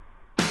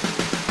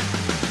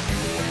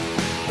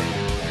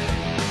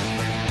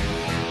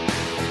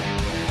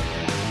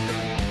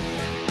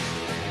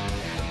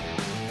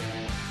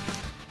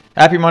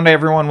Happy Monday,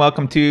 everyone.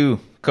 Welcome to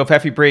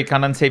Coffee Break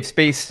on Unsafe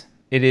Space.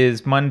 It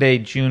is Monday,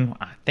 June,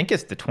 I think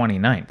it's the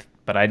 29th,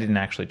 but I didn't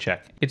actually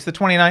check. It's the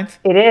 29th?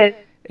 It is.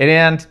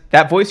 And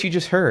that voice you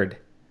just heard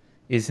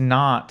is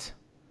not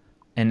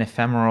an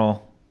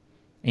ephemeral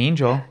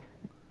angel.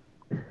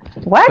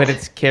 What? But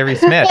it's Carrie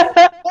Smith.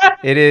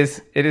 It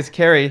is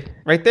Carrie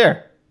right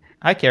there.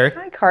 Hi, Carrie.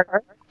 Hi,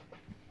 Carter.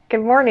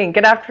 Good morning.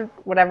 Good afternoon,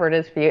 whatever it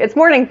is for you. It's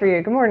morning for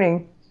you. Good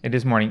morning. It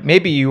is morning.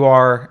 Maybe you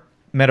are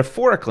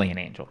metaphorically an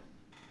angel.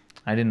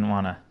 I don't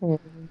want to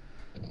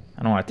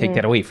take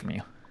that away from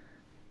you.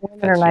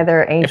 Women are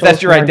neither angels if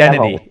that's your nor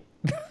identity,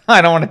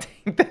 I don't want to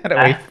take that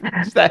away.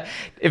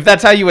 If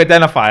that's how you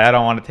identify, I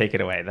don't want to take it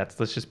away. Let's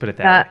just put it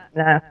that way.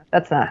 No,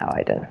 that's not how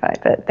I identify.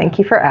 But thank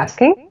you for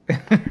asking.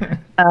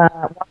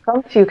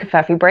 Welcome to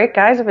Coffee Break,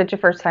 guys. If it's your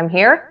first time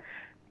here,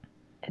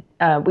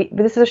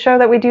 this is a show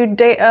that we do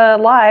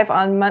live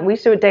on. We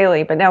used to do it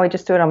daily, but now we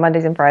just do it on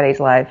Mondays and Fridays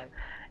live.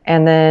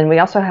 And then we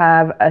also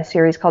have a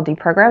series called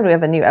Deprogrammed. We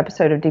have a new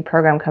episode of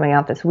Deprogrammed coming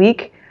out this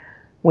week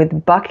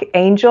with Buck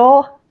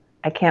Angel.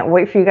 I can't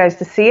wait for you guys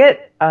to see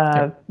it.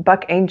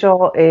 Buck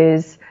Angel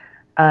is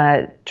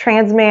a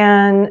trans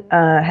man,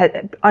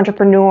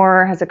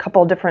 entrepreneur, has a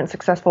couple of different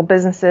successful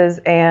businesses.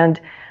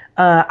 And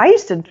I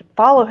used to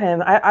follow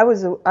him. I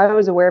was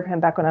aware of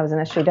him back when I was in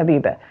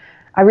SJW, but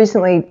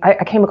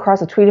I came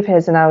across a tweet of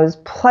his and I was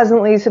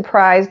pleasantly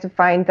surprised to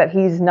find that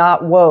he's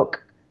not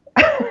woke.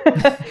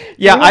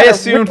 Yeah, I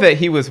assumed that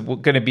he was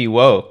going to be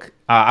woke.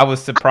 I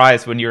was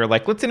surprised when you were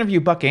like, let's interview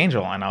Buck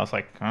Angel. And I was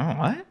like, oh,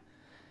 what?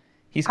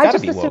 He's got to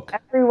be woke. I just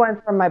assumed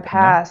everyone from my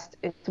past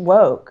is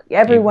woke.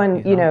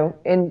 Everyone,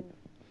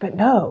 but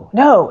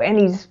no. And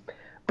he's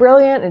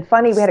brilliant and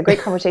funny. We had a great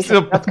conversation.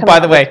 So, by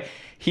the way,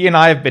 he and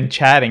I have been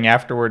chatting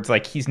afterwards.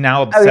 Like, he's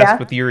now obsessed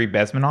with Yuri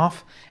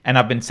Bezmenov. And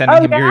I've been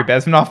sending him Yuri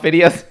Bezmenov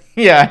videos.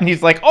 Yeah, and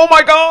he's like, oh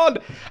my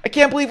God, I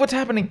can't believe what's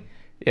happening.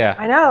 Yeah,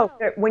 I know.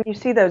 When you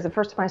see those, the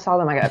first time I saw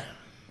them, I got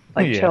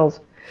chills.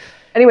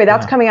 Anyway,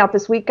 that's coming out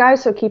this week,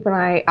 guys, so keep an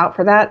eye out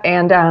for that.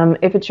 And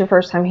if it's your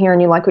first time here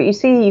and you like what you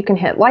see, you can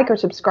hit like or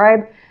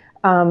subscribe.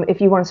 If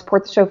you want to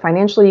support the show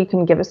financially, you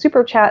can give a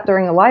super chat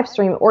during a live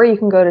stream, or you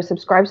can go to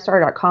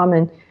subscribestar.com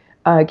and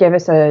give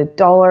us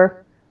 $1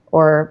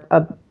 or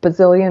a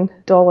bazillion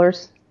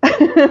dollars,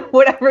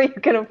 whatever you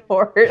can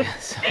afford.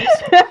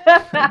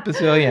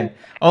 Bazillion.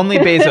 Only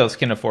Bezos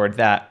can afford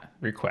that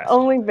request.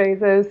 Only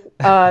Bezos.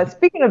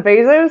 Speaking of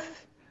Bezos,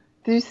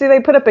 did you see they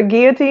put up a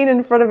guillotine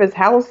in front of his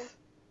house?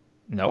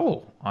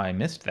 No, I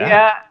missed that.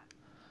 Yeah.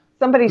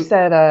 Somebody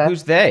said...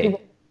 who's they?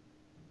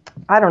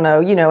 I don't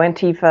know.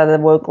 Antifa, the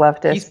woke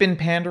leftists. He's been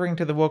pandering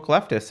to the woke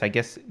leftists. I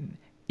guess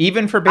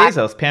even for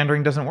Bezos,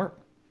 pandering doesn't work.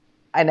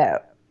 I know.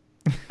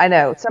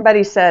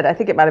 Somebody said, I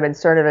think it might have been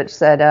Cernovich,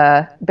 said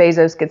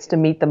Bezos gets to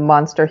meet the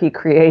monster he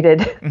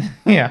created.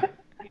 Yeah.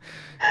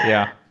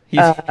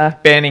 He's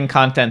banning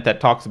content that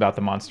talks about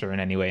the monster in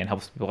any way and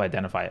helps people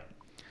identify it.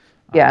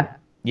 No,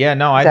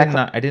 exactly.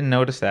 I didn't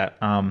notice that.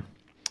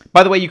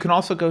 By the way, you can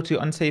also go to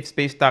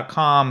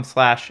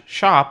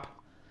unsafespace.com/shop,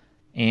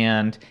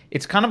 and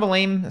it's kind of a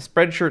lame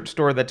Spreadshirt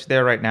store that's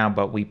there right now,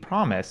 but we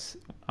promise,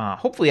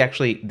 hopefully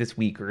actually this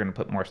week we're going to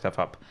put more stuff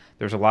up.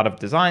 There's a lot of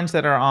designs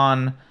that are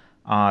on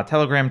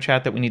Telegram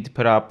chat that we need to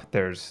put up.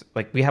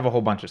 We have a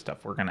whole bunch of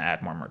stuff. We're going to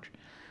add more merch.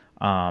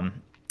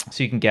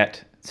 So you can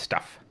get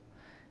stuff.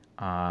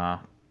 And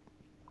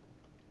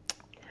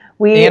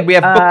we have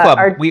book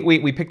club.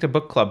 We picked a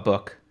book club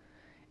book,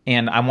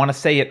 and I want to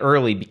say it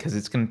early because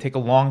it's going to take a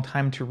long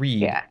time to read.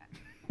 Yeah.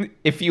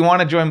 If you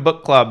want to join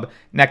book club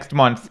next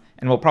month,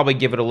 and we'll probably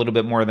give it a little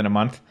bit more than a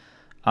month,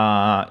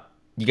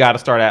 you got to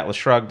start Atlas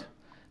Shrugged.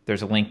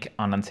 There's a link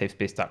on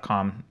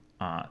unsafespace.com.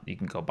 You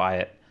can go buy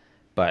it,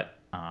 but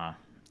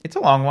it's a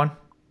long one,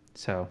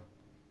 so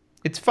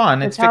it's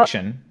fun. It's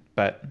fiction,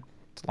 but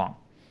it's long.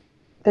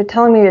 They're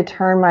telling me to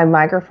turn my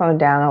microphone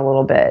down a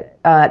little bit.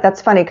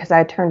 That's funny because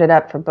I turned it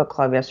up for book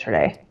club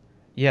yesterday.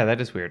 Yeah,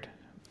 that is weird.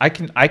 I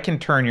can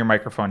turn your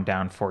microphone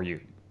down for you.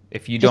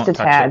 If you don't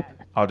touch it,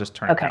 I'll just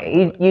turn it down.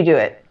 Okay, you do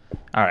it.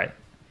 All right.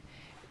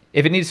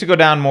 If it needs to go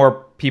down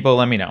more, people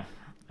let me know,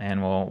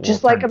 and we'll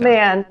just like a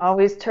man,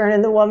 always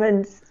turning the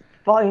woman's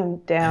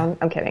volume down.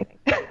 I'm kidding.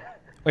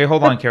 Wait,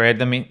 hold on,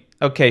 Carrie.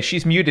 Okay,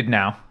 she's muted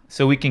now,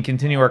 so we can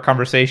continue our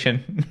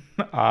conversation.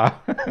 All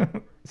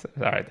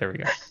right, there we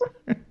go.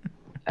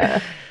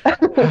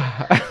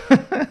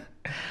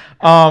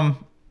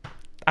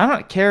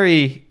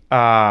 Carrie.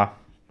 I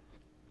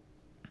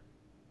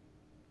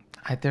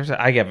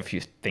have a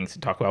few things to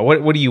talk about.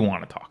 What do you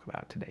want to talk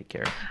about today,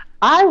 Carrie?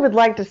 I would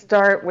like to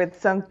start with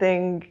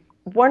something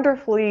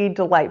wonderfully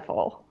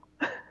delightful.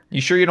 You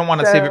sure you don't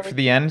want to save it for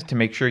the end to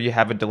make sure you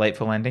have a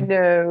delightful ending?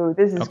 No,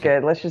 this is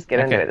good. Let's just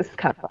get into it. This is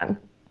kind of fun.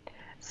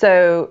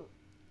 So,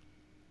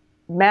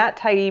 Matt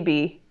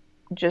Taibbi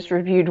just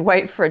reviewed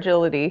White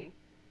Fragility,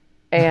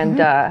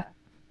 and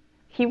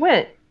he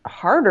went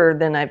harder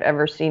than I've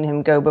ever seen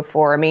him go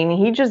before. I mean,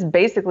 he just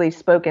basically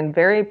spoke in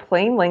very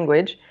plain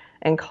language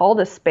and called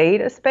a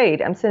spade a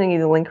spade. I'm sending you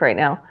the link right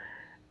now.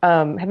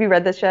 Have you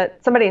read this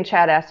yet? Somebody in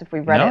chat asked if we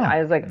read it.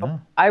 I was like,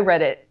 no. I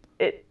read it.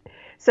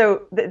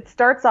 So it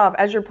starts off,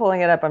 as you're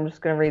pulling it up, I'm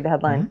just going to read the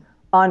headline.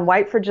 On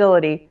white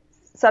fragility,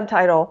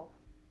 subtitle,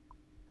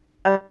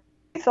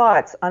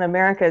 thoughts on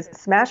America's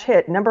smash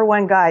hit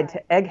 #1 guide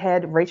to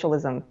egghead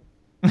racialism.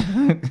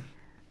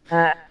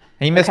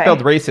 He misspelled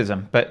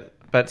racism,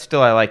 but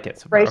still I like it.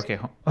 So Race, okay.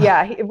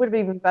 Yeah, it would be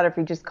even better if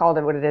he just called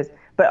it what it is.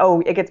 But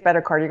it gets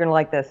better, Carter. You're going to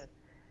like this.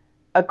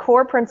 A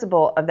core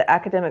principle of the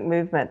academic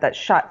movement that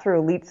shot through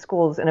elite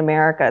schools in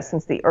America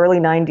since the early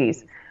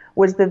 90s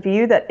was the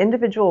view that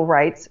individual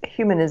rights,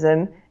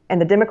 humanism,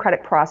 and the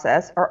democratic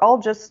process are all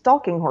just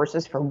stalking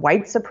horses for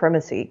white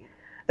supremacy.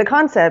 The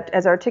concept,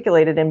 as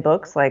articulated in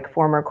books like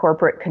former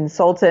corporate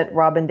consultant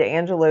Robin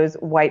DiAngelo's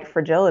White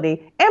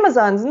Fragility,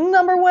 Amazon's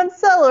 #1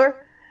 seller,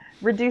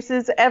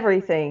 reduces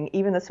everything,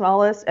 even the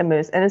smallest and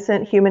most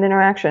innocent human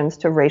interactions,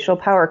 to racial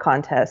power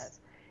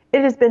contests.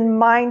 It has been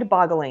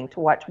mind-boggling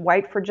to watch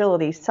white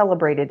fragility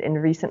celebrated in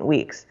recent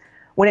weeks.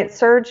 When it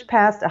surged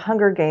past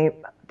Hunger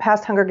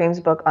Games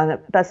book on the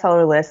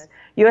bestseller list,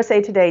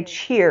 USA Today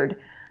cheered,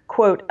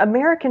 quote,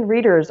 American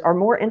readers are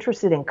more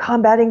interested in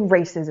combating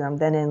racism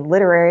than in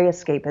literary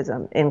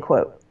escapism, end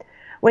quote.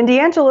 When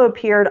DiAngelo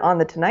appeared on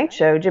The Tonight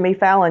Show, Jimmy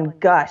Fallon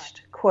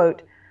gushed,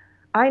 quote,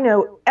 I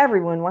know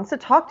everyone wants to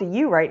talk to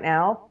you right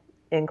now,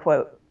 end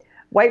quote.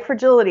 White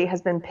fragility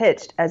has been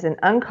pitched as an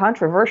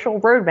uncontroversial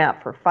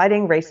roadmap for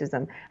fighting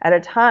racism at a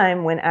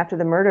time when, after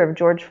the murder of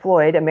George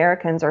Floyd,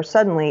 Americans are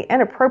suddenly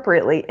and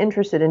appropriately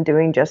interested in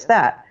doing just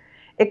that.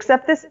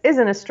 Except this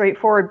isn't a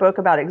straightforward book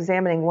about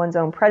examining one's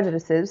own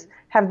prejudices.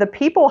 Have the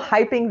people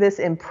hyping this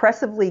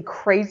impressively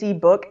crazy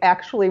book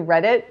actually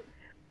read it?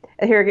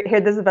 And here,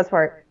 this is the best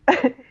part.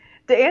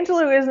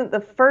 DiAngelo isn't the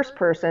first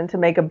person to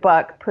make a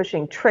buck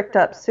pushing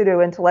tricked-up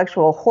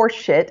pseudo-intellectual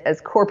horseshit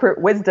as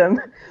corporate wisdom,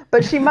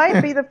 but she might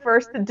be the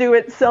first to do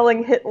it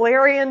selling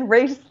Hitlerian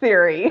race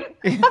theory.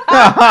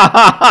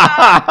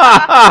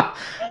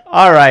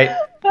 All right.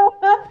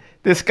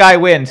 This guy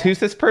wins. Who's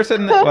this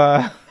person?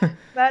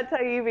 Matt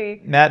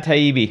Taibbi. Matt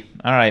Taibbi.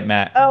 All right,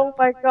 Matt. Oh,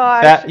 my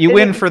gosh. You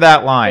win for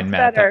that line,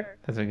 Matt.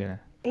 That's a good.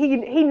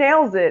 He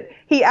nails it.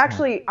 He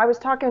actually, I was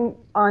talking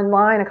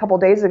online a couple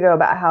days ago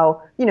about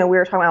how, we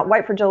were talking about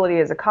white fragility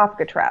as a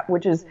Kafka trap,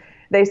 which is,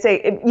 they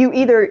say, you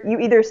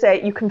either say,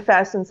 you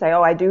confess and say,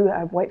 oh, I do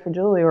have white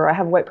fragility or I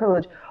have white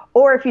privilege.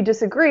 Or if you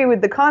disagree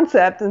with the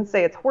concept and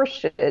say it's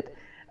horseshit,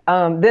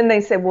 then they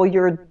say, well,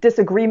 your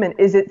disagreement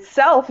is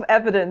itself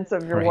evidence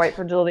of your white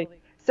fragility.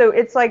 So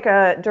it's like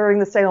during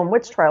the Salem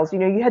witch trials,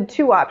 you had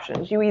two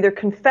options. You either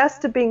confess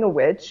to being a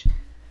witch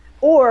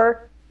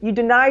or you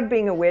denied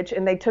being a witch,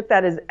 and they took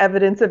that as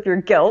evidence of your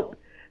guilt.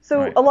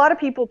 So a lot of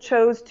people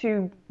chose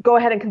to go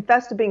ahead and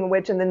confess to being a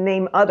witch and then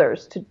name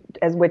others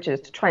as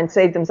witches to try and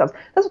save themselves.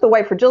 That's what the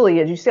white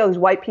fragility is. You see all these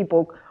white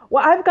people,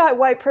 well, I've got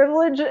white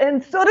privilege,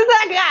 and so does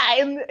that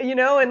guy,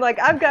 and like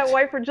I've got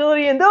white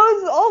fragility, and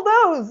all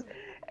those.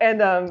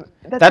 And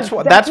that's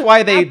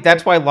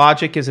why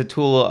logic is a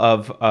tool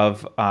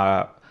of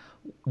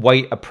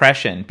white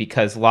oppression,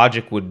 because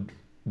logic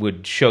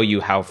would show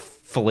you how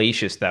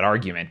fallacious that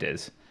argument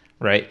is.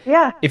 Right?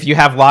 Yeah. If you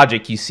have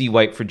logic, you see the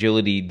white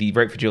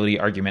fragility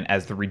argument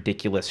as the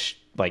ridiculous,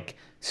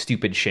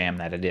 stupid sham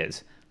that it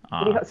is.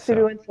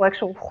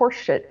 Pseudo-intellectual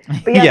horseshit.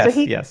 But yeah,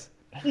 yes,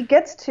 he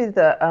gets to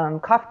the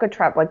Kafka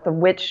trap, like the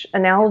witch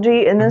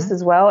analogy in this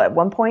as well. At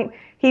one point,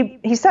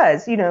 he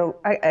says,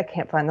 I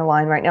can't find the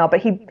line right now, but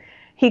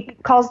he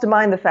calls to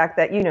mind the fact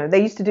that, they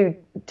used to do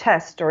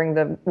tests during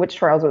the witch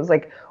trials. It was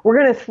like, we're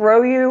going to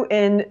throw you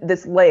in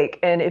this lake,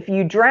 and if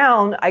you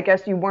drown, I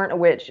guess you weren't a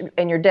witch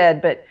and you're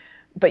dead,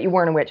 but you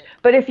weren't a witch.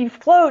 But if you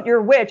float, you're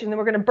a witch, and then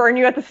we're going to burn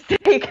you at the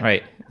stake.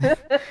 Right.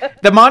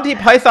 The Monty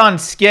Python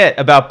skit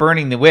about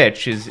burning the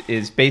witch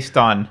is based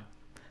on,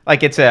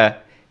 it's a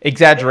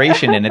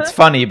exaggeration and it's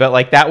funny,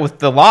 but that was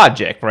the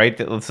logic, right?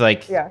 It's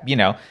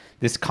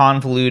this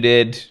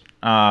convoluted,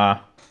 I'm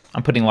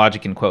putting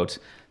logic in quotes,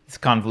 this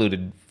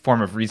convoluted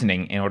form of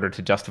reasoning in order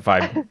to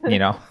justify,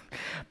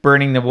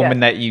 burning the woman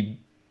that you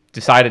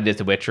decided is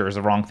a witch or is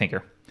a wrong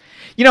thinker.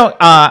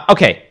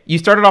 Okay, you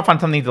started off on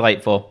something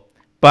delightful,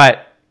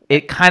 but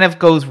it kind of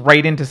goes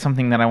right into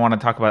something that I want to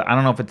talk about. I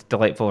don't know if it's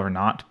delightful or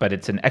not, but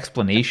it's an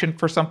explanation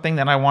for something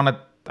that I want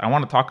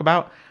to talk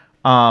about.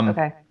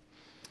 Okay.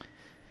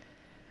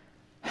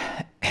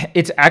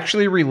 It's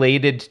actually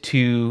related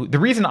to the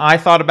reason I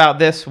thought about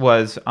this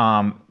was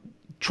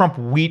Trump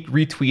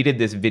retweeted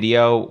this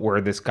video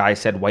where this guy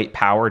said white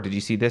power. Did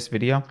you see this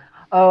video?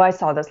 Oh, I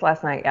saw this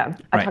last night. Yeah,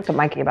 I talked to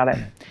Mikey about it.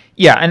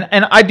 Yeah,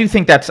 and I do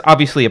think that's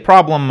obviously a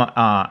problem.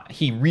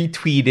 He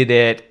retweeted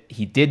it.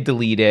 He did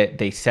delete it.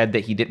 They said that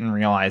he didn't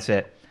realize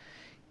it.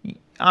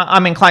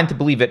 I'm inclined to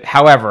believe it.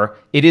 However,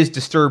 it is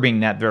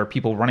disturbing that there are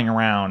people running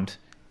around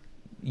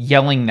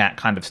yelling that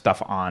kind of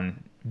stuff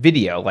on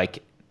video.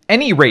 Like,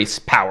 any race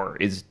power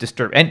is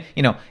disturbing.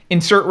 And,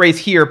 insert race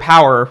here,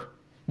 power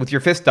with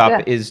your fist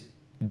up is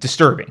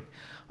disturbing.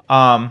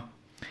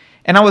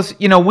 And I was,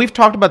 we've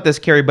talked about this,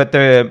 Carrie, but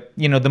the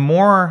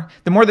more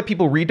that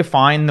people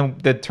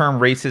redefine the term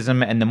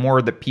racism and the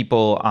more that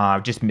people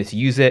just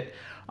misuse it,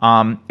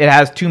 It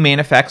has two main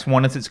effects.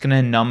 One is it's going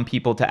to numb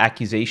people to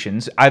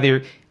accusations,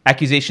 either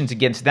accusations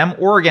against them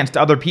or against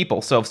other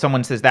people. So if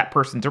someone says that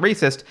person's a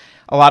racist,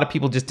 a lot of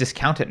people just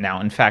discount it now.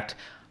 In fact,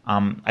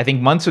 I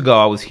think months ago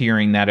I was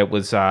hearing that it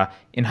was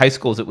in high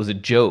schools it was a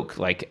joke,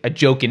 like a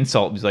joke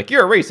insult. It was like,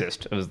 you're a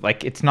racist. It was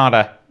like, it's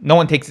not no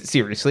one takes it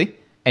seriously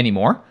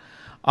anymore.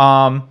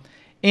 And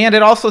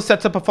it also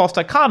sets up a false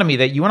dichotomy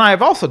that you and I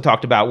have also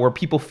talked about, where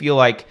people feel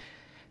like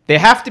they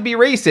have to be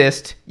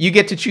racist. You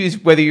get to choose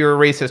whether you're a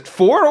racist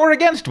for or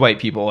against white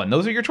people, and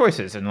those are your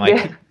choices. And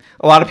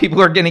a lot of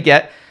people are going to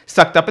get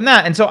sucked up in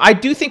that. And so I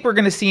do think we're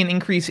going to see an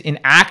increase in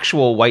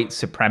actual white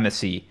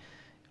supremacy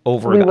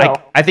over.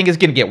 I think it's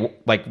going to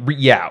get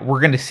we're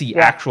going to see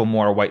actual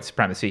more white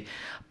supremacy.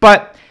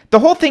 But the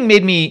whole thing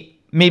made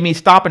me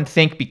stop and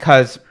think,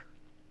 because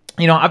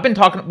I've been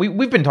talking.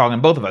 We've been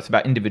talking, both of us,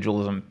 about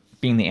individualism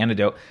being the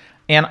antidote.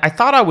 And I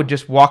thought I would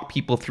just walk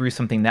people through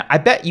something that I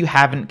bet you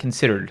haven't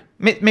considered.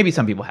 Maybe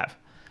some people have.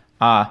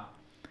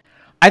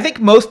 I think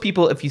most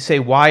people, if you say,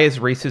 why is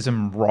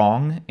racism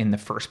wrong in the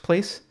first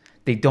place,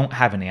 they don't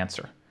have an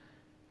answer.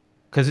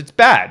 Because it's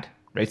bad.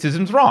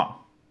 Racism's wrong.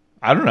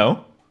 I don't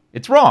know.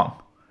 It's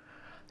wrong.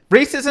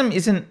 Racism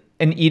isn't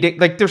an edict.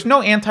 Like, there's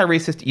no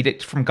anti-racist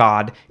edict from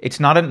God. It's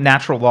not a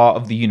natural law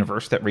of the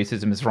universe that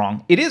racism is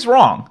wrong. It is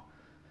wrong.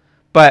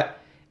 But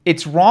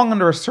it's wrong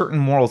under a certain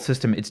moral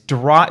system.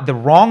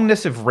 The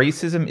wrongness of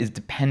racism is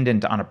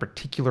dependent on a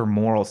particular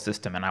moral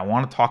system, and I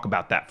want to talk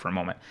about that for a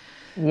moment.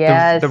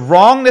 Yes. The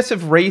wrongness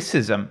of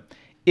racism,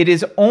 it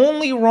is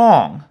only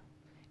wrong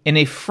in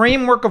a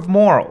framework of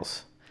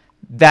morals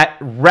that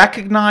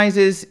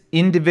recognizes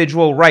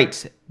individual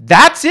rights.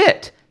 That's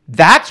it.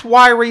 That's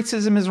why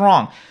racism is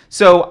wrong.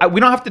 So we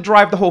don't have to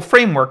drive the whole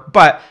framework,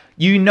 but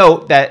you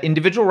note that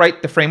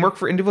the framework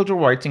for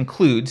individual rights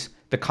includes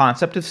the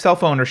concept of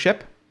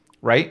self-ownership,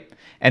 right?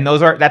 And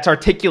that's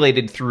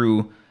articulated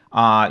through,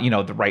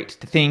 the right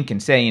to think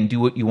and say and do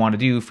what you want to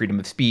do, freedom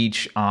of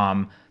speech,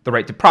 the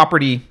right to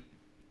property,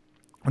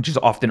 which is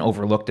often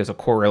overlooked as a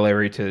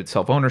corollary to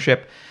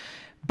self-ownership.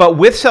 But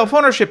with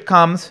self-ownership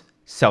comes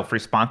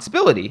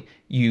self-responsibility.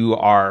 You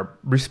are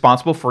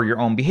responsible for your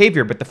own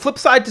behavior. But the flip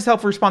side to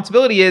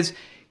self-responsibility is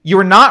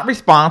you're not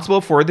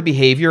responsible for the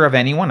behavior of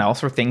anyone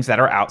else or things that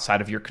are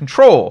outside of your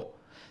control.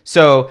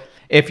 So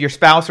if your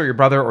spouse or your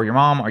brother or your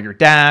mom or your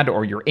dad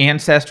or your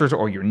ancestors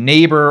or your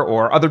neighbor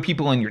or other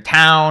people in your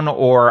town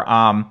or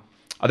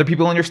other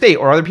people in your state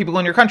or other people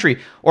in your country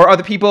or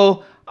other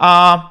people,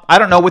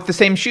 with the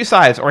same shoe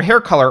size or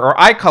hair color or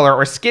eye color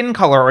or skin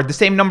color or the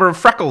same number of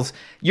freckles,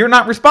 you're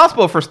not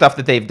responsible for stuff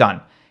that they've done.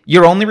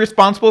 You're only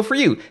responsible for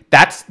you.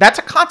 That's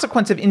a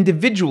consequence of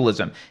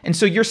individualism. And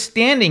so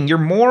your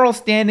moral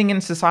standing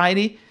in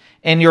society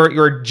and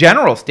your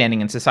general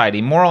standing in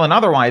society, moral and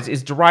otherwise,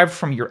 is derived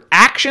from your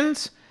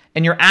actions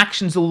and your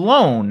actions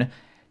alone,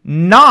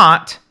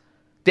 not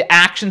the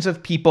actions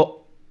of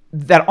people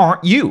that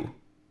aren't you,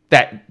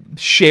 that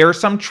share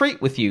some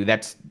trait with you.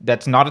 That's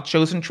not a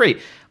chosen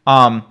trait.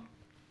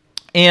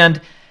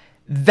 And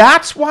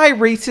that's why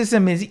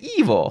racism is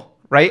evil,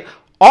 right?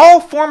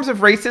 All forms of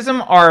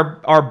racism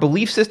are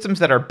belief systems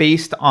that are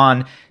based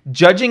on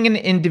judging an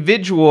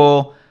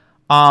individual,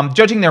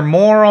 judging their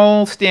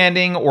moral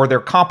standing or their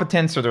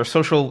competence or their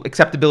social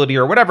acceptability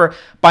or whatever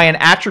by an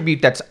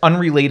attribute that's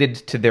unrelated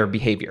to their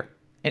behavior.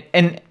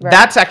 And right.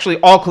 That's actually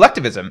all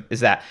collectivism is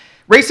that.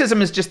 Racism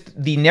is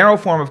just the narrow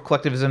form of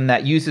collectivism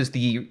that uses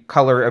the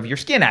color of your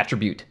skin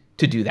attribute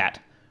to do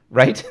that,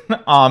 right?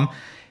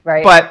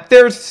 Right. But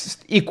there's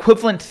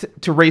equivalent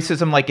to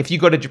racism, like if you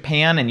go to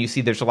Japan and you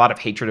see there's a lot of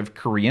hatred of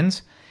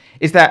Koreans.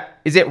 Is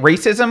it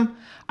racism?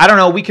 I don't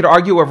know. We could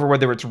argue over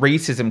whether it's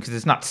racism because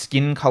it's not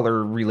skin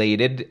color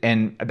related.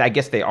 And I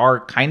guess they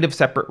are kind of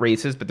separate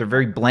races, but they're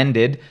very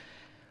blended.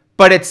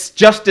 But it's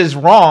just as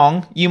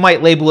wrong. You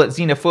might label it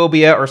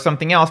xenophobia or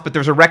something else, but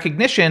there's a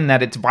recognition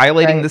that it's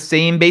violating the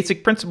same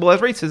basic principle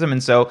as racism.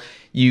 And so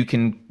you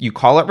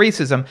call it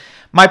racism.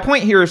 My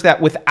point here is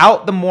that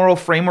without the moral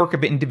framework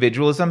of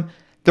individualism,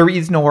 there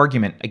is no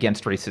argument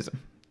against racism.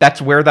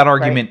 That's where that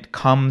argument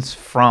comes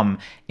from.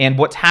 And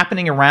what's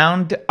happening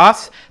around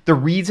us, the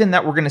reason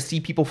that we're going to see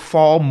people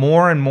fall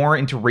more and more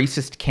into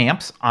racist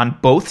camps on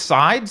both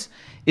sides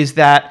is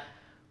that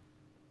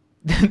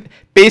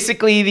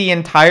basically the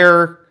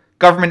entire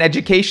government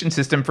education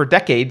system for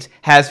decades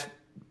has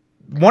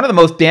one of the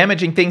most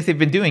damaging things they've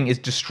been doing is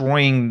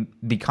destroying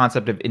the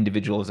concept of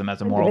individualism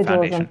as a moral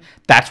foundation.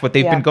 That's what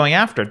they've been going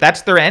after.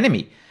 That's their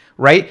enemy.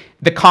 Right?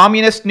 The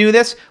communists knew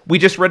this. We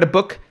just read a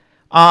book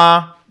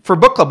for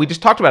book club. We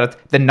just talked about it.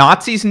 The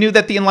Nazis knew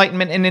that the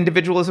Enlightenment and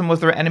individualism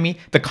was their enemy.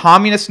 The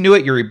communists knew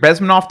it. Yuri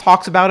Bezmenov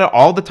talks about it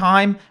all the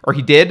time, or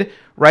he did,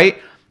 right?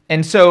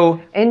 And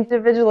so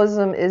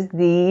individualism is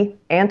the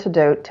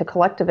antidote to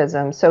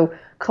collectivism. So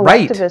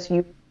collectivists,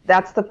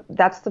 that's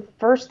the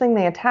first thing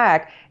they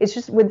attack. It's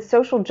just with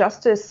social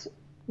justice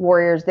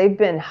warriors, they've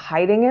been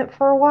hiding it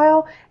for a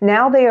while.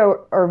 Now they are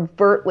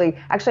overtly.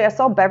 Actually, I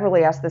saw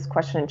Beverly ask this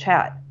question in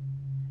chat.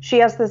 She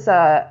asked this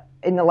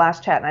in the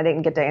last chat, and I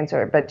didn't get to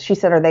answer it, but she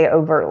said, are they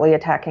overtly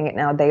attacking it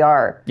now? They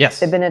are. Yes.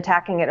 They've been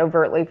attacking it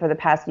overtly for the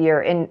past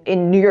year.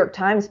 In New York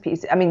Times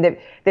piece, I mean,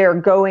 they're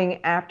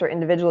going after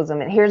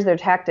individualism, and here's their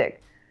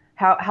tactic.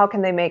 How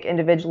can they make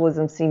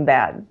individualism seem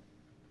bad?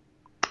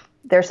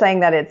 They're saying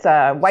that it's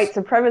white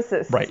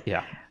supremacists. Right,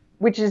 yeah.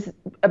 Which is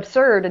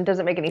absurd and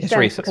doesn't make any sense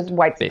racist, because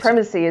white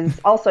supremacy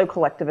is also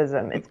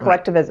collectivism. It's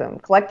collectivism.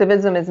 Right.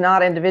 Collectivism is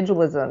not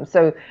individualism.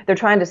 So they're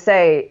trying to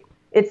say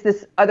it's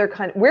this other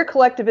kind. We're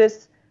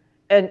collectivists,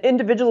 and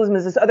individualism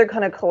is this other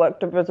kind of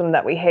collectivism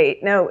that we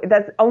hate. No,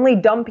 that's only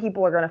dumb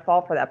people are going to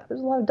fall for that. But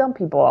there's a lot of dumb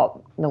people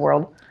out in the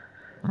world.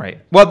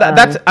 Right. Well,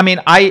 that's. I mean,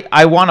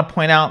 I want to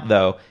point out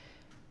though,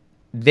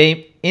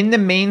 they in the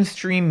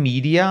mainstream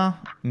media,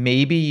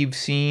 maybe you've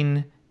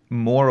seen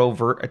more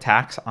overt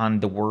attacks on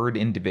the word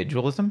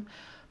individualism,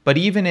 but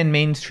even in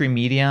mainstream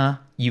media,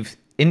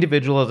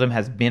 individualism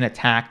has been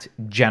attacked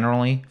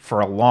generally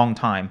for a long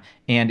time,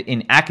 and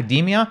in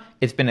academia,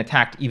 it's been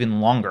attacked even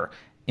longer.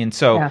 And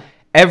so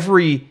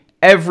every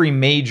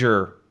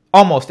major,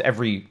 almost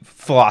every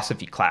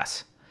philosophy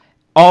class,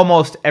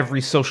 almost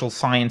every social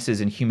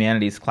sciences and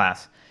humanities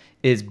class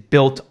is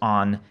built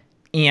on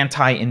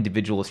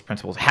anti-individualist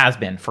principles, has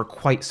been for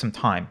quite some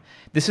time.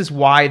 This is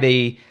why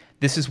they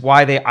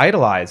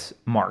idolize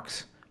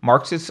Marx.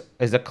 Marx is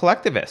a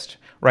collectivist,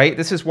 right?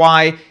 This is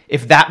why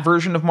if that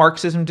version of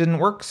Marxism didn't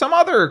work, some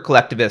other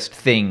collectivist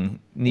thing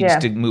needs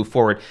to move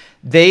forward.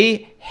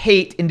 They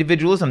hate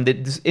individualism.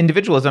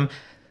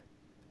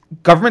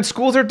 Government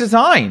schools are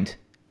designed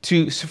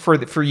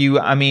for you.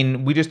 I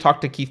mean, we just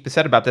talked to Keith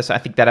Bissett about this. I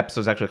think that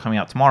episode is actually coming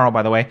out tomorrow,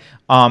 by the way.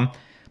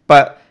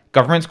 But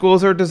government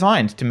schools are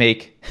designed to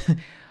make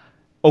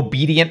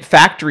obedient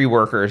factory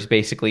workers,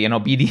 basically, and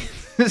obedient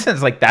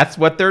citizens. Like, that's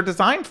what they're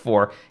designed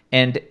for,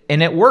 and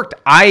it worked.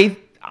 I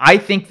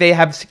think they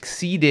have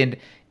succeeded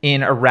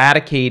in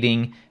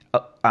eradicating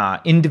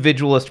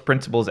individualist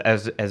principles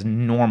as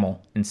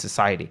normal in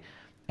society,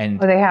 and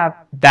they have.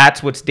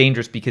 That's what's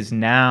dangerous, because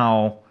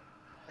now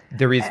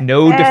there is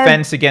no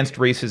defense against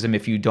racism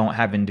if you don't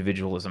have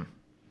individualism.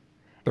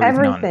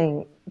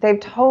 Everything. They've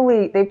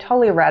totally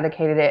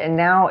eradicated it, and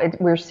now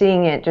we're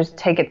seeing it just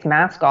take its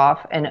mask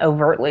off and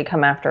overtly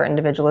come after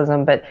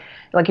individualism. But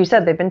like you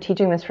said, they've been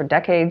teaching this for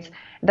decades.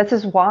 This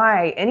is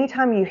why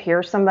anytime you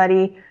hear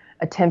somebody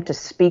attempt to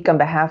speak on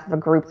behalf of a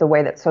group the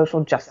way that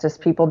social justice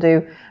people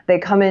do, they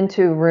come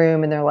into a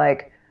room and they're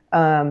like,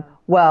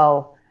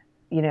 well,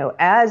 you know,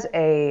 as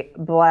a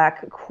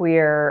Black,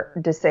 queer,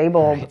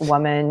 disabled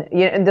woman,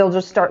 and they'll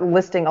just start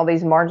listing all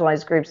these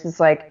marginalized groups. It's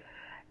like,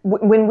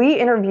 when we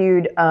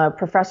interviewed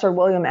Professor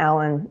William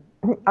Allen,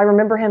 I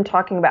remember him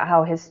talking about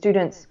how his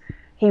students,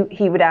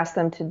 he would ask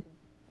them to,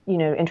 you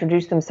know,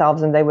 introduce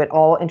themselves, and they would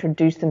all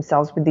introduce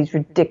themselves with these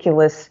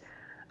ridiculous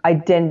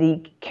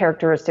identity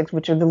characteristics,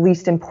 which are the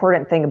least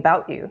important thing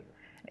about you.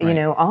 Right. You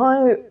know,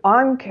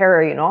 I'm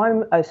Carrie, and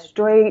I'm a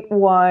straight,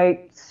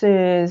 white,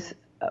 cis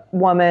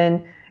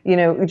woman, you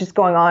know, just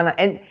going on.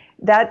 And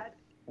that,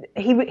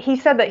 he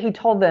said that he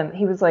told them,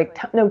 he was like,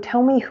 no,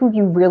 tell me who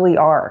you really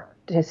are.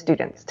 To his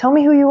students, tell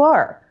me who you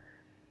are.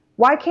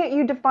 Why can't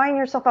you define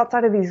yourself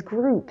outside of these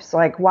groups?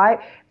 Like,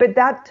 why? But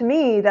that, to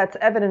me, that's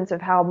evidence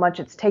of how much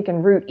it's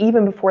taken root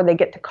even before they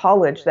get to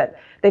college, that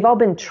they've all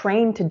been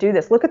trained to do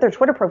this. Look at their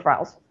Twitter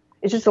profiles.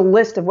 It's just a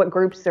list of what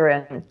groups they're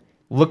in.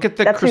 Look at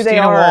the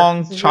Christina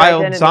Wong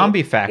child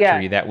zombie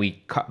factory that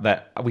we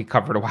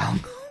covered a while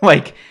ago.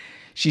 Like,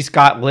 she's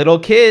got little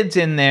kids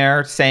in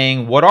there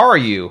saying, "What are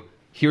you?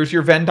 Here's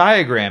your Venn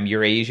diagram.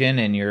 You're Asian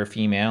and you're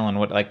female, and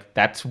what, like,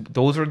 that's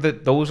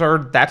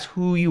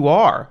who you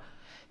are,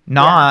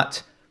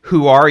 not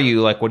who are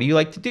you, like, what do you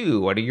like to do,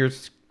 what are your,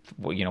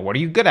 you know, what are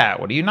you good at,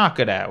 what are you not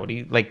good at, what do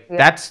you like,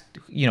 that's,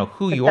 you know,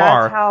 who you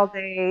are. That's how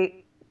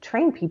they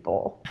train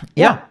people.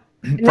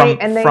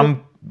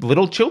 From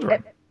little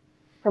children.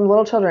 From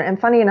little children. And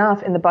funny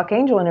enough, in the Buck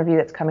Angel interview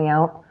that's coming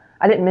out,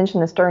 I didn't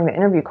mention this during the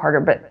interview, Carter,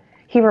 but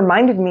he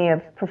reminded me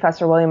of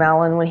Professor William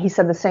Allen when he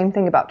said the same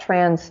thing about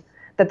trans,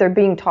 that they're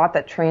being taught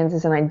that trans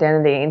is an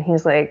identity. And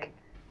he's like,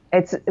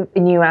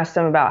 and you asked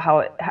him about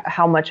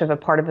how much of a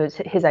part of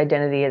his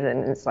identity is,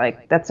 and it's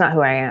like, that's not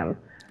who I am.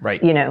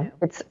 Right. You know,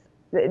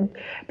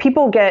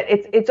 people get,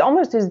 it's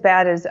almost as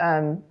bad as,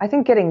 I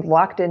think, getting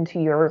locked into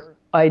your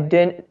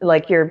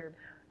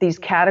these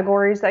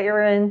categories that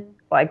you're in,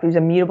 like these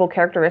immutable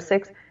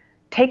characteristics.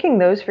 Taking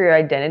those for your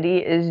identity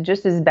is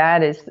just as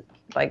bad as,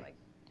 like,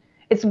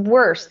 it's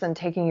worse than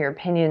taking your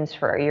opinions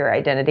for your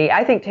identity.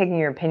 I think taking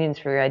your opinions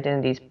for your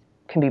identities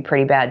can be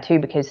pretty bad too,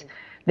 because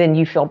then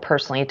you feel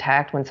personally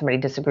attacked when somebody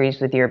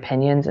disagrees with your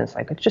opinions, and it's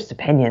like, it's just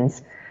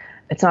opinions.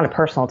 It's not a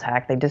personal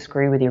attack. They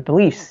disagree with your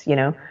beliefs, you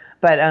know.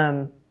 But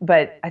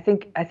I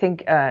think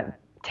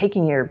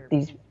taking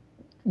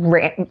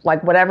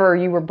like whatever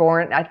you were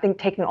born, I think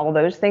taking all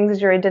those things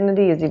as your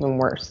identity is even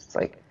worse. It's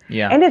like,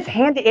 and it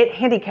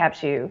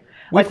handicaps you.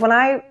 Like when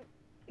I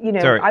used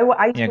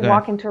to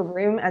walk into a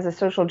room as a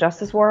social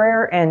justice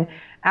warrior, and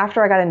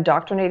after I got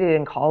indoctrinated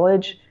in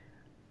college,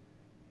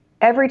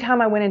 every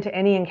time I went into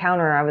any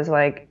encounter, I was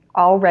like,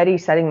 already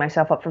setting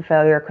myself up for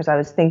failure because I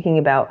was thinking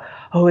about,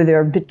 oh,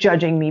 they're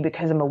judging me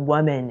because I'm a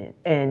woman.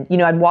 And,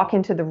 I'd walk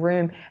into the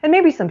room and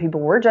maybe some people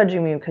were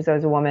judging me because I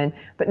was a woman,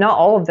 but not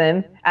all of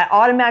them. I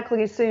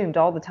automatically assumed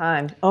all the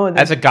time, oh,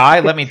 As a she's guy,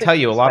 going let to me treat tell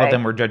me you, a this lot of way.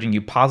 them were judging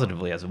you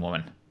positively as a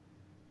woman.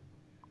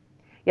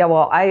 Yeah,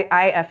 well,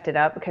 I effed it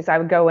up because I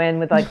would go in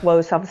with like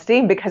low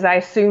self-esteem because I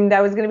assumed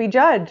I was going to be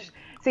judged.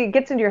 See, it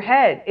gets into your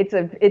head. It's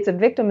a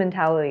victim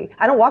mentality.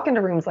 I don't walk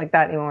into rooms like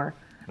that anymore.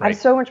 I have Right.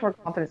 so much more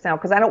confidence now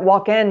because I don't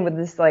walk in with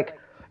this like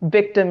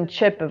victim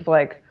chip of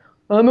like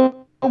I'm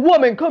a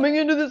woman coming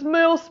into this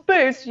male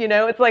space.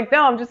 It's like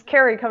no, I'm just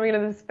Carrie coming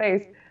into this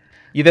space.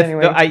 Yeah,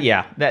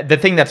 Anyway, the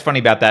thing that's funny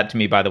about that to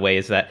me, by the way,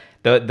 is that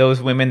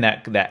those women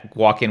that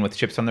walk in with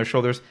chips on their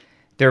shoulders,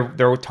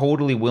 they're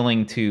totally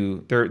willing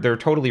to they're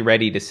totally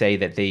ready to say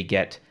that they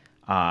get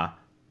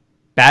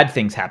bad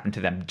things happen to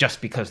them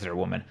just because they're a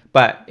woman.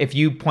 But if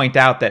you point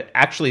out that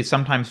actually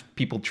sometimes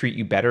people treat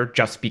you better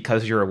just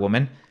because you're a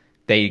woman,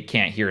 they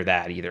can't hear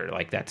that either.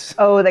 Like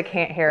oh, they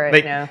can't hear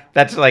it. No.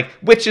 that's like,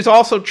 which is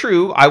also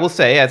true, I will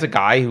say, as a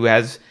guy who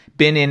has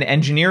been in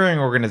engineering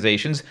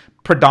organizations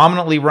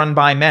predominantly run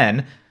by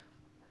men.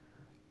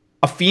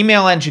 A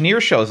female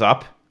engineer shows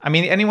up. I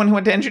mean, anyone who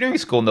went to engineering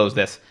school knows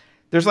this.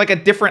 There's like a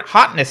different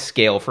hotness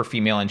scale for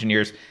female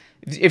engineers.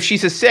 If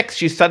she's a 6,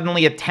 she's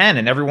suddenly a 10,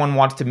 and everyone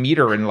wants to meet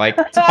her and like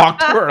talk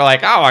to her.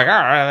 Like, oh my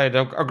god,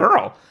 a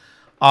girl.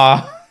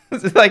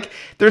 It's like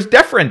there's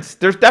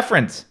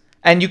deference,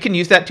 and you can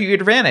use that to your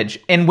advantage.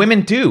 And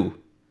women do.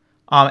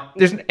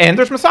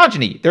 There's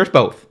misogyny. There's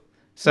both. There's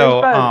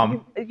So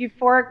both.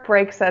 Euphoric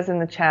Break says in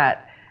the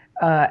chat,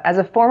 as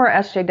a former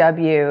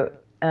SJW,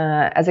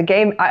 as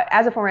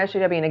a former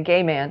SJW and a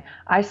gay man,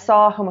 I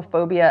saw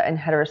homophobia and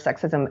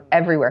heterosexism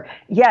everywhere.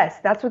 Yes,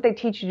 that's what they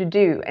teach you to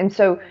do, and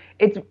so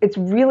it's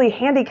really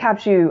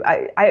handicaps you.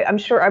 I'm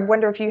sure. I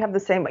wonder if you have the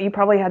same. You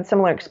probably had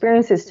similar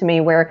experiences to me,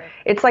 where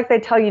it's like they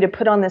tell you to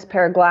put on this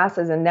pair of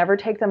glasses and never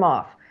take them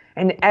off.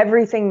 And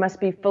everything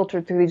must be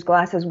filtered through these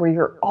glasses where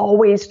you're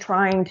always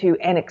trying to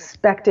and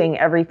expecting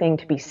everything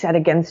to be set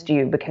against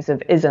you because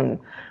of ism,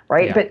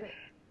 right? yeah. But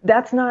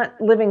that's not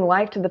living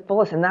life to the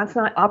fullest, and that's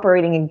not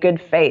operating in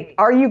good faith.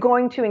 Are you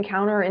going to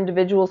encounter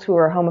individuals who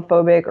are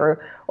homophobic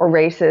or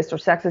racist or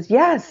sexist?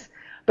 Yes.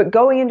 But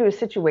going into a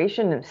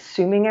situation and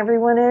assuming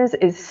everyone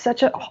is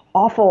such an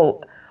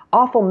awful,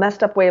 awful,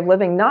 messed up way of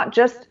living, not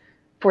just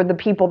for the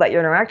people that you're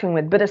interacting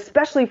with, but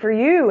especially for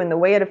you and the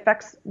way it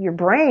affects your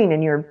brain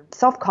and your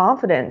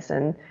self-confidence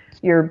and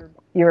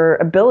your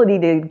ability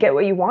to get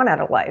what you want out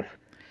of life.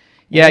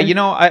 Yeah,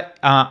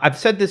 I've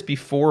said this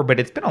before, but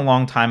it's been a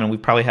long time, and we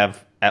probably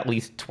have at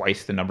least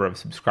twice the number of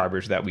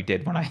subscribers that we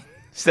did when I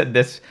said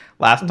this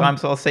last time,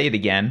 so I'll say it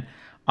again.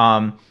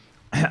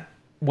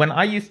 When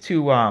I used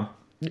to, I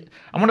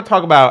want to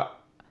talk about,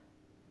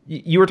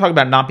 you were talking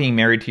about not being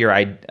married to your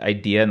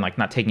idea and like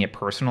not taking it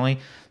personally.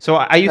 So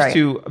I used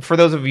to, for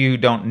those of you who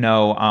don't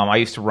know, I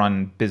used to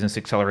run business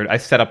accelerators. I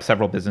set up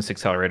several business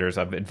accelerators.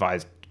 I've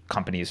advised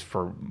companies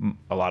for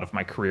a lot of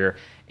my career.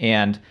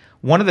 And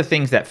one of the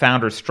things that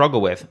founders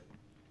struggle with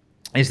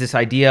is this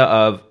idea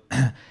of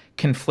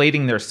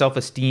conflating their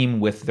self-esteem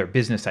with their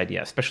business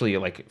idea, especially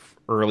like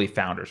early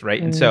founders,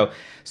 right? And so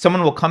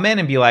someone will come in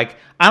and be like,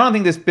 I don't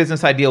think this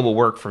business idea will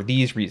work for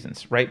these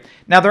reasons, right?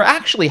 Now they're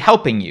actually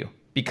helping you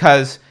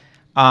because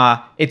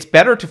it's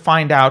better to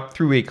find out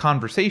through a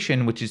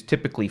conversation, which is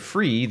typically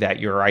free, that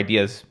your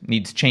ideas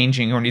needs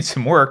changing or needs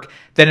some work,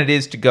 than it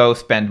is to go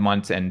spend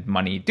months and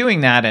money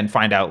doing that and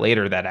find out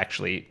later that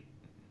actually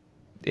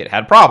it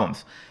had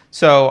problems.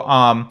 So,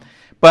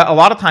 but a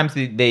lot of times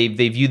they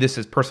view this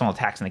as personal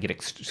attacks and they get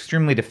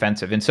extremely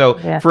defensive. And so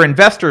for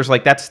investors,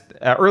 like that's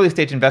early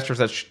stage investors,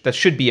 that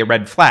should be a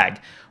red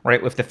flag,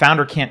 right? If the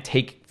founder can't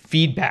take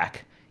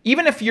feedback,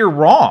 even if you're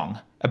wrong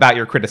about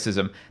your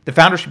criticism, the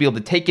founder should be able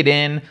to take it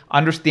in,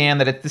 understand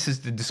that this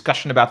is the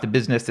discussion about the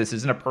business. This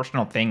isn't a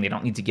personal thing. They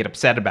don't need to get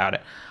upset about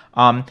it.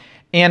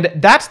 And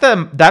that's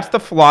the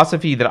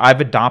philosophy that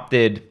I've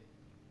adopted,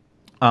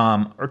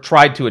 or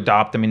tried to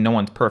adopt. I mean, no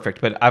one's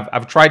perfect, but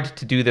I've tried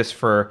to do this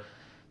for,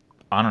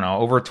 I don't know,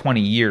 over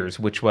 20 years,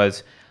 which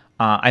was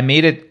I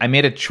made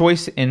a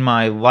choice in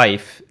my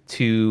life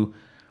to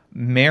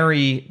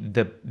marry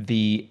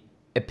the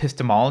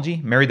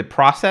epistemology, marry the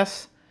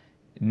process,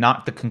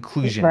 not the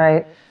conclusion.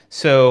 Right.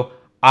 So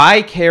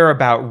I care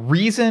about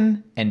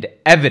reason and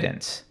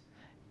evidence.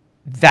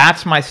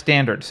 That's my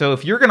standard. So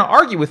if you're going to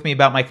argue with me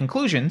about my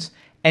conclusions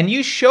and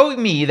you show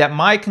me that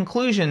my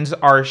conclusions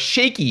are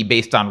shaky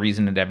based on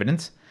reason and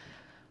evidence,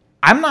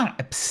 I'm not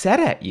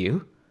upset at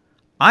you.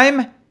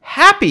 I'm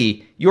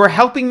happy you're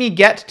helping me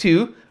get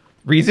to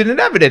reason and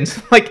evidence.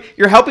 Like,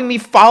 you're helping me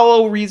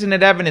follow reason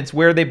and evidence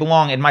where they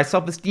belong, and my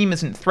self-esteem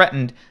isn't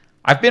threatened.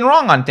 I've been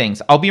wrong on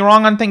things. I'll be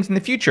wrong on things in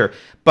the future.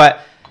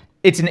 But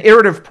it's an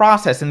iterative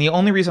process, and the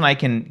only reason I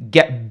can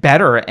get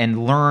better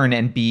and learn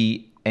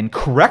and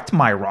correct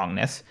my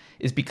wrongness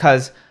is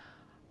because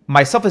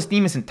my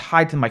self-esteem isn't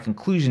tied to my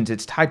conclusions.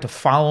 It's tied to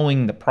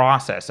following the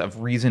process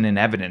of reason and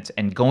evidence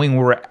and going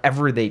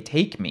wherever they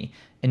take me.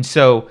 And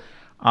so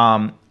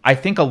I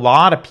think a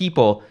lot of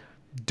people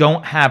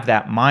don't have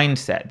that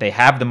mindset. They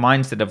have the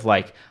mindset of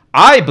like,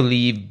 I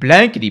believe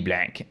blankety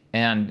blank.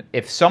 And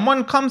if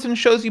someone comes and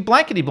shows you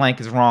blankety blank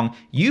is wrong,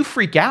 you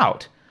freak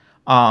out.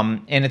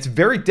 And it's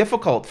very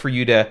difficult for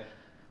you to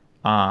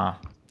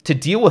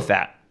deal with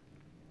that.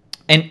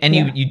 And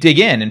you dig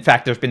in. In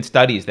fact, there's been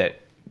studies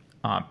that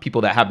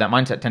people that have that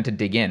mindset tend to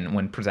dig in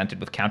when presented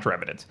with counter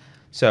evidence.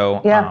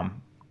 So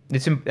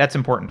that's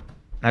important.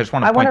 I just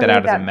want to point that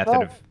out as a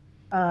method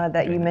of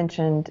that you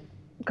mentioned.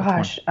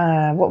 Gosh,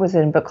 what was it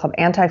in book club?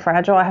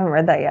 Anti-Fragile? I haven't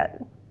read that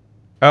yet.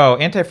 Oh,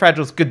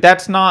 Anti-Fragile is good.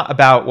 That's not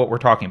about what we're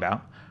talking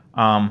about.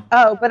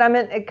 But I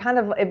mean,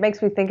 it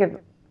makes me think of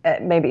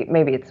maybe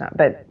it's not.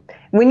 But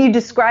when you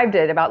described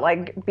it about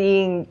like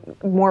being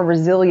more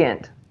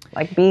resilient,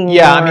 like being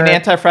I mean,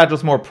 Anti-Fragile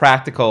is more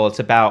practical. It's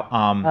about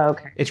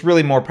it's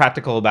really more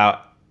practical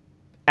about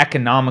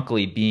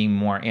economically being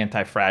more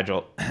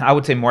anti-fragile. I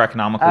would say more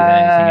economically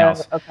than anything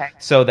else.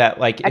 So that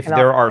like if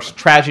there are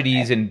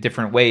tragedies in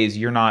different ways,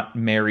 you're not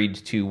married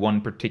to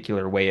one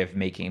particular way of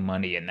making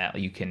money, and that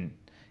you can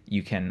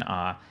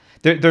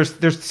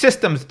there's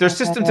systems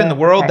in the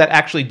world that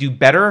actually do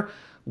better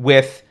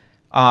with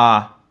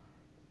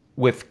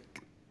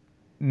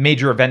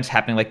major events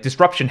happening. Like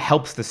disruption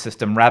helps the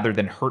system rather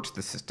than hurts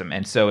the system.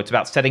 And so it's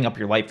about setting up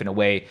your life in a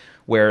way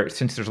where,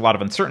 since there's a lot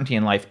of uncertainty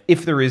in life,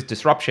 if there is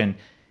disruption,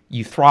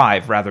 you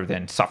thrive rather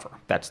than suffer.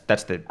 That's the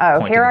point.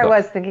 Oh, here I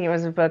was thinking it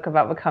was a book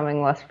about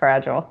becoming less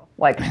fragile,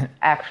 like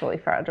actually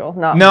fragile.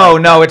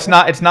 No, it's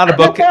not. It's not a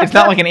book. It's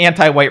not like an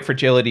anti-white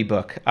fragility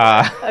book,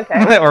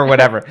 or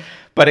whatever.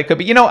 But it could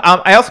be. Can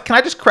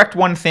I just correct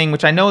one thing,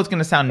 which I know is going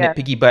to sound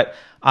nitpicky, but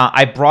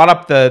I brought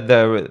up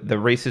the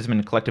racism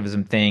and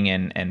collectivism thing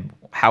and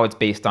how it's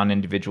based on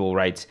individual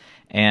rights.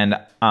 And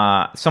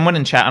someone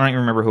in chat, I don't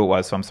even remember who it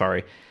was, so I'm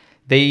sorry.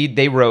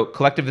 They wrote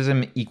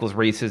collectivism equals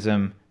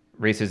racism.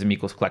 Racism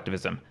equals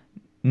collectivism.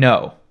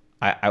 No,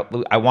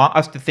 I want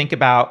us to think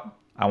about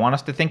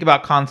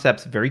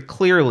concepts very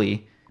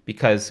clearly,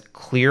 because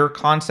clear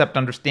concept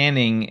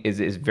understanding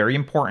is very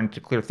important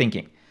to clear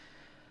thinking.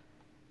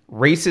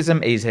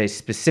 Racism is a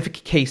specific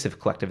case of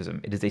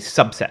collectivism. It is a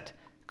subset.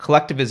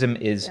 Collectivism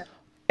is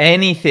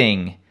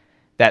anything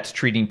that's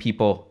treating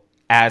people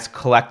as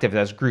collective,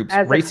 as groups.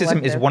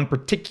 Racism is one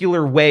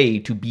particular way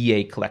to be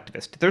a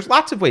collectivist. There's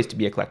lots of ways to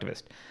be a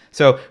collectivist.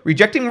 So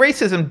rejecting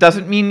racism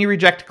doesn't mean you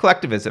reject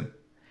collectivism.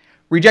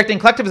 Rejecting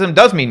collectivism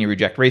does mean you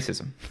reject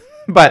racism.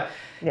 But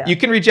you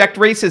can reject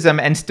racism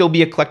and still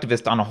be a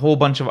collectivist on a whole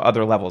bunch of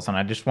other levels. And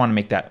I just want to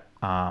make that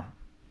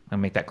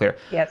clear.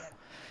 Yes.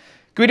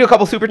 Can we do a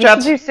couple super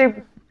chats?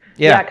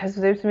 Yeah, because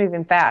Zoom's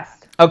moving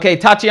fast. Okay,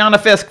 Tatiana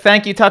Fisk.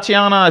 Thank you,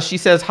 Tatiana. She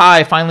says,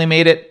 hi, finally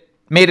made it.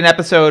 Made an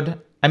episode.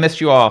 I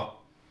missed you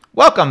all.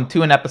 Welcome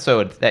to an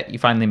episode that you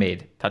finally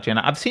made,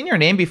 Tatiana. I've seen your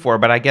name before,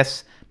 but I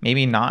guess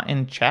maybe not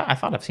in chat. I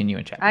thought I've seen you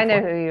in chat before. I know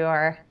who you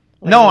are.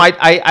 No,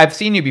 I've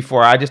seen you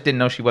before. I just didn't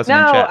know she wasn't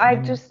in chat. No, I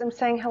just am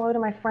saying hello to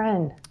my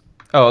friend.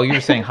 Oh, you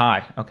were saying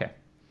hi. Okay.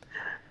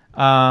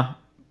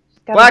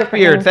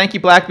 Blackbeard. Thank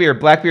you, Blackbeard.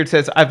 Blackbeard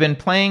says, I've been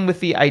playing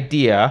with the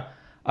idea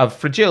of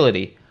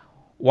fragility.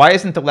 Why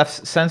isn't the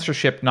left's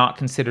censorship not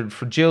considered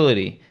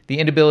fragility? The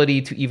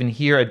inability to even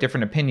hear a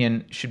different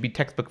opinion should be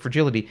textbook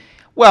fragility.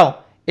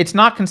 Well, it's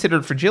not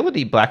considered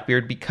fragility,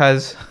 Blackbeard,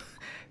 because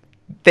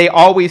they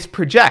always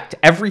project.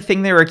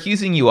 Everything they're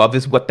accusing you of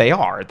is what they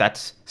are.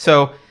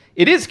 So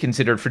it is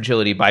considered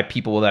fragility by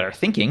people that are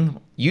thinking.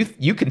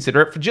 You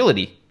consider it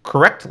fragility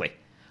correctly.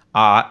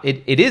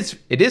 It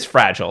is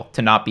fragile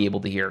to not be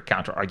able to hear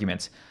counter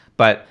arguments,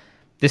 but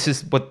this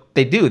is what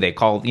they do. They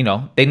call,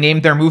 they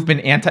named their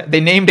movement they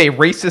named a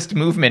racist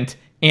movement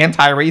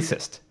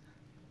anti-racist.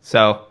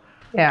 So,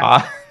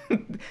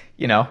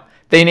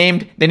 they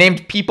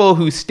named people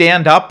who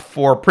stand up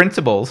for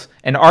principles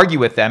and argue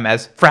with them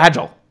as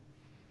fragile.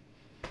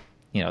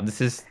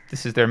 This is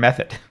their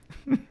method.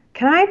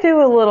 Can I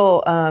do a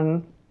little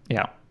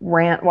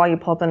rant while you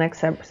pull up the next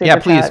super Yeah,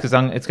 please, because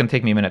it's going to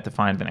take me a minute to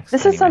find the next.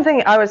 This is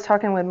something I was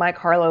talking with Mike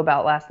Harlow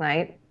about last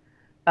night.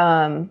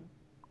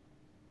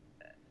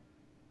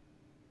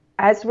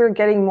 As we're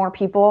getting more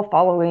people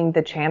following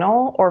the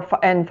channel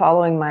and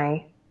following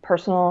my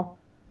personal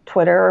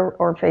Twitter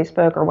or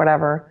Facebook or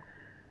whatever,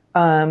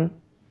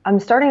 I'm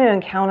starting to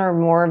encounter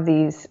more of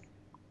these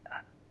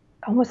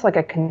almost like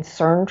a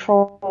concern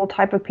troll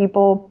type of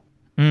people.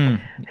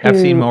 I've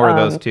seen more of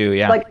those too,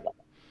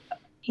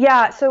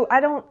 yeah. So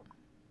I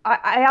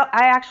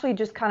actually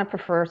just kind of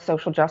prefer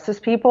social justice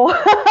people.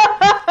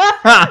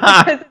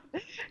 Because,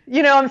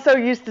 I'm so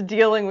used to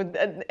dealing with,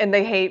 and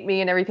they hate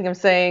me and everything I'm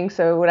saying,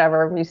 so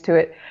whatever, I'm used to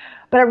it.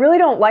 But I really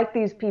don't like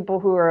these people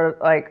who are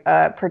like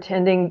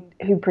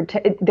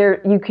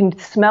you can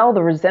smell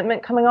the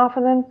resentment coming off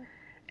of them,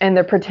 and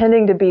they're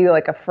pretending to be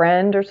like a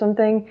friend or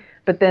something,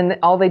 but then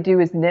all they do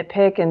is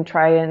nitpick and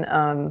try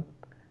and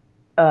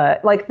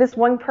like this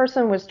one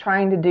person was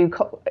trying to do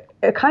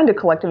a kind of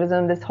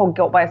collectivism, this whole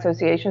guilt by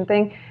association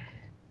thing.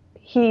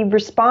 He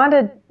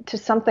responded to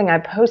something I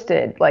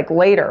posted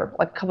later,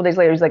 a couple days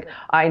later. He's like,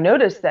 I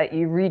noticed that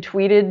you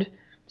retweeted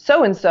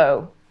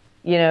so-and-so.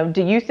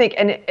 Do you think,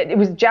 and it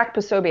was Jack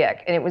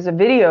Posobiec, and it was a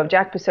video of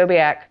Jack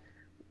Posobiec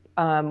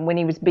when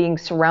he was being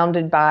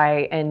surrounded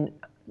by and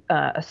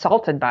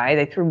assaulted by,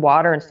 they threw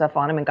water and stuff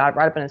on him and got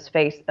right up in his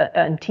face,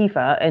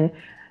 Antifa, and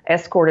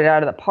escorted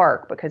out of the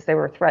park because they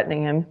were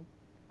threatening him.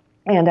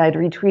 And I'd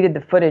retweeted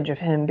the footage of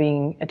him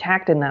being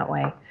attacked in that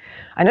way.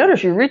 I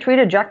noticed you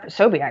retweeted Jack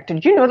Posobiec.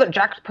 Did you know that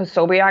Jack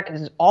Posobiec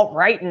is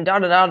alt-right and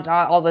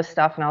da-da-da-da, all this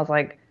stuff? And I was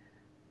like,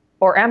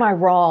 or am I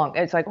wrong?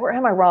 It's like, or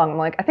am I wrong? I'm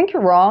like, I think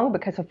you're wrong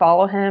because I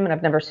follow him and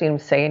I've never seen him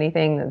say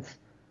anything that's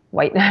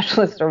white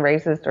nationalist or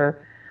racist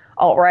or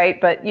alt-right.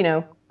 But,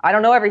 I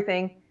don't know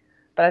everything,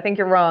 but I think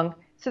you're wrong.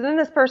 So then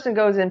this person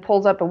goes and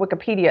pulls up a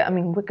Wikipedia. I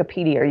mean,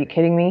 Wikipedia, are you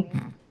kidding me?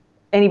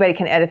 Anybody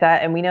can edit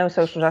that, and we know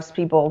social justice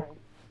people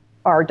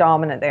are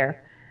dominant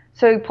there.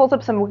 So he pulls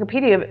up some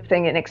Wikipedia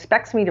thing and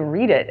expects me to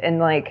read it and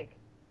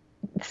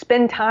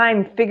spend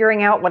time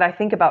figuring out what I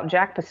think about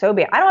Jack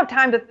Posobiec. I don't have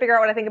time to figure out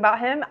what I think about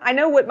him. I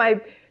know what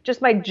my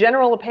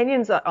general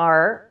opinions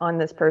are on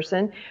this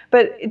person,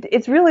 but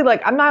it's really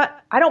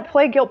I don't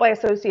play guilt by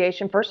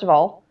association. First of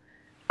all,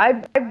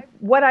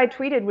 what I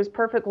tweeted was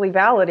perfectly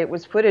valid. It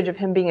was footage of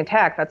him being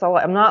attacked. That's all.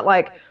 I'm not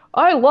like,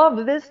 I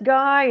love this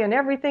guy and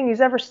everything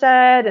he's ever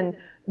said. And,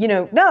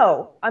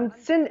 no,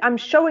 I'm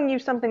showing you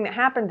something that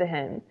happened to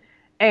him.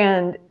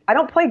 And I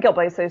don't play guilt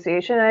by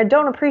association. And I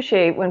don't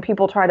appreciate when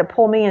people try to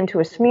pull me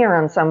into a smear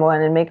on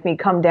someone and make me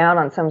come down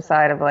on some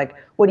side of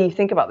what do you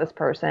think about this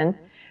person?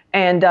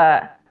 And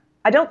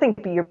I don't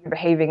think you're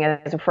behaving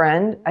as a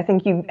friend. I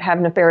think you have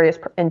nefarious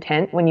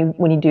intent when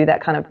you do that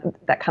kind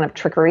of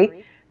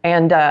trickery.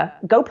 And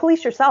go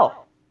police yourself.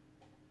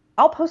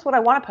 I'll post what I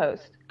want to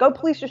post. Go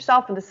police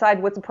yourself and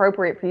decide what's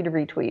appropriate for you to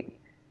retweet.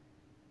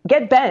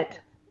 Get bent.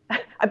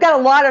 I've got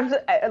a lot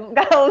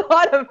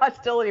of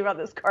hostility about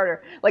this,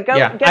 Carter.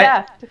 Get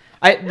effed.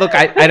 I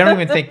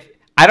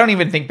don't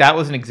even think that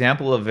was an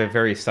example of a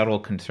very subtle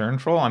concern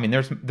troll. I mean,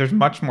 there's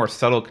much more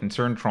subtle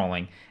concern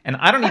trolling, and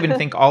I don't even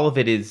think all of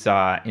it is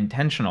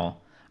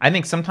intentional. I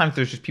think sometimes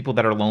there's just people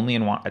that are lonely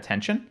and want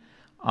attention.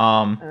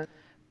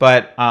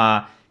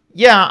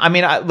 Yeah, I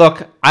mean,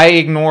 I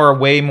ignore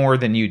way more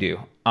than you do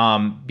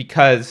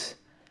because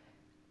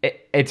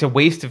it's a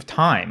waste of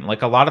time.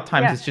 A lot of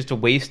times it's just a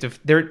waste of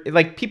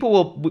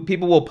people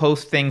will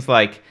post things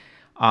like,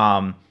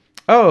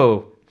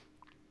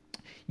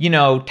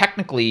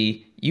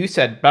 technically you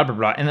said blah blah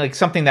blah, and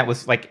something that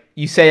was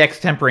you say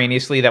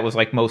extemporaneously that was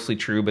mostly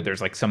true, but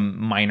there's some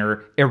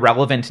minor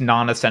irrelevant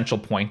non-essential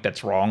point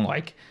that's wrong.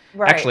 Right.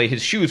 Actually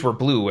his shoes were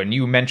blue and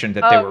you mentioned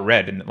that they were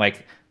red, and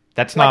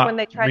that's not when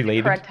they tried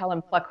related. To correct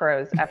Helen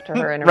Pluckrose after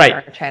her in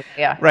right. her channel.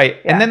 Yeah. Right.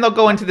 Yeah. And then they'll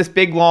go into this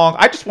big long,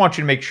 I just want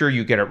you to make sure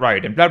you get it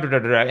right, and blah blah blah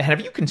blah. And have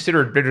you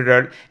considered blah, blah,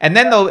 blah. And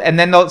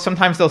then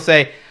sometimes they'll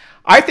say,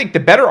 I think the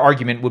better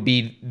argument would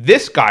be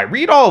this guy.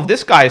 Read all of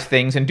this guy's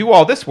things and do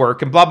all this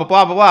work and blah blah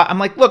blah blah blah. I'm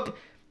like, look,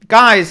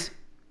 guys,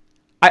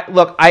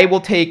 I will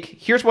take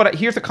here's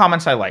the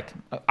comments I like.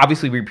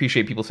 Obviously we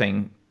appreciate people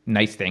saying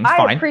nice things. I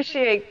fine.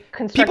 appreciate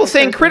constructive people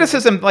saying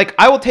criticism.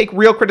 I will take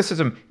real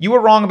criticism. You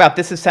were wrong about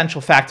this essential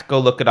fact. Go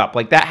look it up.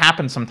 That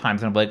happens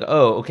sometimes, and I'm like,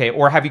 oh, okay.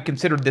 Or have you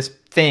considered this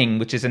thing,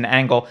 which is an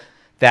angle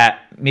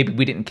that maybe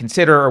we didn't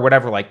consider or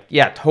whatever?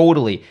 Yeah,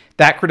 totally.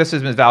 That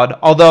criticism is valid.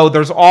 Although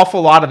there's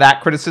awful lot of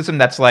that criticism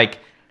that's they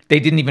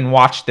didn't even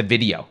watch the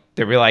video.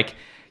 They'll be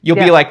you'll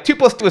be 2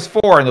 + 2 is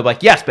 4, and they'll be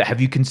like, yes, but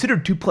have you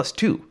considered 2 +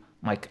 2?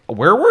 I'm like,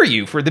 where were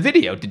you for the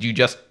video? Did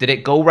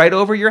it go right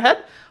over your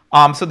head?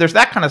 So there's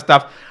that kind of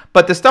stuff.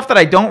 But the stuff that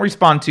I don't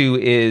respond to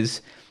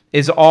is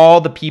all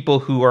the people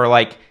who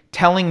are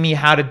telling me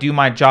how to do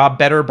my job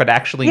better, but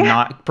actually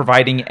not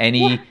providing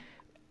any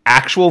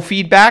actual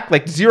feedback,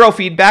 zero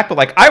feedback,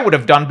 but I would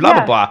have done blah,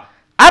 blah, blah.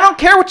 I don't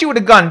care what you would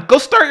have done. Go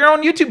start your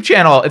own YouTube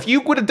channel. If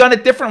you would have done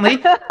it differently,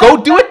 go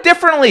do it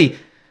differently.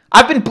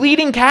 I've been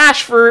bleeding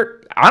cash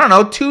for,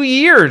 2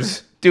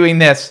 years doing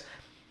this.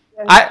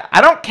 I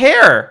don't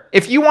care.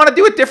 If you want to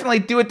do it differently,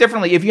 do it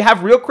differently. If you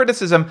have real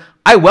criticism,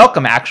 I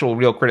welcome actual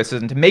real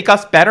criticism. To make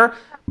us better,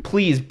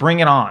 please bring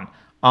it on.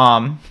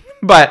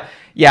 But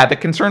yeah, the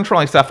concern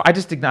trolling stuff, I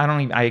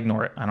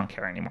ignore it. I don't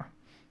care anymore.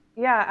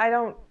 Yeah,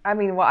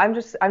 I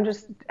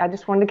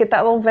just wanted to get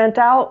that little vent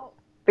out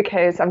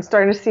because I'm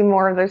starting to see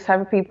more of those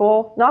type of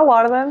people. Not a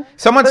lot of them.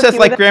 Someone says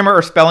grammar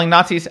or spelling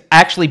Nazis.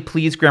 Actually,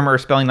 please, grammar or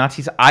spelling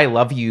Nazis. I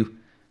love you.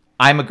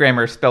 I'm a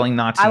grammar or spelling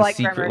Nazi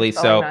secretly.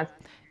 So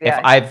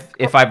yeah.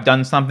 If I've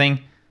done something,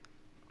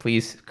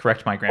 please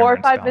correct my grammar. Or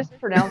if I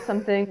mispronounce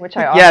something, which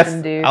I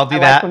often do. I'll do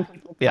that. When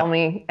people tell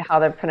me how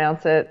to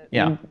pronounce it.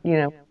 Yeah.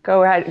 And,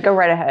 go right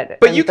ahead.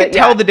 But you can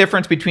tell the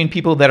difference between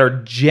people that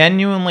are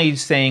genuinely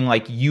saying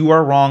you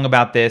are wrong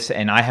about this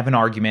and I have an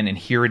argument and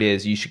here it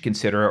is, you should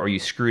consider it, or you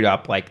screwed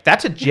up.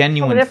 That's a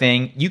genuine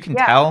thing. You can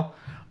tell.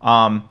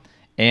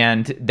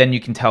 And then you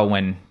can tell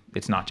when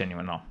it's not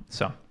genuine at all.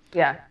 So.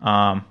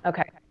 Yeah.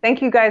 Okay.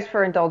 Thank you guys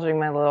for indulging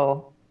my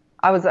little.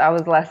 I was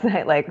last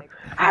night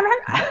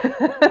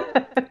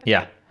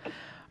Yeah.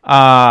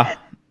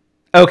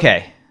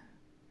 Okay.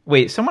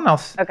 Wait, someone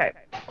else. Okay.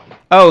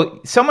 Oh,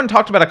 someone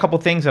talked about a couple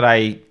things that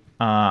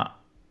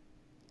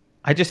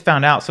I just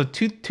found out. So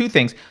two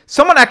things.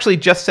 Someone actually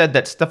just said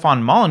that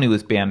Stefan Molyneux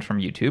is banned from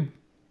YouTube.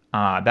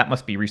 That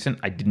must be recent.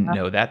 I didn't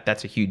know that.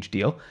 That's a huge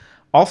deal.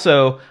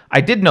 Also,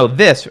 I did know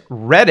this.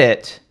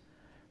 Reddit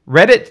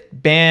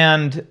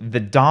banned the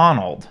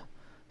Donald.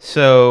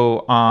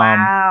 So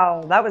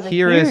wow, that was a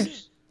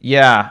huge.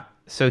 Yeah.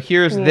 So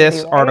here's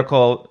this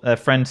article a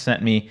friend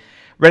sent me.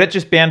 Reddit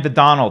just banned the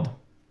Donald.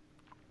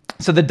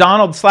 So the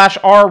Donald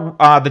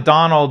 /r the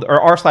Donald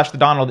or r/the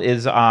Donald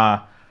is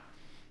a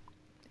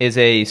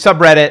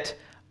subreddit,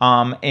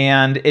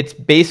 and it's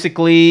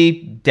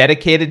basically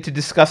dedicated to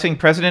discussing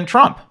President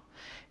Trump.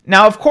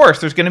 Now, of course,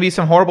 there's going to be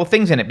some horrible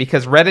things in it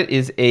because Reddit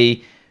is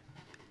a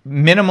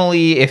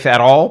minimally, if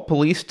at all,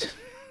 policed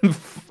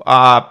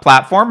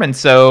platform, and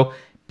so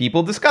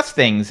people discuss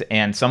things,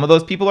 and some of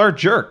those people are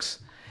jerks.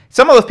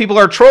 Some of those people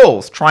are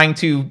trolls trying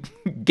to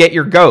get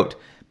your goat.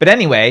 But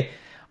anyway,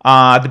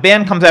 the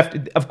ban comes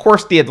after, of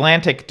course, The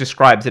Atlantic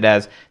describes it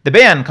as, the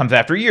ban comes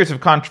after years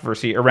of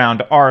controversy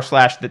around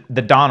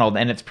r/the Donald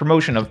and its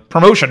promotion of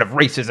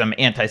racism,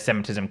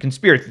 anti-Semitism,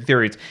 conspiracy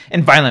theories,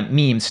 and violent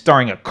memes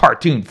starring a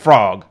cartoon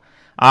frog.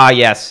 Ah,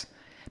 yes,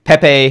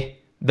 Pepe,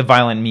 the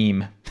violent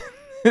meme.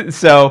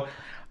 So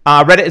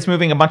Reddit is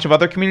moving a bunch of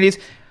other communities,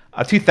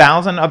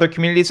 2,000 other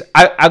communities.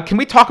 Can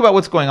we talk about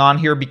what's going on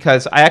here?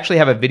 Because I actually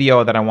have a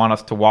video that I want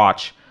us to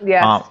watch,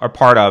 or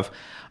part of.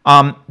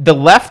 The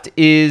left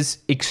is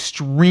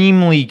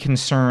extremely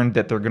concerned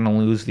that they're going to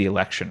lose the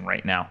election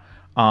right now.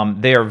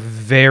 They are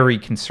very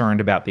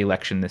concerned about the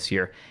election this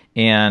year,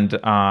 and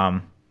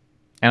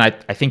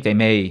I think they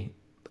may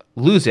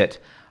lose it,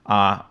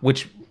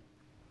 which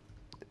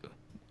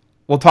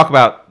we'll talk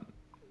about.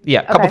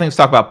 Yeah, a couple things to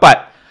talk about,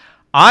 but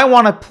I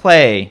want to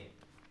play.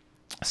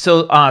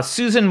 So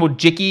Susan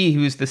Wojcicki,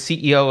 who's the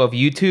CEO of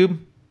YouTube,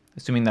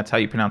 assuming that's how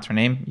you pronounce her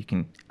name, you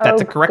can.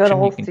 That's a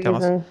correction. You can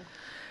tell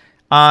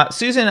us.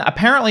 Susan,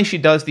 apparently she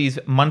does these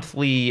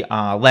monthly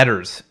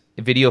letters,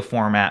 video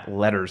format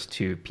letters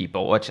to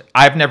people, which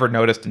I've never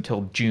noticed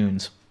until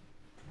June's.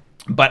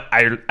 But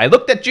I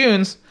looked at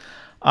June's.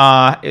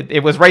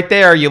 It was right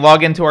there. You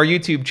log into our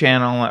YouTube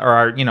channel or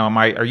our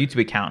YouTube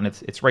account,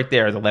 and it's right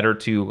there, the letter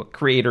to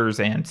creators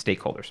and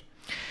stakeholders.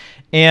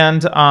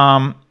 And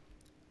I'm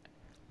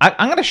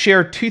going to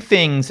share two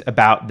things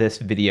about this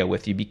video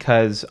with you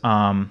because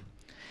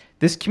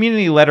this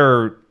community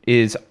letter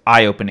is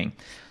eye-opening.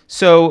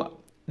 So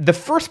the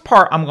first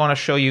part I'm going to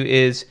show you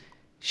is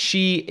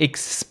she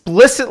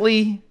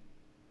explicitly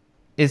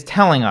is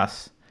telling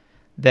us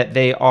that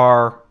they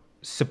are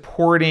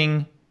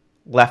supporting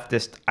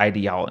leftist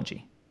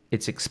ideology.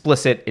 It's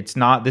explicit. It's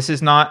not. This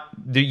is not.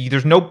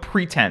 There's no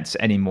pretense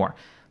anymore.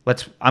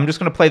 I'm just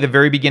going to play the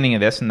very beginning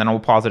of this, and then I'll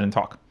pause it and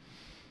talk.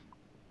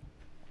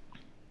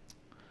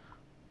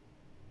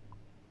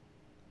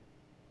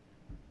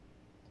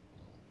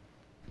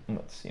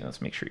 Let's see.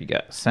 Let's make sure you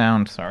get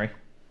sound. Sorry.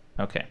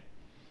 Okay.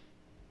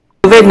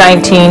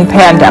 COVID-19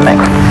 pandemic.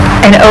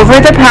 And over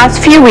the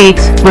past few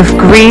weeks, we've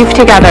grieved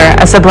together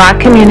as the Black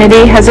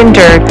community has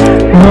endured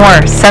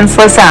more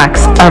senseless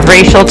acts of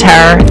racial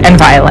terror and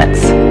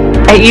violence.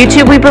 At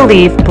YouTube, we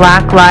believe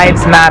Black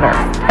lives matter,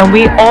 and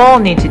we all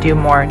need to do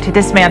more to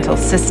dismantle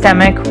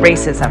systemic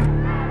racism.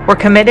 We're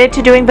committed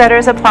to doing better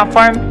as a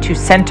platform to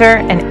center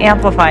and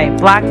amplify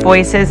Black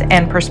voices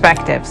and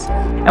perspectives.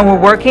 And we're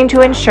working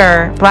to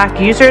ensure Black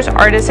users,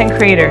 artists, and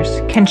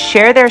creators can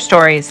share their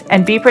stories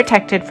and be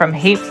protected from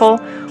hateful,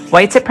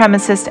 white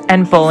supremacist,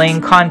 and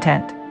bullying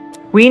content.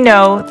 We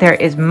know there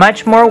is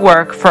much more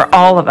work for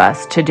all of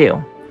us to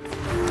do.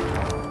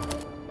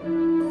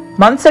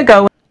 Months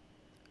ago...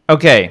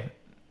 Okay,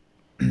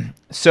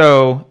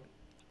 so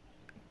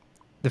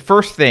the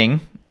first thing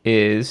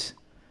is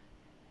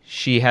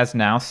she has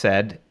now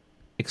said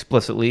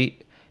explicitly,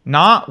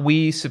 not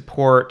we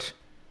support...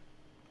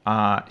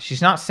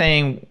 she's not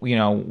saying, we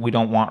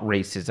don't want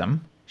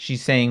racism.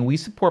 She's saying we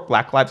support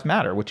Black Lives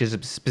Matter, which is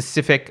a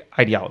specific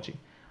ideology.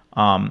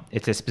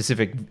 It's a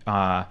specific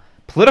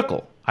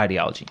political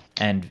ideology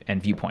and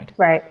viewpoint.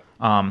 Right.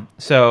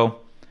 So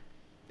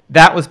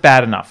that was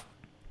bad enough.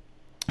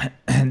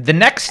 The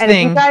next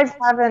thing... if you guys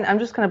haven't... I'm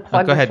just going to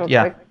plug go this ahead.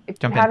 real quick. If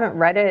Jump you in. haven't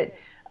read it,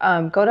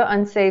 go to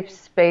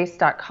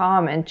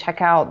unsafespace.com and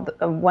check out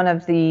one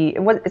of the...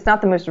 It's not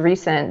the most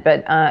recent,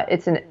 but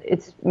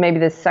it's maybe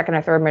the second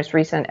or third most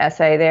recent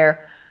essay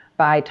there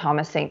by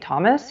Thomas St.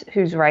 Thomas,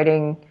 who's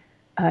writing...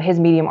 his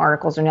Medium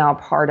articles are now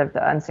part of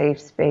the Unsafe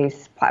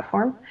Space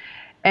platform.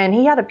 And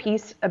he had a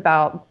piece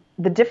about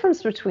the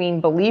difference between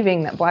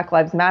believing that Black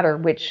Lives Matter,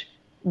 which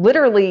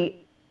literally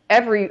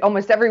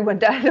almost everyone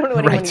does. I don't know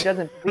anyone who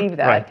doesn't believe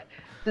that. Right.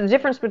 The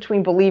difference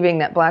between believing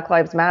that Black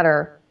Lives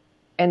Matter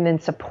and then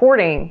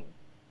supporting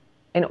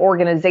an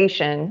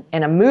organization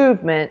and a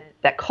movement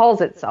that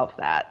calls itself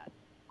that,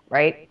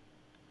 right?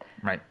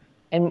 Right.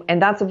 And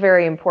that's a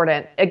very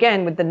important,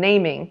 again, with the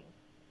naming.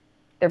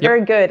 They're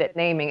very good at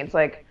naming. It's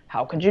like,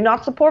 how could you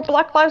not support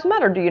Black Lives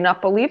Matter? Do you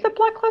not believe that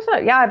Black Lives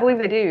Matter? Yeah, I believe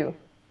they do.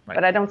 Right.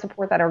 But I don't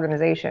support that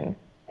organization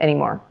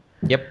anymore.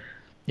 Yep.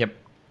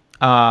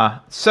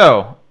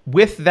 So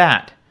with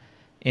that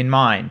in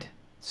mind,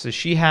 so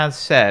she has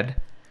said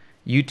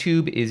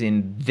YouTube is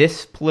in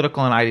this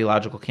political and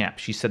ideological camp.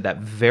 She said that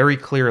very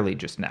clearly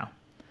just now.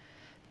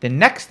 The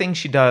next thing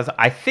she does,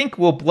 I think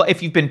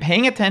if you've been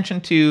paying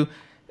attention to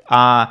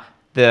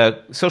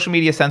the social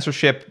media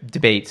censorship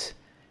debates,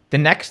 the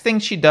next thing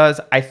she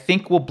does, I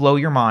think will blow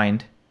your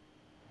mind.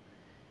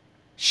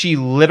 She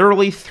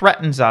literally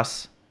threatens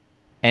us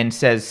and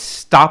says,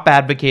 stop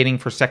advocating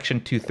for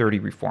Section 230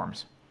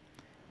 reforms.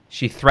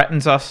 She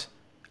threatens us.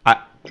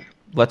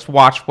 Let's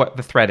watch what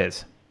the threat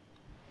is.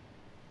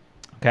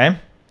 Okay?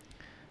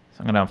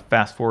 So I'm going to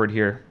fast forward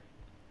here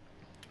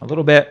a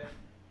little bit.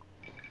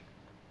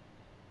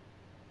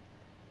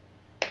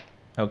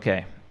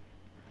 Okay.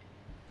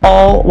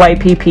 All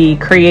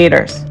YPP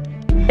creators.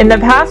 In the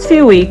past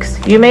few weeks,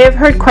 you may have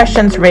heard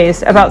questions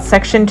raised about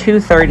Section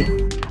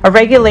 230, a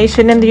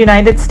regulation in the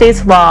United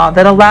States law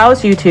that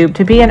allows YouTube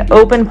to be an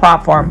open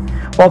platform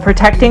while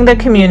protecting the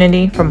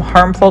community from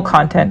harmful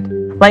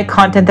content, like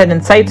content that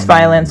incites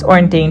violence or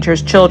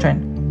endangers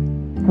children.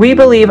 We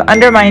believe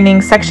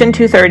undermining Section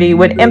 230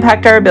 would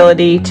impact our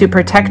ability to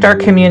protect our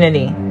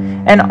community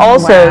and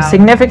also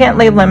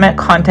significantly limit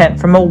content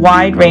from a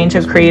wide range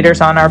of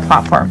creators on our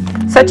platform.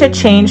 Such a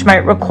change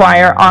might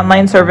require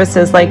online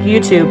services like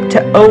YouTube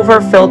to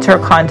over-filter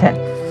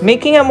content,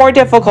 making it more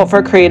difficult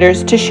for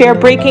creators to share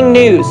breaking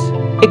news,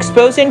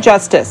 expose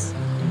injustice,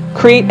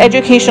 create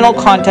educational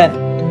content,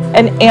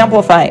 and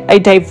amplify a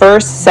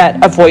diverse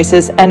set of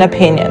voices and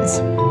opinions.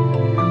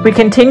 We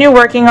continue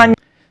working on...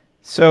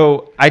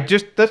 So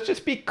let's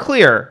just be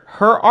clear.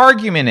 Her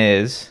argument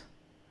is,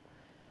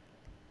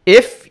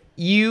 if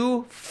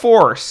you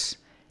force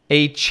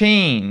a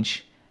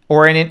change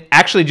or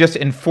actually just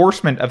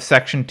enforcement of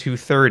Section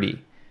 230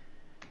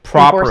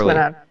 properly,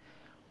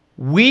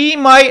 we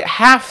might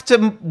have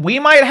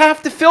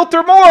to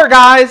filter more,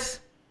 guys.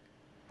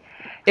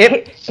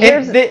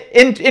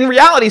 In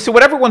reality, so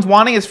what everyone's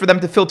wanting is for them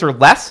to filter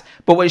less,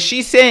 but what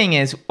she's saying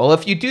is, well,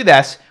 if you do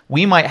this,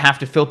 we might have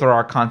to filter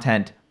our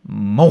content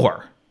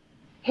more.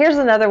 Here's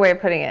another way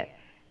of putting it.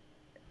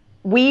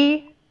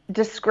 We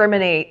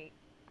discriminate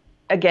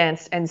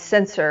against and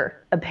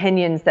censor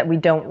opinions that we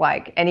don't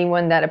like.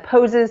 Anyone that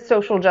opposes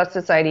social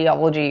justice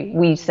ideology,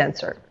 we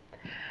censor.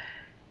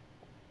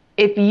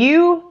 If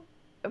you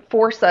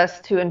force us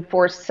to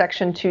enforce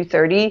Section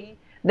 230,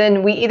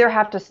 then we either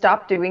have to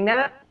stop doing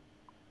that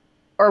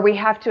or we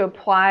have to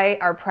apply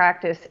our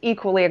practice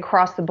equally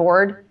across the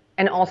board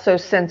and also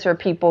censor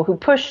people who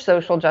push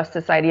social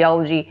justice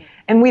ideology,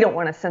 and we don't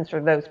want to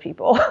censor those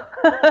people.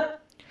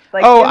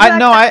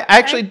 I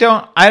actually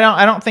don't.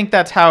 I don't think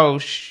that's how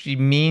she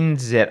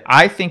means it.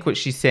 I think what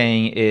she's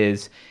saying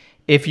is,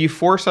 if you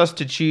force us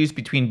to choose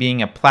between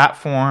being a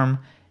platform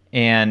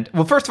and,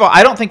 well, first of all,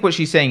 I don't think what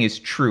she's saying is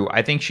true.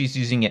 I think she's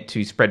using it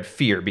to spread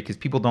fear because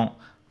people don't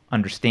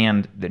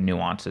understand the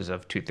nuances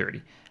of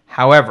 230.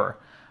 However,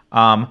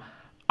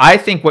 I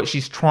think what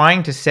she's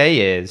trying to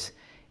say is,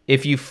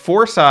 if you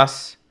force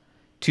us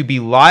to be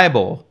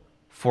liable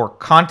for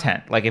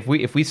content, like if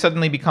we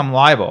suddenly become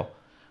liable,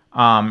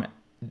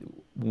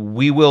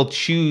 we will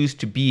choose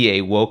to be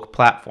a woke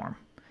platform,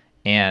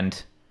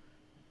 and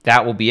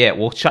that will be it.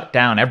 We'll shut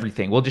down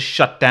everything. We'll just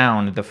shut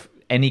down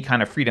any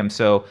kind of freedom.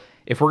 So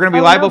if we're going to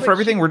be liable for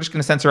everything, we're just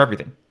going to censor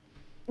everything.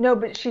 No,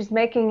 but she's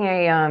making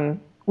I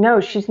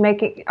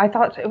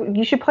thought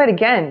you should play it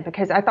again,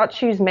 because I thought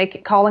she was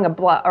calling a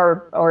bluff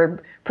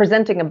or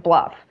presenting a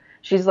bluff.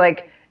 She's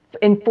like,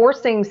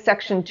 enforcing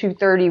Section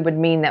 230 would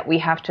mean that we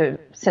have to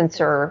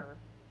censor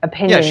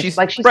opinions. Yeah,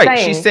 she's right.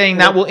 She's saying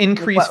that will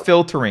increase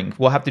filtering.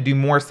 We'll have to do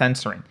more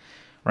censoring,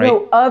 right?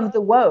 No, of the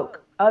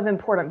woke, of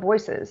important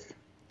voices.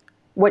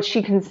 What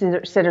she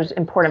considers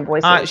important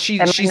voices. So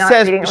she's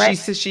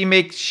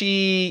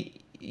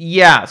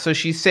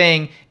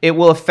saying it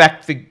will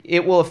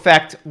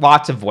affect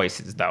lots of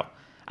voices, though.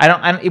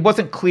 It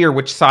wasn't clear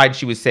which side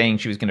she was saying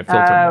she was going to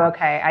filter more.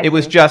 Okay. It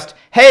was just,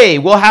 hey,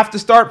 we'll have to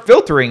start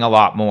filtering a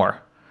lot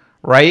more.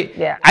 Right?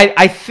 Yeah.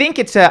 I think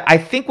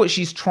what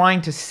she's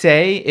trying to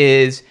say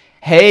is,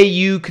 hey,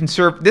 you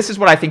this is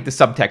what I think the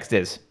subtext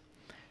is.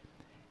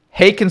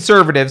 Hey,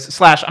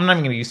 conservatives / I'm not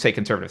even going to say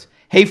conservatives.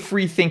 Hey,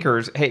 free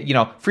thinkers. Hey,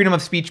 freedom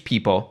of speech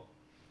people.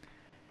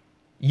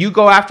 You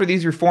go after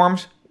these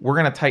reforms, we're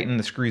going to tighten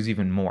the screws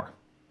even more.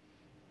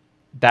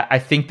 I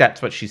think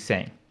that's what she's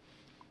saying.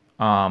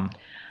 I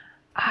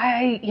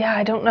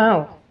don't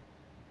know.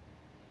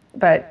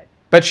 But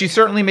she's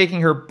certainly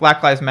making her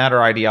Black Lives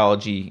Matter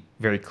ideology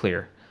very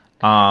clear.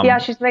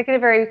 She's making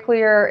it very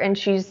clear, and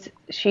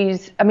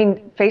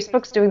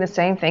Facebook's doing the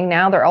same thing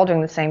now. They're all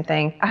doing the same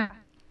thing. I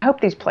hope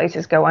these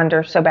places go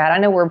under so bad. I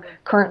know we're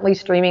currently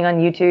streaming on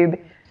YouTube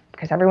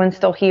because everyone's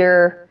still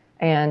here,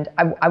 and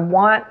I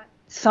want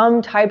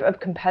some type of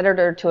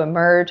competitor to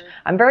emerge.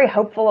 I'm very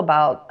hopeful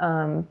about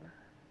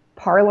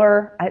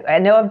Parler. I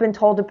know I've been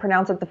told to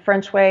pronounce it the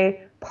French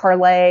way,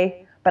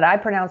 parlay, but I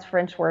pronounce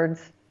French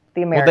words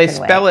the American way. Well,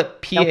 they spell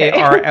it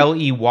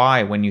Parley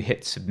when you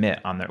hit submit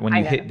on when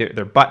you hit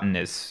their button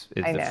is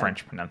the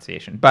French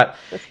pronunciation. But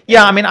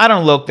yeah, I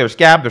don't look. There's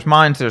Gab, there's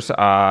Minds, there's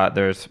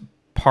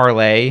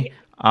Parlay.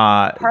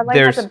 Parlay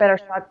has a better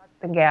shot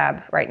than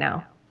Gab right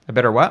now. A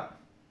better what?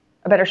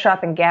 A better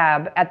shot than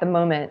Gab at the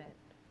moment.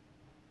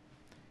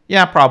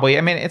 Yeah, probably.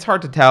 I mean, it's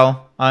hard to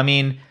tell. I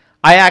mean,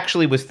 I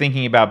actually was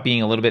thinking about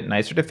being a little bit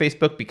nicer to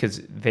Facebook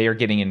because they are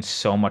getting in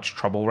so much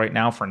trouble right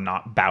now for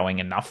not bowing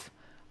enough.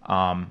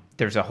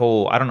 There's a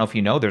whole, I don't know if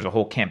you know, there's a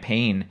whole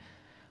campaign.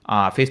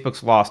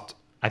 Facebook's lost,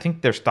 I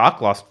think their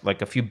stock lost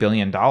like a few $1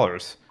 billion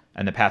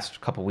in the past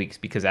couple of weeks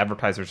because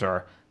advertisers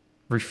are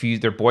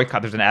refused their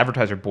boycott. There's an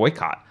advertiser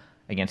boycott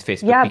against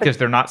Facebook because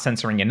they're not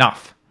censoring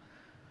enough.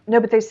 No,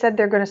 but they said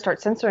they're going to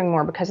start censoring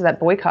more because of that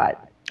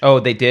boycott. Oh,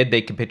 they did?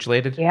 They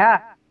capitulated?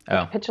 Yeah.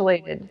 Oh.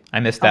 Capitulated. I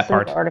missed that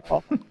part. The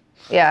article.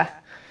 Yeah.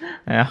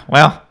 Yeah.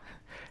 Well,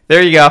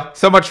 there you go.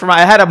 So much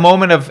I had a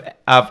moment of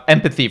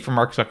empathy for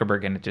Mark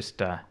Zuckerberg, and it just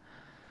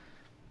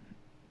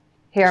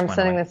Here, I'm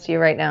sending this to you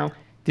right now.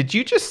 Did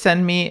you just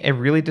send me a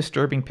really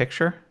disturbing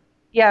picture?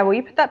 Yeah, will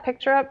you put that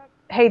picture up?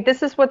 Hey,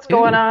 this is what's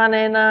going on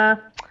in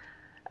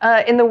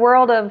the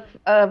world of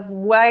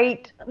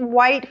white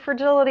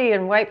fragility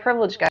and white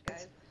privilege,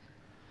 guys.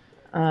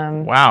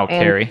 Wow,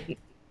 Carrie.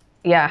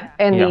 Yeah,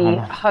 and the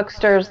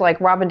hucksters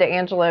like Robin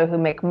DiAngelo who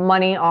make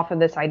money off of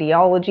this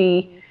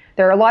ideology.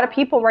 There are a lot of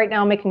people right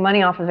now making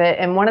money off of it,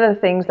 and one of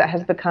the things that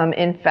has become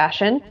in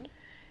fashion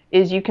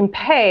is you can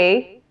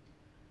pay.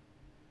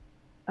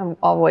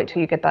 I'll wait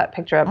till you get that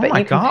picture up. Oh but my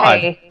you can God!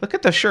 Pay. Look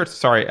at the shirts.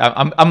 Sorry,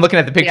 I'm looking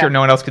at the picture. Yeah.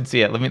 No one else can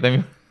see it. Let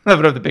me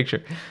put up the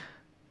picture.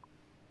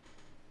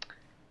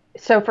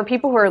 So for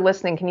people who are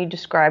listening, can you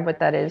describe what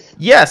that is?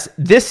 Yes,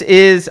 this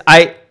is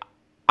I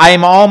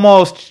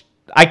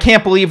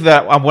can't believe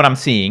that what I'm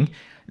seeing.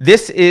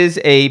 This is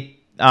a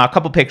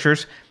couple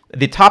pictures.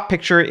 The top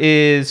picture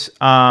is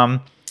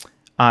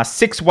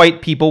 6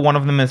 white people. One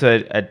of them is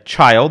a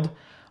child,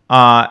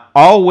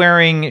 all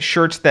wearing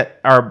shirts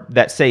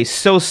that say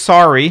 "So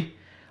sorry."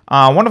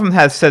 One of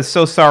them says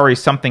 "So sorry"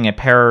 something.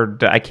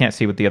 I can't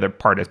see what the other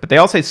part is, but they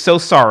all say "So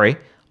sorry"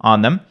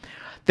 on them.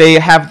 They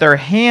have their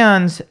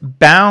hands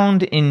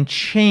bound in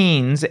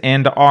chains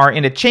and are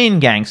in a chain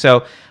gang.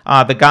 So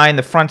the guy in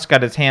the front's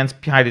got his hands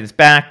behind his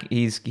back.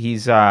 He's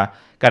got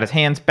his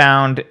hands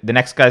bound. The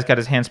next guy's got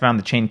his hands bound.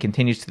 The chain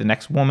continues to the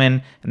next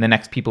woman and the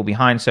next people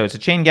behind. So it's a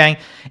chain gang.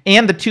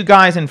 And the 2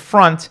 guys in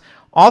front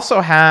also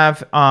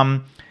have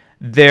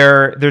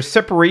there's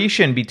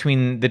separation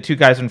between the 2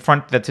 guys in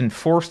front that's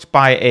enforced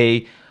by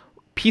a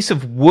piece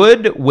of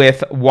wood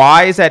with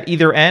Y's at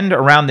either end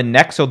around the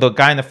neck. So the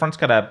guy in the front's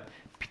got a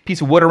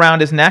piece of wood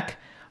around his neck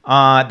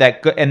and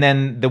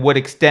then the wood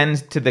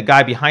extends to the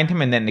guy behind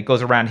him, and then it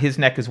goes around his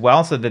neck as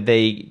well, so that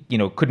they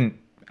couldn't,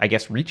 I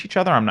guess, reach each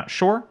other. I'm not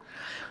sure.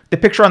 The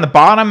picture on the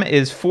bottom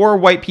is 4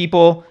 white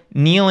people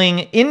kneeling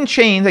in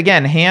chains,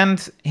 again,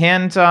 hands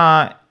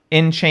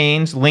in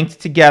chains linked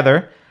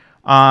together,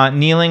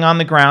 kneeling on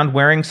the ground,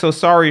 wearing "So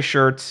sorry"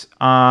 shirts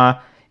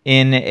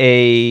in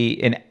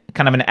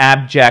kind of an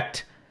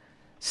abject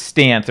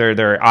stance.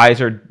 Their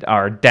eyes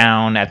are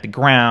down at the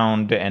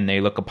ground and they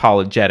look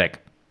apologetic.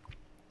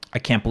 I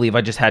can't believe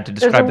I just had to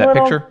describe that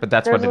picture, but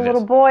that's what it is. There's a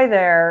little boy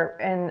there,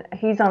 and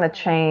he's on a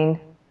chain,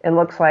 it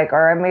looks like,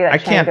 or maybe that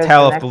chain I can't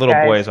tell if the little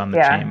boy is on the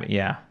chain, but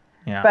yeah.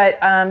 But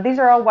these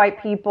are all white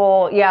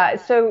people. Yeah,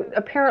 so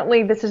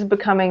apparently this is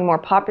becoming more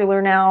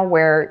popular now,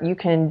 where you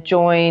can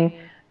join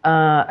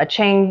a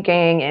chain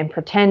gang and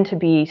pretend to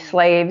be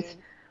slaves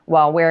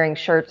while wearing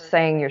shirts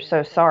saying you're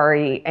so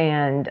sorry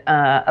and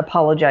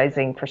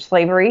apologizing for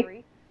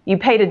slavery. You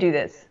pay to do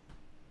this.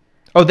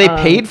 Oh, they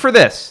paid for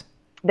this?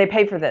 They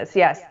paid for this,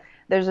 yes.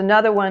 There's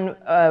another one.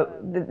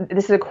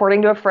 This is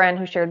according to a friend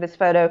who shared this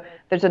photo.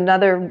 There's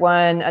another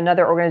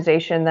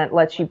organization that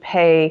lets you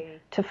pay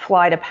to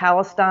fly to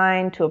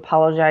Palestine to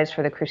apologize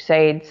for the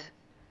Crusades.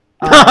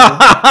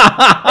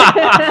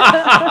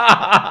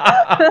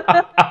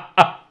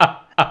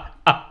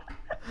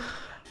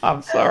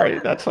 I'm sorry.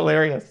 That's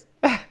hilarious.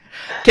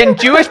 Can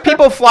Jewish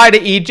people fly to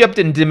Egypt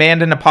and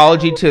demand an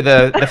apology to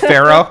the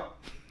Pharaoh?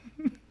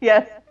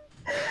 Yes.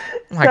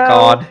 Oh my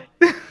God.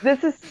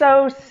 This is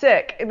so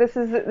sick. This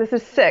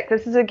is sick.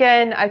 This is,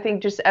 again, I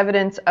think, just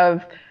evidence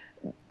of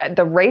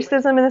the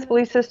racism in this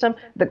belief system,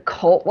 the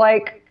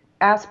cult-like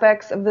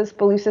aspects of this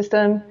belief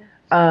system.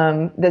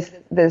 There's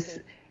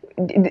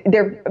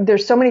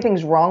so many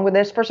things wrong with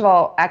this. First of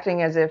all,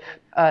 acting as if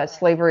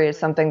slavery is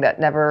something that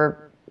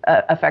never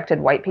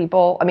affected white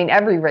people. I mean,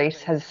 every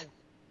race has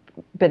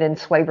been in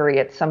slavery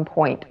at some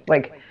point.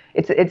 Like,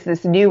 it's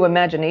this new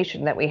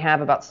imagination that we have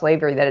about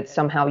slavery, that it's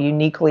somehow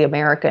uniquely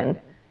American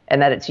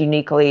and that it's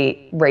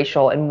uniquely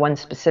racial in one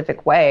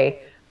specific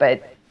way.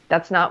 But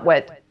that's not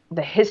what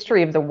the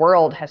history of the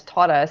world has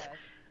taught us.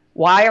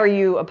 Why are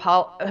you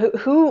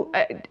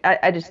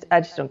I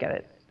just don't get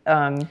it.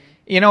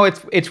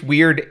 It's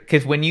weird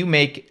because when you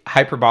make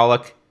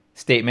hyperbolic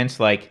statements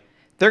like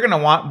they're going to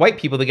want white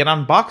people to get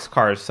on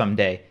boxcars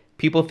someday,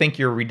 people think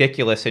you're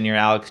ridiculous and you're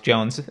Alex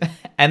Jones.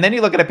 And then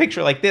you look at a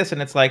picture like this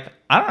and it's like,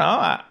 I don't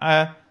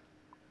know,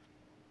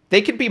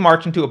 they could be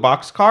marching to a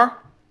boxcar.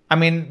 I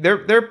mean, they're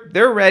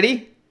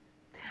ready.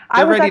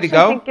 I was ready actually to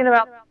go. thinking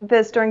about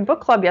this during book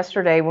club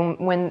yesterday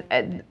when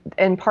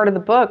in part of the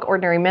book,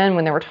 Ordinary Men,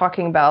 when they were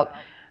talking about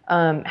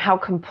how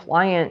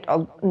compliant,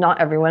 not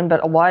everyone,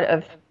 but a lot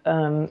of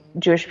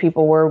Jewish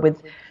people were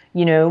with,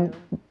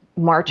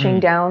 marching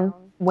down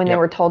when they Yep.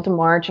 were told to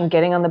march and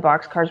getting on the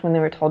boxcars when they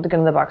were told to get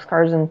on the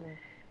boxcars,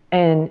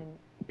 and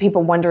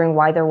people wondering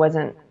why there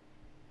wasn't,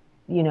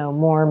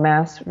 more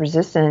mass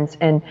resistance.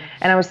 And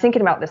I was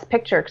thinking about this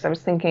picture because I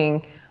was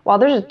thinking, well,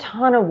 there's a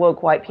ton of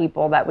woke white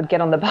people that would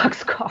get on the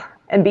boxcar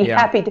and be Yeah.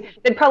 happy to.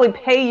 They'd probably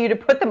pay you to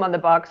put them on the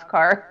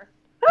boxcar.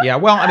 Yeah,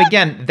 well, and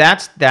again,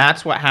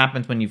 that's what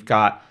happens when you've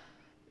got,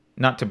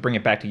 not to bring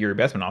it back to Yuri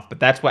Bezmenov, but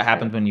that's what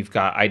happens when you've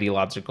got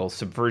ideological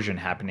subversion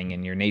happening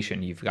in your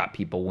nation. You've got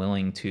people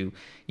willing to,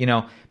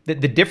 the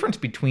difference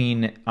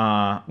between,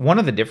 one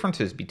of the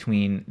differences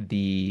between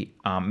the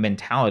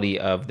mentality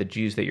of the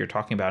Jews that you're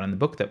talking about in the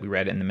book that we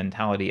read and the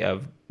mentality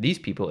of these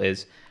people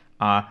is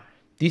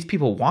these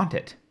people want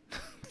it.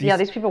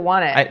 These people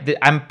want it.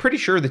 I'm pretty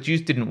sure the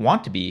Jews didn't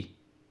want to be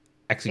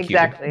executed.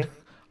 Exactly.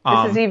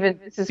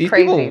 This is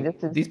crazy.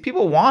 These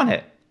people want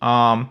it.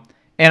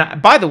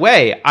 And by the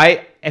way,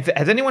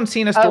 has anyone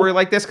seen a story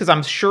like this? Because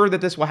I'm sure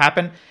that this will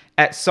happen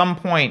at some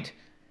point.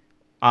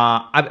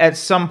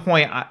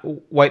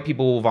 White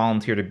people will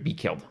volunteer to be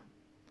killed.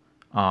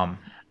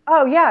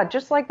 Oh yeah,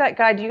 just like that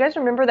guy. Do you guys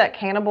remember that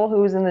cannibal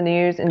who was in the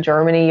news in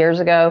Germany years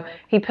ago?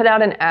 He put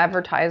out an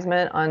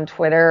advertisement on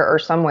Twitter or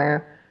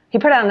somewhere. He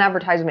put out an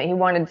advertisement. He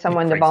wanted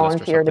someone to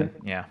volunteer to.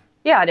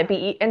 Yeah, to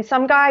be, and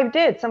some guy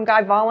did. Some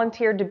guy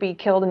volunteered to be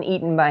killed and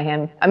eaten by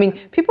him. I mean,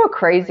 people are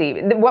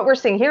crazy. What we're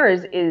seeing here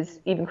is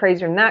even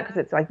crazier than that, because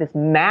it's like this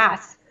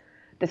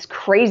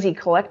crazy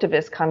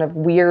collectivist kind of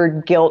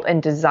weird guilt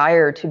and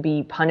desire to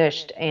be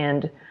punished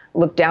and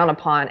looked down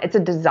upon. It's a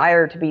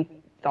desire to be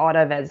thought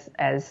of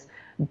as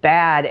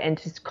bad, and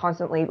just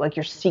constantly like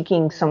you're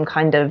seeking some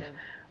kind of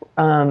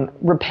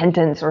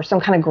repentance or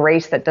some kind of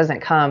grace that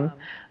doesn't come.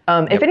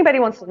 If anybody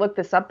wants to look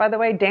this up, by the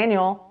way,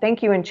 Daniel,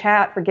 thank you in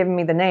chat for giving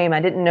me the name. I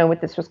didn't know what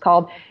this was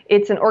called.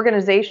 It's an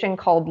organization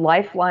called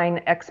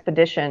Lifeline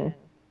Expedition.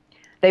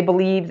 They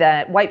believe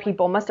that white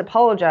people must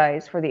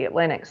apologize for the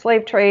Atlantic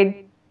slave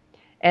trade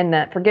and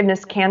that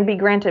forgiveness can be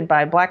granted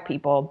by black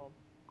people.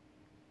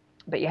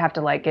 But you have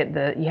to get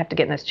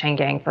in this chain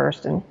gang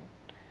first. And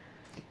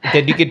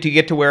Did you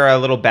get to wear a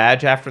little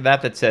badge after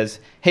that says,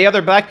 "Hey,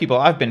 other black people,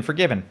 I've been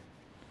forgiven"?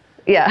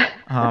 Yeah.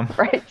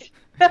 Right.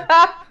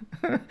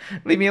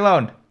 Leave me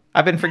alone.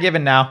 I've been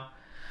forgiven now.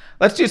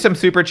 Let's do some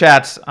super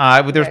chats.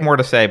 There's more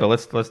to say, but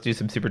let's do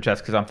some super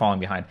chats because I'm falling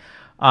behind.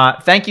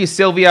 Thank you,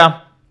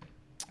 Sylvia.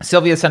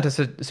 Sylvia sent us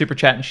a super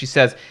chat, and she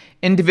says,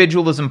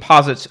 individualism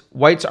posits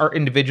whites are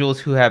individuals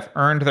who have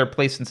earned their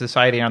place in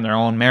society on their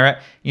own merit.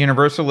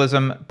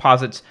 Universalism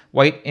posits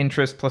white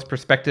interests plus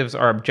perspectives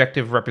are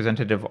objective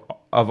representative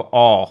of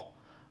all.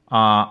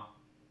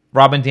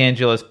 Robin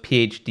DeAngelis'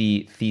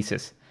 PhD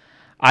thesis.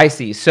 I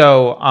see.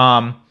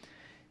 So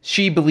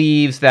she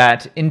believes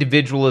that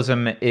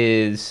individualism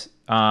is...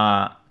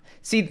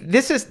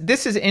 this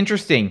is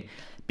interesting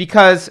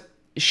because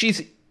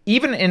she's...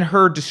 Even in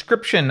her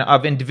description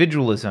of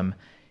individualism,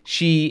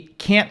 she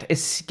can't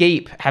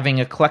escape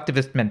having a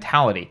collectivist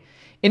mentality.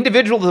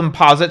 Individualism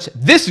posits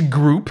this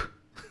group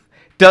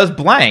does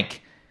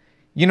blank.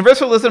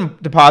 Universalism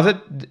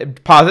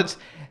posits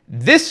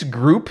this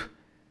group,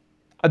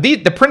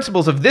 the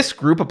principles of this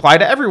group apply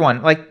to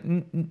everyone. Like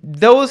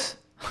those...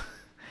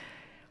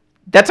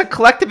 That's a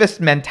collectivist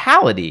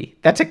mentality.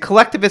 That's a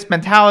collectivist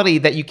mentality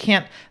that you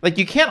can't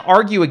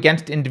argue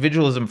against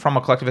individualism from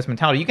a collectivist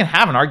mentality. You can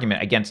have an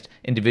argument against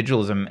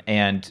individualism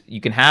and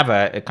you can have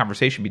a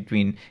conversation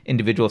between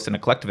individualists and a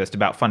collectivist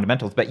about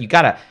fundamentals, but you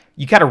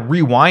gotta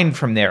rewind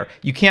from there.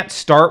 You can't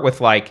start with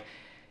like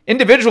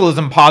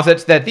individualism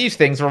posits that these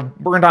things are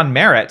earned on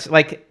merit.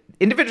 Like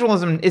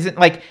individualism isn't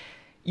like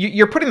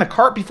you're putting the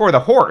cart before the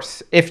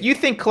horse. If you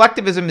think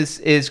collectivism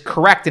is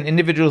correct and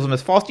individualism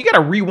is false, you got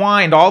to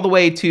rewind all the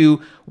way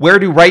to where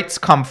do rights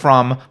come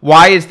from?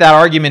 Why is that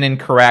argument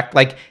incorrect?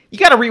 Like you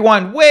got to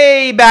rewind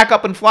way back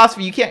up in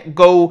philosophy. You can't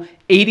go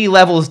 80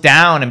 levels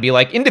down and be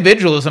like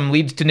individualism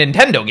leads to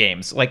Nintendo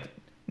games. Like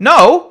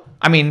no,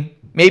 I mean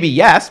maybe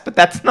yes, but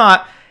that's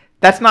not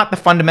the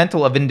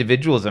fundamental of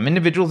individualism.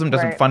 Individualism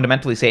doesn't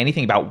fundamentally say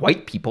anything about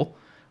white people.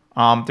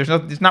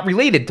 It's not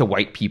related to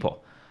white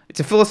people. It's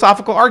a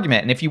philosophical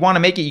argument, and if you want to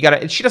make it, you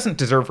gotta. She doesn't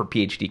deserve her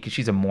PhD because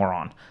she's a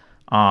moron.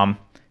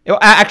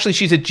 Actually,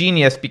 she's a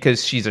genius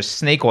because she's a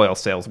snake oil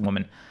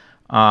saleswoman,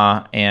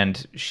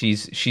 and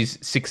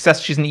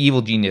she's an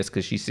evil genius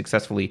because she's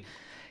successfully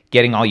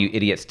getting all you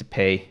idiots to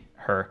pay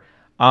her.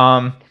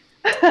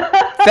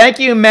 Thank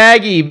you,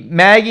 Maggie.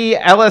 Maggie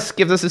Ellis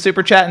gives us a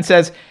super chat and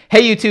says,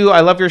 "Hey, you two, I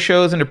love your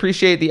shows and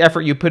appreciate the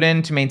effort you put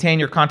in to maintain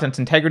your content's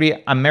integrity.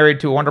 I'm married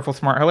to a wonderful,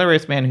 smart,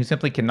 hilarious man who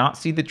simply cannot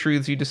see the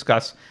truths you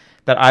discuss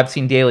that I've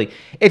seen daily."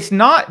 It's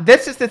not,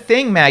 this is the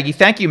thing, Maggie.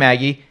 Thank you,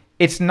 Maggie.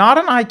 It's not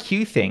an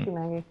IQ thing. Thank you,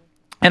 Maggie.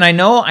 And I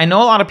know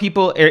a lot of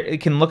people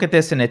can look at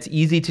this and it's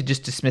easy to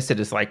just dismiss it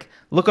as like,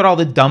 look at all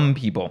the dumb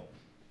people.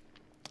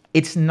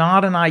 It's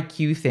not an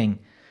IQ thing.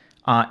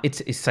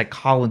 It's a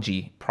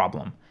psychology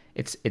problem.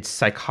 It's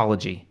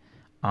psychology.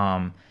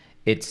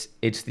 It's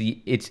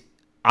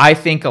I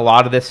think a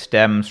lot of this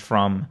stems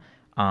from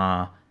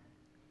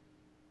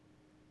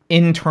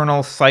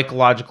internal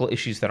psychological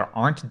issues that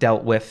aren't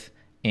dealt with,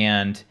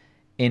 and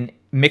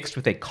mixed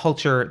with a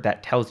culture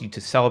that tells you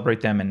to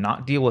celebrate them and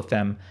not deal with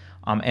them.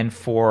 And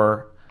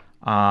for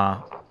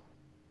a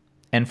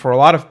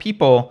lot of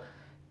people,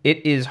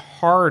 it is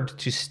hard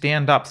to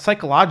stand up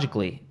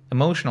psychologically,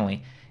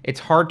 emotionally. It's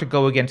hard to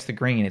go against the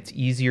grain. It's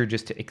easier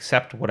just to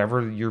accept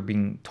whatever you're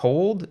being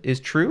told is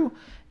true,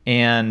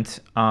 and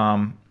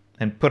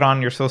put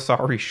on your so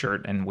sorry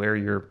shirt and wear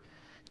your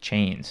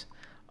chains,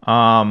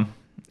 and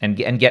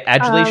get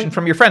adulation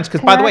from your friends.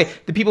 Because by the way,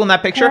 the people in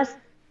that picture,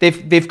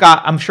 they've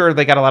got, I'm sure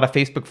they got a lot of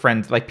Facebook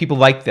friends, like people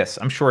like this.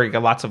 I'm sure you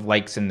got lots of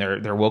likes, and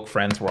their woke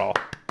friends were all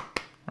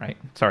right.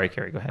 Sorry,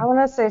 Carrie, go ahead. I want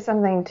to say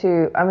something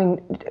too. I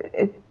mean,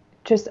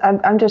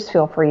 I'm just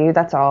feel for you.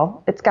 That's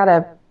all. It's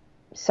gotta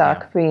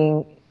suck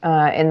being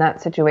in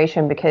that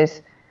situation,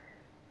 because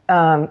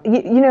I've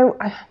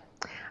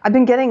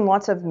been getting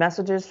lots of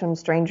messages from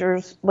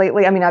strangers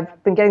lately. I mean,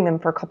 I've been getting them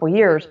for a couple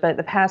years, but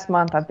the past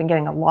month I've been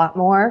getting a lot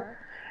more.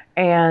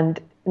 And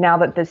now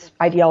that this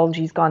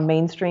ideology's gone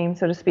mainstream,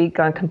 so to speak,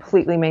 gone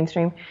completely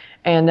mainstream,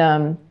 and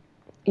I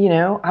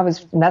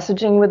was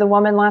messaging with a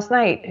woman last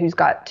night who's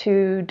got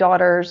 2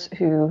 daughters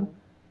who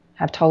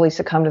have totally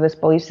succumbed to this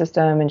belief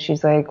system, and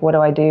she's like, "What do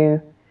I do?"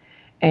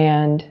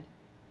 And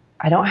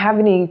I don't have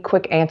any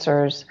quick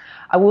answers.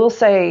 I will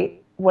say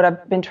what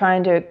I've been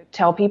trying to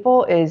tell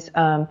people is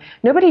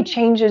nobody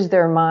changes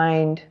their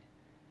mind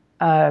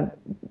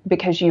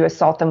because you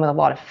assault them with a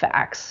lot of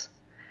facts.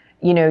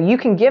 You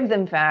can give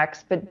them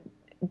facts, but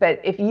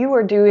if you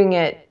were doing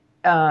it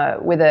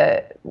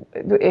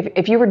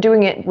if you were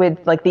doing it with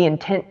like the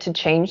intent to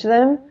change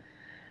them,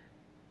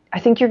 I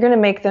think you're going to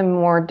make them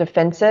more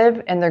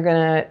defensive, and they're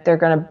going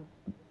to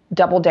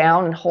double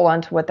down and hold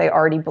on to what they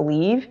already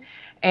believe.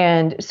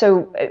 And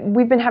so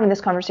we've been having this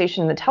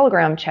conversation in the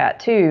Telegram chat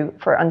too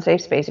for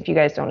Unsafe Space. If you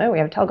guys don't know, we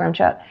have a Telegram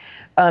chat.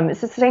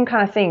 It's the same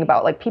kind of thing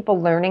about like people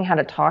learning how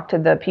to talk to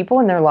the people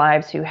in their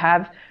lives who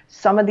have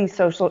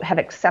have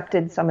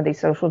accepted some of these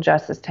social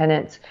justice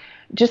tenets.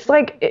 Just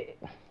like,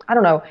 I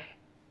don't know,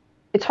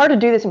 it's hard to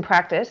do this in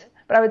practice,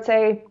 but I would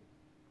say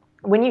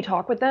when you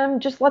talk with them,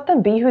 just let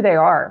them be who they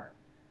are,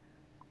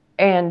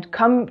 and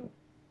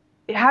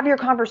have your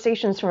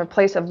conversations from a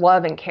place of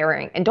love and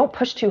caring, and don't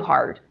push too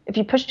hard. If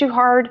you push too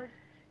hard,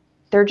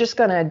 they're just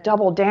going to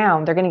double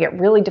down. They're going to get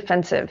really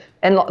defensive.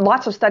 And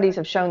lots of studies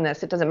have shown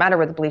this. It doesn't matter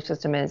what the belief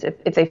system is.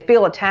 If they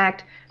feel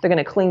attacked, they're going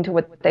to cling to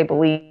what they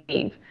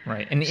believe.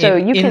 Right. And so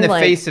in the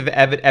face of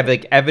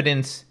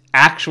evidence,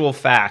 actual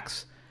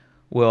facts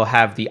will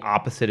have the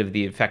opposite of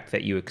the effect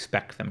that you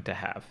expect them to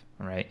have.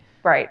 Right.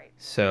 Right.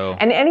 So,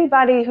 and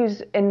anybody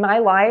who's in my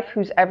life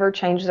who's ever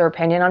changed their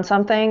opinion on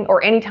something,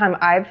 or anytime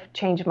I've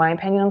changed my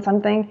opinion on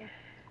something,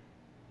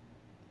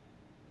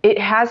 it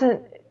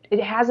hasn't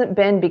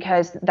been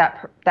because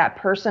that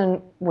person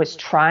was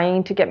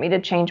trying to get me to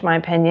change my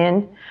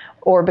opinion,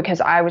 or because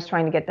I was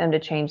trying to get them to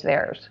change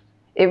theirs.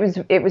 It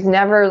was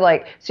never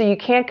like, so you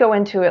can't go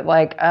into it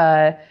like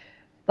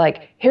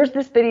here's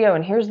this video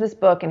and here's this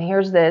book and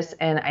here's this,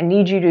 and I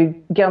need you to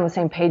get on the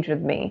same page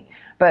with me.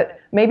 But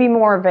maybe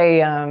more of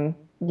a,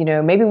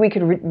 maybe we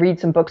could read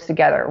some books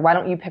together. Why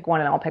don't you pick one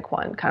and I'll pick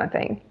one, kind of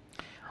thing.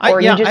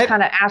 Or you just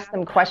kind of ask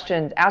them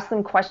questions,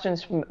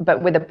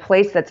 but with a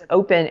place that's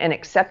open and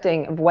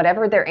accepting of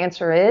whatever their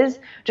answer is,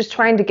 just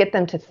trying to get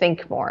them to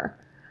think more,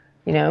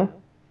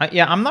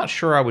 I'm not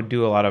sure I would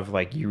do a lot of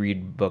like, you read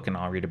a book and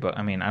I'll read a book.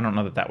 I mean, I don't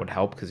know that would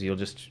help, because you'll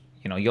just,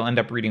 you'll end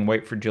up reading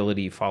White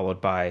Fragility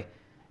followed by,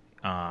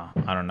 I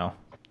don't know.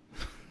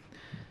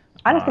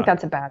 I don't think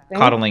that's a bad thing.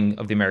 Coddling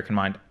of the American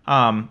Mind.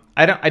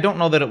 I don't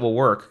know that it will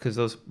work, because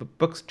those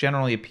books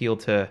generally appeal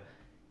to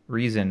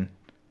reason.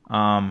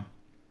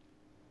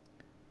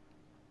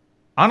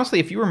 Honestly,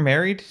 if you were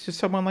married to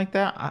someone like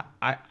that,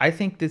 I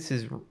think it's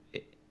a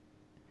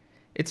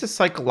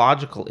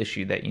psychological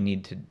issue that you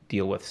need to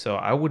deal with. So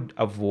I would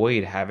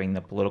avoid having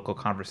the political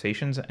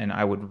conversations, and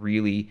I would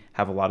really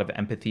have a lot of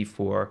empathy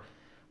for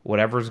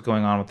whatever's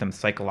going on with them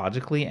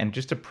psychologically, and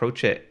just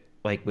approach it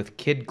like with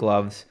kid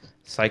gloves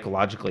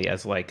psychologically,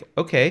 as like,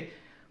 okay,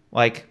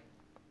 like,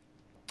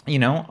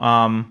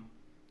 why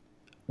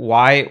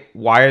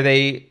are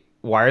they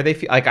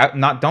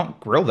like, don't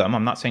grill them.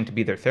 I'm not saying to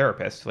be their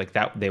therapist, like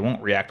that, they won't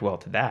react well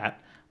to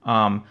that.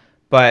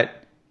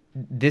 But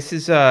this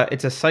is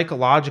it's a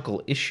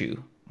psychological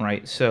issue,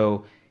 right?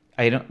 So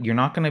you're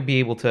not going to be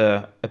able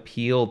to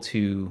appeal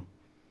to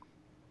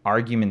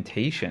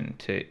argumentation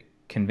to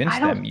convince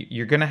them.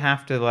 You're going to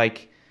have to,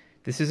 like,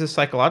 this is a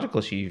psychological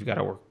issue you've got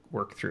to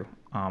work through.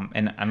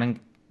 And I mean,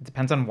 it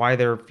depends on why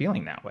they're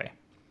feeling that way.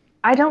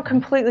 I don't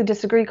completely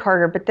disagree,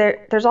 Carter, but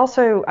there's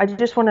also, I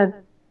just want to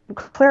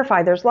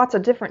clarify, there's lots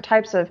of different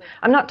types of,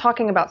 I'm not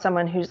talking about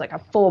someone who's like a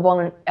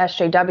full-blown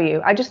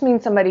SJW. I just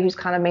mean somebody who's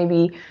kind of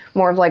maybe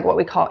more of like what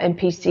we call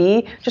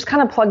NPC, just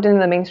kind of plugged into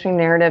the mainstream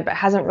narrative, but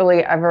hasn't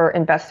really ever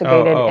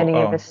investigated any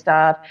of this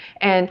stuff.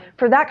 And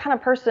for that kind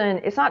of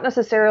person, it's not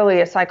necessarily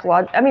a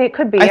psychological, I mean, it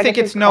could be. I think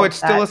it's still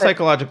a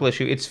psychological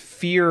issue. It's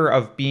fear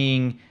of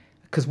being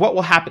Because what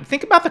will happen?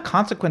 Think about the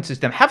consequences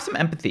to them. Have some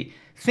empathy.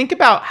 Think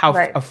about how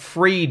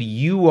afraid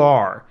you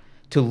are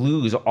to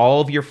lose all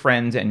of your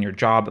friends and your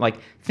job. Like,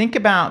 think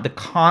about the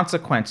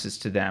consequences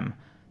to them,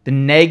 the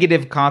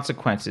negative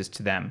consequences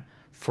to them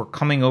for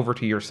coming over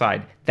to your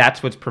side.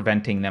 That's what's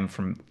preventing them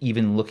from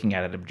even looking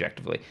at it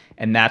objectively.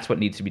 And that's what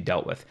needs to be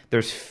dealt with.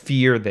 There's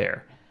fear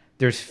there.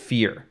 There's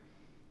fear.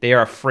 They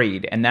are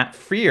afraid. And that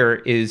fear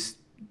is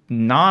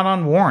not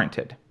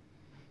unwarranted.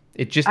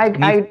 It just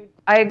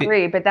I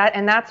agree, but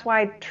that's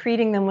why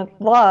treating them with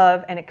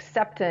love and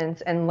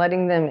acceptance and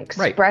letting them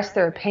express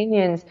their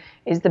opinions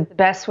is the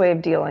best way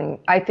of dealing,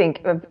 I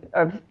think,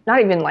 of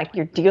not even like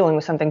you're dealing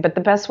with something, but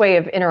the best way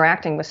of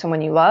interacting with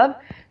someone you love.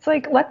 It's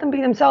like, let them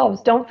be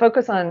themselves. Don't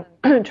focus on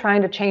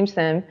trying to change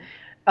them.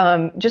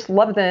 Just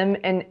love them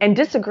and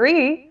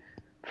disagree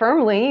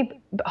firmly,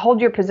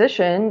 hold your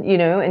position,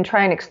 and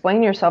try and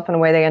explain yourself in a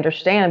way they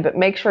understand, but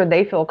make sure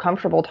they feel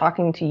comfortable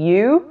talking to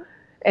you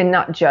and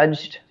not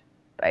judged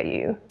by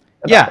you.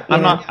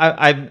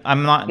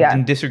 I'm not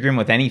in disagreement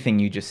with anything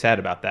you just said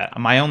about that.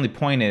 My only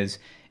point is,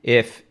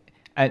 if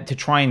to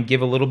try and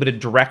give a little bit of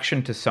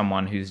direction to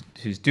someone who's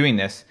doing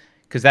this,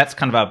 because that's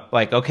kind of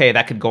okay,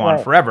 that could go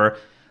on forever.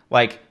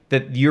 Like,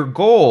 that your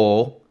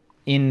goal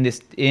in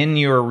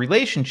your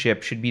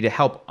relationship should be to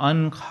help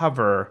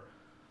uncover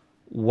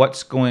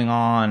what's going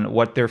on,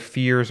 what their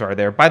fears are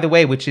there. By the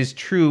way, which is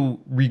true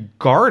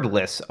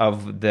regardless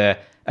of the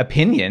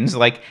opinions.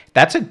 Like,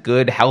 that's a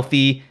good,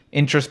 healthy,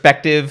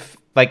 introspective.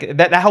 Like,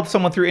 that helps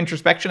someone through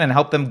introspection and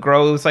help them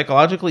grow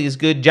psychologically is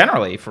good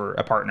generally for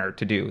a partner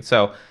to do.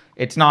 So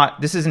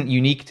this isn't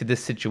unique to this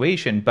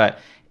situation, but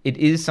it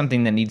is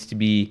something that needs to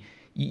be,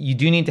 you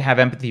do need to have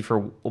empathy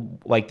for,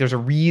 like, there's a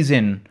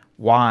reason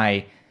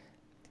why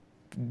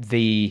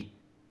the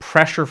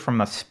pressure from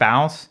a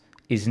spouse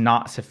is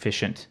not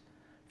sufficient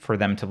for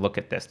them to look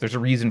at this. There's a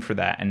reason for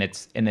that. And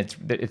it's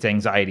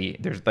anxiety.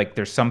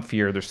 There's some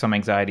fear, there's some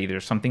anxiety,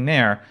 there's something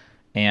there.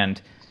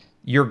 And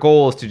your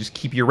goal is to just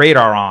keep your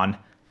radar on,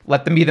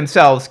 let them be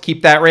themselves,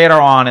 keep that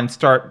radar on, and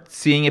start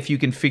seeing if you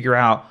can figure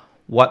out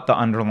what the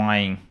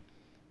underlying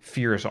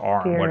fears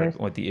are and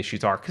what the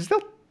issues are. Because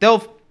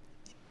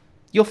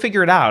you'll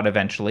figure it out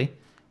eventually,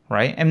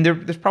 right? And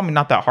there's probably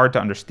not that hard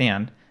to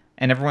understand.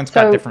 And everyone's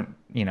got different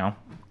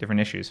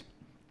issues.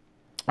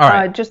 All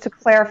right. Just to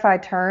clarify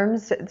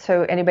terms,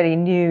 so anybody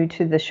new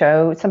to the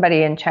show,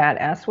 somebody in chat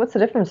asked, what's the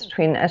difference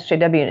between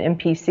SJW and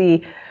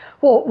NPC?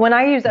 Well, when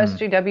I use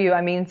SJW,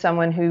 I mean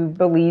someone who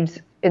believes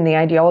in the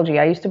ideology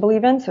I used to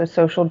believe in, so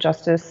social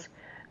justice,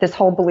 this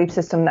whole belief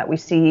system that we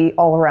see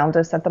all around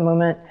us at the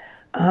moment,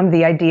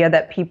 the idea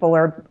that people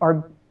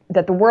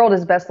that the world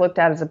is best looked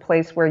at as a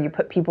place where you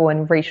put people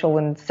in racial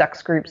and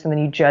sex groups and then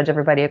you judge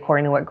everybody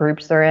according to what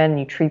groups they're in and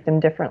you treat them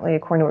differently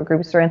according to what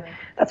groups they're in.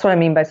 That's what I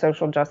mean by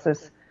social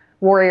justice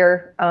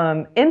warrior.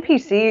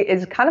 NPC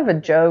is kind of a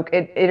joke.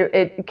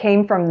 It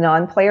came from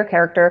non-player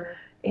character.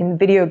 In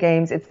video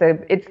games, it's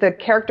the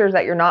characters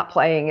that you're not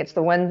playing. It's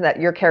the ones that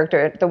your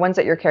character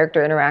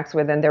interacts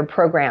with, and they're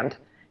programmed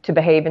to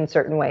behave in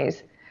certain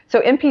ways.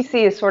 So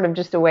NPC is sort of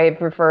just a way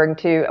of referring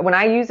to, when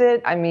I use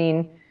it, I don't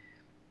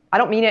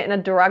mean it in a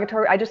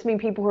derogatory. I just mean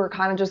people who are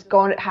kind of just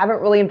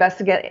haven't really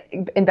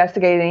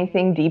investigated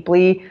anything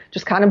deeply,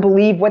 just kind of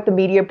believe what the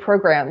media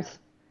programs.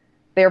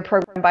 They're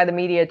programmed by the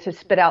media to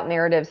spit out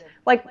narratives.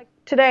 Like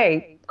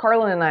today,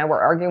 Carlin and I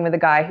were arguing with a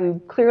guy who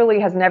clearly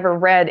has never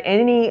read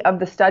any of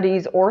the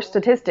studies or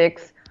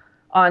statistics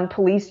on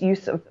police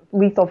use of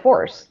lethal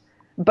force,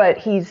 but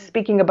he's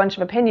speaking a bunch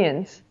of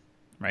opinions.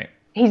 Right.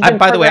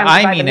 By the way,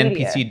 I mean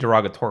NPC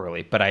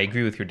derogatorily, but I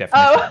agree with your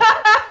definition.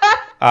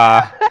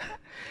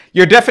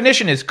 Your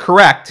definition is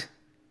correct,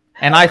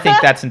 and I think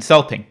that's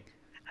insulting.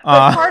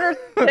 But Carter's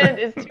intent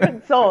is to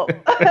insult.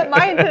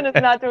 My intent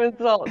is not to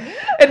insult.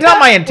 It's not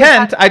my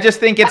intent. I just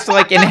think it's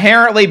like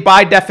inherently,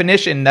 by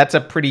definition, that's a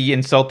pretty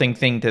insulting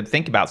thing to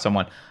think about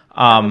someone.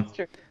 That's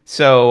true.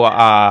 So,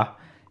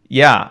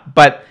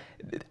 but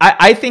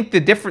I think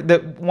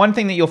the one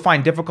thing that you'll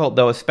find difficult,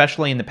 though,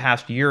 especially in the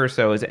past year or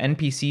so, is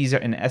NPCs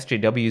and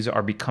SJWs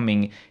are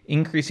becoming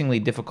increasingly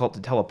difficult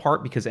to tell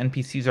apart because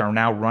NPCs are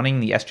now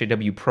running the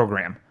SJW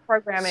programming.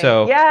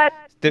 So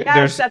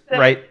there's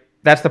right.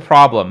 That's the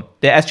problem.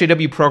 The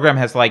SJW program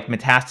has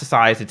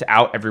metastasized. It's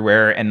out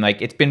everywhere, and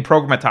it's been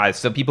programmatized,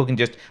 so people can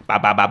just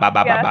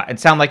ba and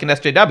sound like an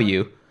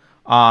SJW.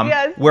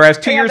 Whereas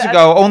 2 years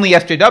ago, only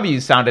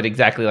SJWs sounded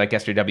exactly like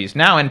SJWs.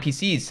 Now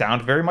NPCs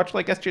sound very much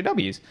like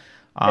SJWs.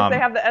 If they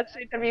have the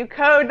SJW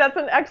code, that's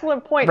an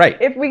excellent point. Right.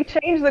 If we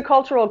change the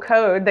cultural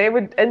code,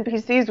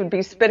 NPCs would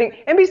be spitting.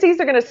 NPCs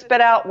are going to spit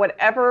out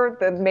whatever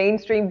the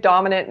mainstream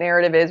dominant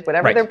narrative is,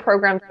 whatever their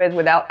program is,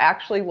 without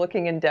actually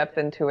looking in depth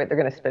into it. They're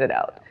going to spit it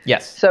out.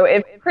 Yes. So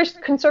if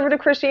conservative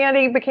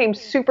Christianity became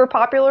super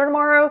popular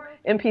tomorrow,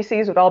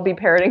 NPCs would all be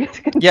parroting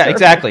it. Yeah,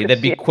 exactly.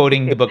 They'd be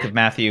quoting the book of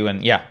Matthew,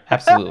 and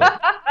absolutely.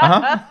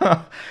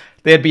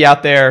 They'd be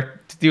out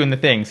there doing the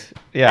things.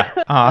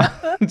 Yeah.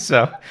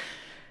 So.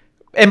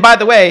 And by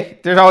the way,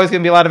 there's always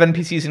going to be a lot of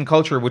NPCs in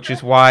culture, which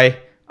is why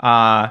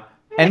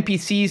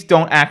NPCs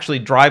don't actually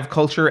drive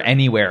culture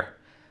anywhere.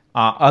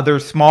 other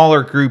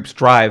smaller groups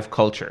drive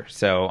culture.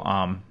 So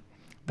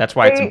that's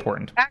why it's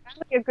important.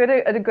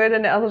 Actually, a good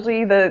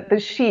analogy: the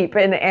sheep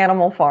in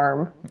Animal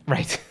Farm,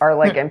 right, are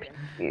like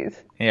NPCs.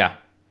 Yeah.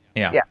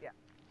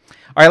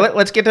 All right,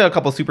 let's get to a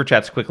couple super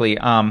chats quickly.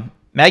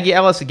 Maggie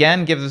Ellis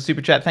again gives a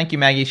super chat. Thank you,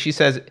 Maggie. She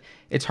says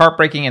it's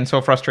heartbreaking and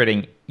so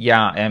frustrating.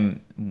 Yeah,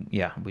 and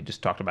we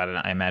just talked about it.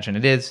 I imagine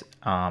it is.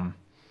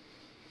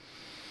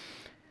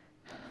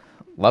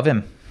 Love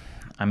him.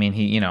 I mean,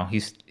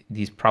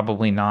 he's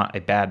probably not a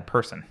bad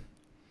person.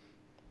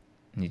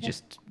 He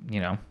just,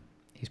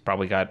 he's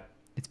probably got.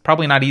 It's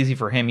probably not easy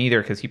for him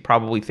either, because he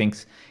probably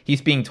thinks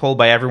he's being told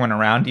by everyone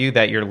around you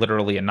that you're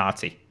literally a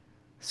Nazi.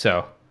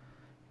 So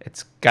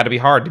it's got to be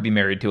hard to be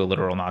married to a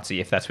literal Nazi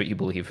if that's what you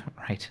believe,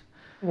 right?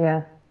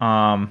 Yeah.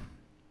 All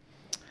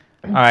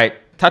right,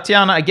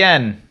 Tatiana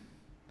again.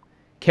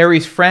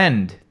 Carrie's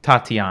friend,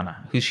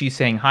 Tatiana, who she's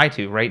saying hi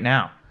to right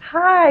now.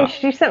 Hi,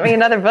 she sent me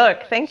another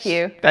book. Thank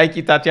you. Thank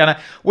you, Tatiana.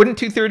 Wouldn't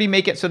 230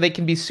 make it so they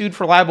can be sued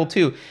for libel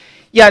too?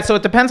 Yeah, so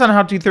it depends on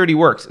how 230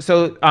 works.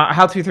 So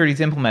how 230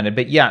 is implemented.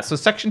 But yeah, so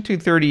Section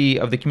 230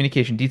 of the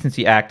Communication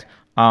Decency Act,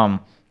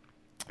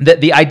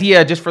 the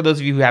idea, just for those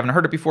of you who haven't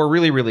heard it before,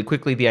 really, really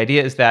quickly, the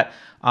idea is that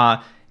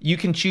you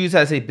can choose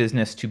as a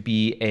business to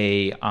be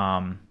a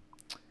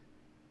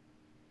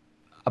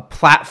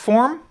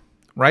platform,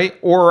 right,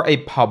 or a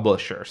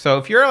publisher. So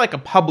if you're like a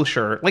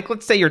publisher, like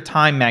let's say you're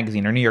Time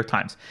Magazine or New York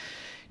Times.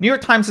 New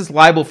York Times is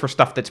liable for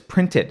stuff that's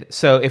printed.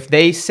 So if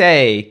they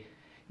say,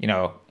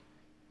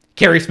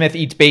 Carrie Smith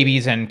eats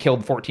babies and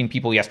killed 14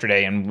 people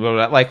yesterday, and blah,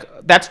 blah, blah,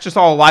 like that's just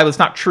all a lie. It's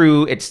not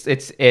true. It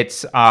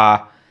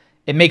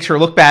makes her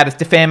look bad. It's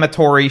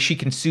defamatory. She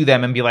can sue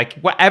them and be like,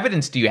 "What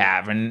evidence do you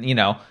have?" And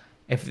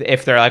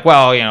if they're like,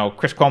 "Well,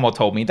 Chris Cuomo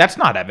told me," that's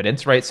not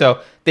evidence, right?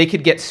 So they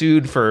could get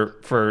sued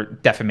for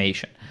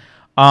defamation.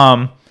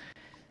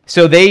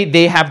 So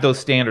they have those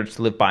standards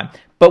to live by.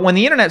 But when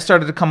the internet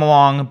started to come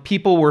along,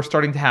 people were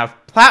starting to have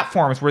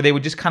platforms where they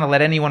would just kind of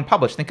let anyone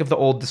publish. Think of the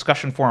old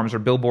discussion forums or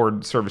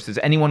billboard services.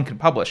 Anyone could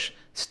publish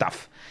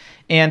stuff.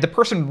 And the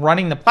person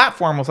running the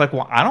platform was like,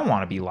 well, I don't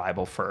want to be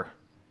liable for...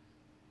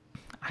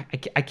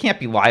 I can't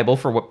be liable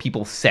for what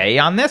people say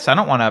on this. I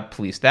don't want to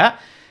police that.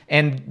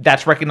 And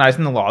that's recognized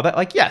in the law that,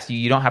 like, yes,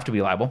 you don't have to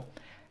be liable.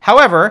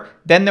 However,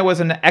 then there was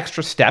an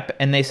extra step,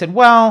 and they said,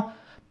 well...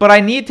 but I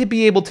need to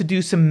be able to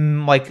do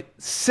some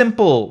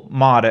simple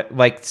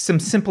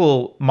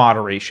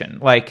moderation.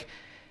 Like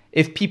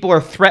if people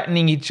are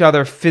threatening each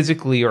other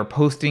physically or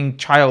posting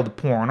child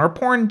porn or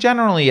porn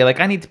generally,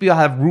 I need to be able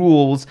to have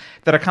rules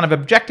that are kind of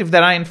objective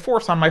that I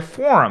enforce on my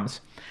forums.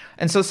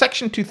 And so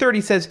Section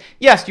 230 says,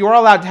 yes, you are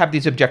allowed to have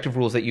these objective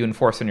rules that you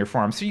enforce on your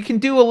forums. So you can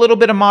do a little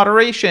bit of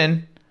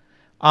moderation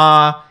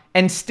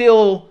and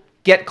still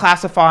get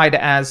classified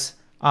as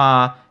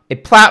a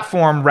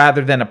platform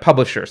rather than a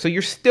publisher. So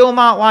you're still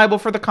not liable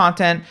for the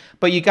content,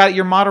 but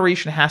your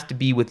moderation has to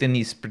be within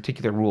these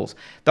particular rules.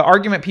 The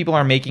argument people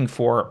are making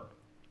for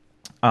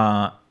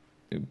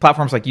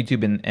platforms like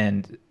YouTube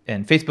and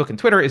Facebook and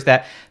Twitter is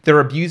that they're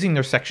abusing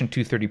their Section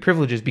 230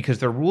 privileges because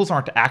their rules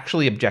aren't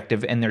actually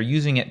objective, and they're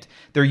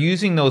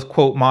using those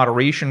quote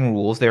moderation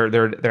rules.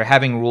 They're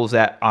having rules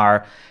that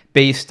are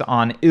based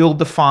on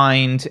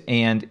ill-defined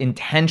and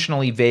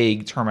intentionally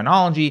vague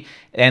terminology,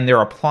 and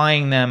they're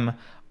applying them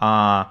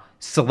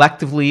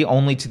selectively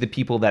only to the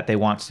people that they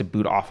want to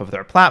boot off of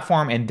their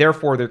platform, and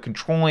therefore they're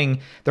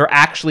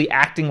actually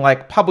acting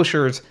like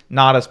publishers,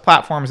 not as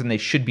platforms, and they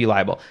should be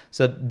liable.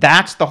 So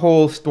that's the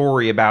whole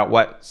story about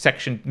what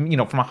Section,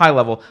 from a high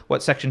level,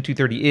 what Section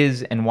 230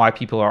 is and why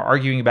people are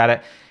arguing about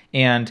it.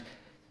 And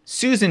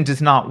Susan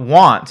does not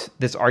want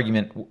this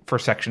argument for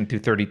Section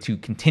 230 to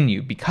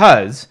continue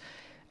because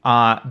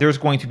there's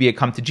going to be a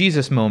come to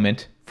Jesus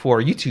moment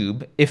for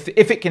YouTube. If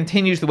it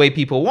continues the way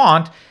people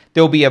want,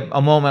 there'll be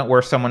a moment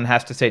where someone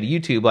has to say to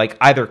YouTube,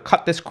 either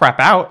cut this crap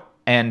out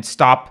and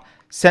stop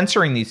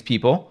censoring these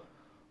people,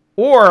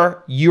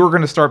 or you're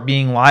going to start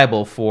being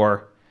liable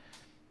for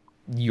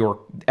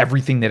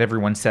everything that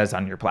everyone says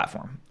on your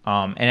platform.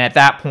 And at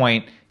that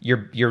point,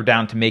 you're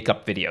down to make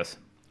up videos,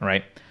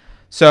 right?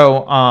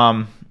 So,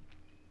 all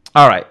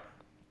right.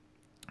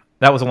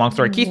 That was a long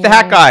story. Keith the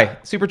Hat Guy.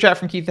 Super chat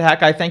from Keith the Hat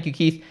Guy. Thank you,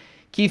 Keith.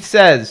 Keith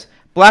says,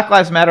 Black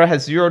Lives Matter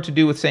has zero to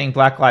do with saying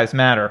Black Lives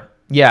Matter.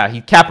 Yeah,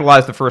 he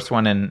capitalized the first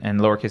one and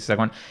lowercase the second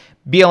one.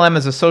 BLM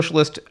is a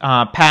socialist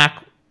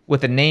PAC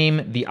with a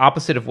name the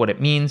opposite of what it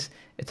means.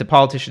 It's a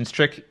politician's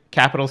trick.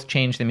 Capitals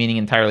change the meaning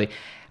entirely.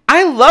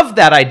 I love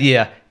that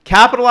idea.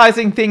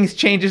 Capitalizing things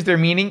changes their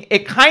meaning.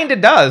 It kind of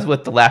does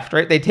with the left,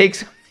 right? They take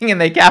something and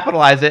they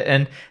capitalize it,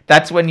 and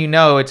that's when you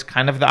know it's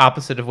kind of the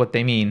opposite of what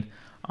they mean.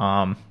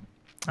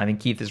 I think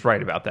Keith is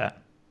right about that.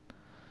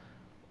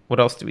 What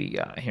else do we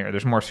got here?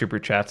 There's more super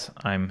chats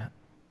I'm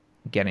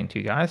getting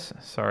to, guys.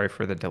 Sorry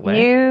for the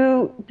delay.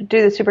 You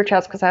do the super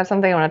chats because I have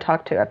something I want to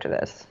talk to after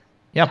this.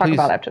 Yeah, talk please.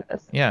 about after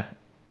this. Yeah.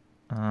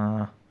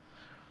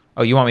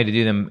 Oh, you want me to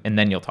do them and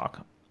then you'll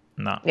talk?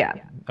 No. Yeah.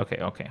 Okay.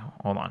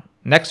 Hold on.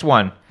 Next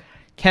one.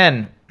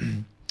 Ken.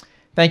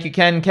 Thank you,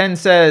 Ken. Ken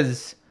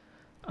says,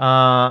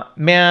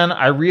 Man,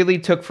 I really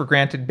took for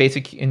granted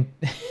basic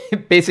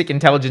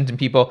intelligence in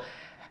people.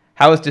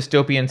 How is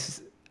dystopian?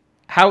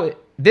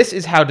 This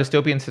is how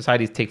dystopian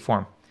societies take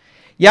form.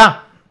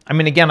 Yeah, I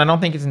mean, again, I don't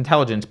think it's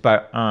intelligence,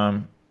 but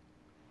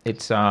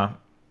it's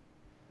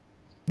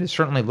this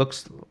certainly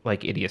looks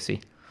like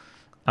idiocy.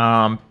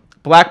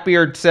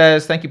 Blackbeard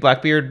says, thank you,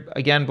 Blackbeard.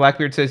 Again,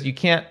 Blackbeard says, you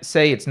can't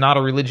say it's not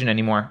a religion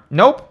anymore.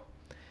 Nope.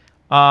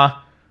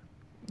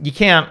 You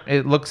can't.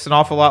 It looks an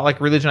awful lot like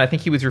religion. I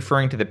think he was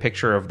referring to the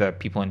picture of the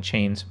people in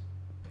chains.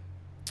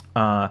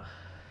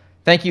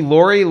 Thank you,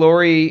 Lori.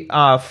 Lori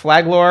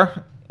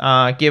Flaglore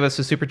gave us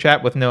a super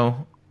chat with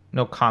no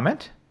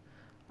comment.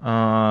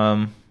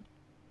 We're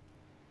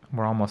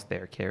almost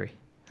there, Carrie.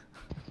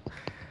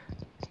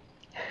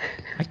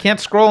 I can't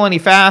scroll any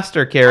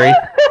faster, Carrie.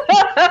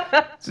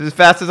 It's as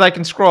fast as I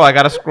can scroll. I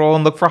got to scroll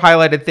and look for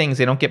highlighted things.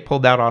 They don't get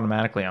pulled out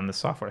automatically on this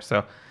software.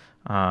 So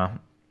I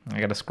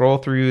got to scroll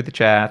through the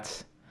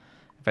chats.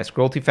 If I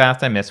scroll too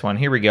fast, I miss one.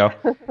 Here we go.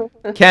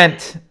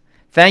 Kent.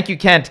 Thank you,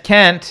 Kent.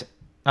 Kent,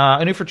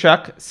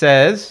 Anuferchuk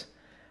says,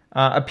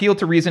 appeal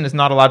to reason is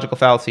not a logical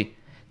fallacy.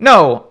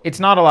 No, it's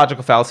not a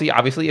logical fallacy.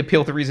 Obviously,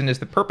 appeal to reason is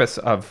the purpose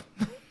of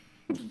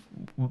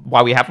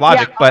why we have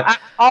logic, Yeah,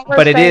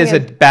 but it is a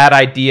bad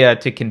idea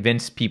to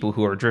convince people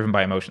who are driven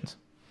by emotions.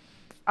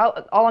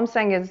 All I'm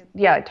saying is,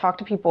 yeah, talk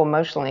to people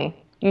emotionally.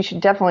 You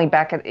should definitely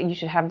back it. You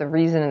should have the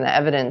reason and the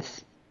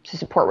evidence to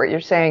support what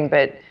you're saying.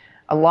 But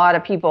a lot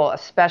of people,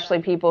 especially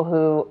people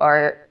who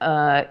are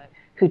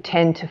who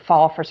tend to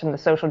fall for some of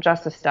the social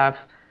justice stuff,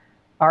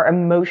 are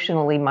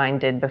emotionally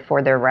minded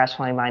before they're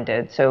rationally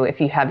minded. So if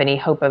you have any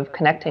hope of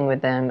connecting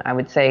with them, I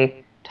would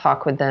say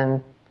talk with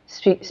them,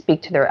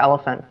 speak to their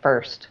elephant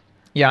first.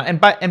 Yeah, and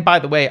by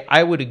the way,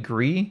 I would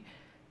agree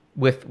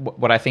with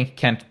what I think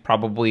Kent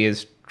probably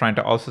is trying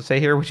to also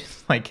say here, which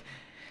is like,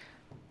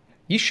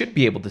 you should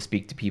be able to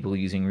speak to people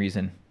using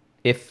reason.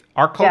 If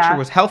our culture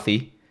was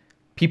healthy,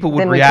 people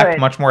would react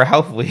much more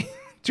healthily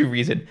to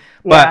reason.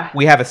 But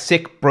we have a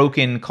sick,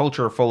 broken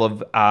culture full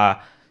of,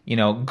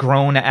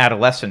 grown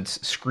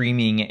adolescents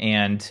screaming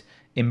and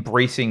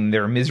embracing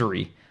their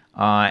misery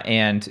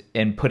and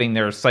putting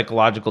their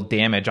psychological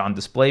damage on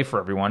display for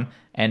everyone.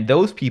 And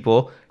those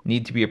people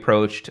need to be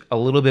approached a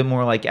little bit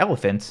more like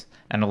elephants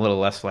and a little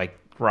less like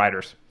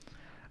riders.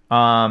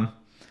 Ken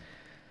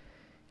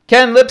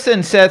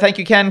Lipson says, thank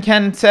you, Ken.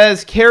 Ken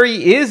says,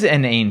 Carrie is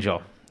an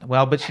angel.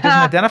 Well, but she doesn't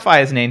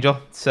identify as an angel,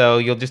 so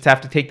you'll just have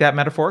to take that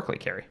metaphorically,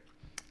 Carrie.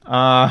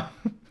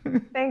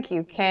 Thank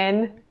you,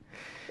 Ken.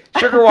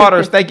 Sugar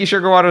Waters, thank you,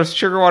 Sugar Waters.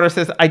 Sugar Waters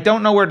says, I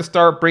don't know where to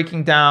start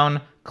breaking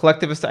down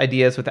collectivist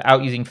ideas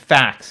without using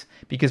facts,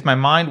 because my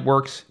mind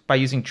works by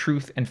using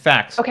truth and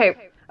facts. Okay.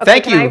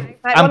 Thank you.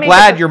 I'm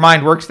glad your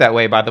mind works that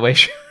way, by the way,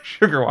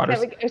 Sugar Waters.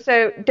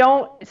 So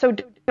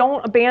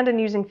don't abandon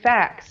using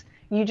facts.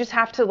 You just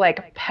have to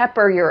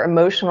pepper your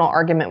emotional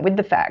argument with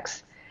the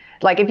facts.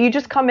 Like if you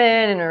just come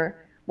in and are,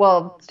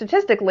 well,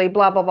 statistically,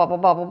 blah, blah, blah, blah,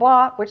 blah, blah,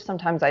 blah, which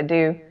sometimes I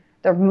do,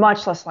 they're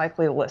much less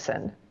likely to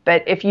listen.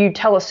 But if you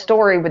tell a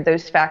story with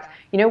those facts,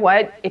 you know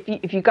what?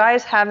 If you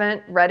guys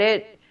haven't read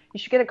it, you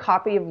should get a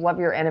copy of Love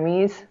Your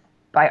Enemies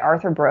by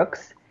Arthur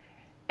Brooks.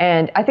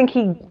 And I think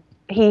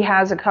he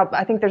has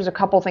I think there's a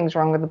couple things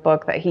wrong with the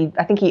book that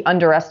I think he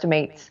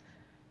underestimates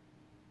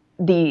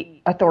the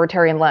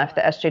authoritarian left,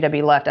 the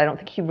SJW left. I don't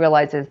think he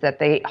realizes that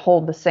they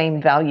hold the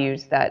same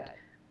values that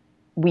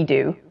we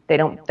do. They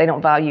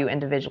don't value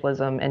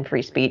individualism and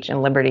free speech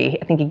and liberty.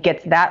 I think he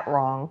gets that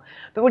wrong.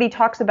 But what he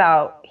talks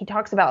about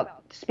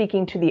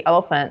speaking to the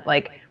elephant,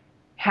 like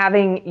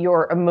having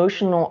your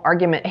emotional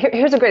argument.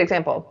 Here's a great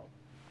example.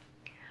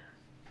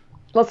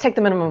 Let's take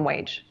the minimum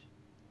wage.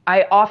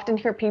 I often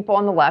hear people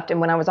on the left,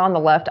 and when I was on the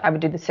left, I would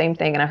do the same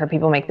thing, and I heard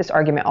people make this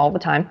argument all the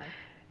time.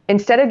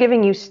 Instead of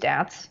giving you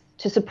stats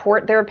to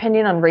support their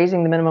opinion on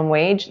raising the minimum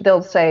wage,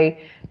 they'll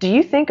say, do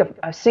you think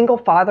a single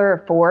father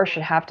of four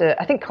should have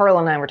to, I think Carla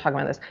and I were talking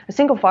about this, a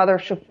single father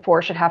of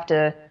four should have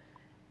to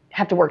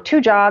work two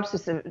jobs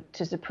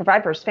to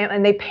provide for his family.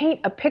 And they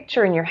paint a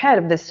picture in your head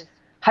of this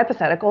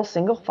hypothetical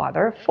single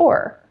father of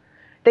four.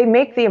 They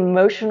make the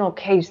emotional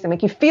case. They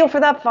make you feel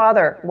for that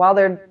father while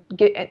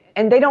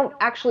and they don't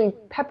actually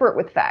pepper it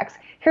with facts.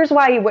 Here's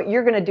why what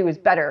you're going to do is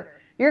better.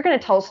 You're going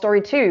to tell a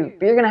story too,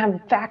 but you're going to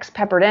have facts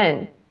peppered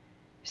in.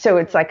 So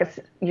it's like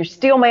you're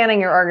steel manning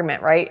your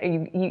argument, right?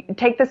 You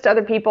take this to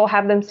other people,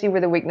 have them see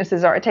where the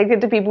weaknesses are. Take it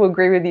to people who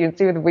agree with you and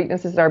see where the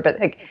weaknesses are. But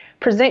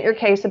present your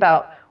case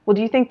about, well,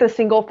 do you think the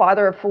single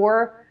father of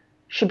four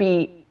should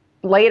be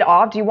laid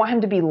off? Do you want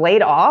him to be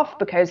laid off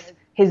because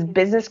his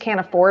business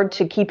can't afford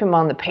to keep him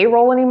on the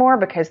payroll anymore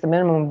because the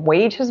minimum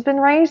wage has been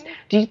raised?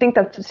 Do you think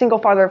the single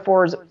father of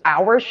four's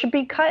hours should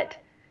be cut?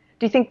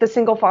 Do you think the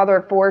single father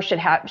of four should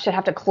have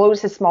to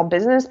close his small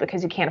business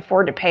because he can't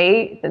afford to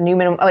pay the new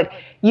minimum?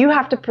 You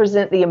have to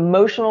present the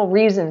emotional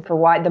reason for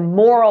why, the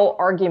moral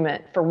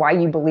argument for why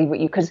you believe what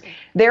because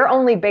they're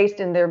only based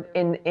in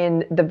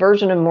the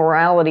version of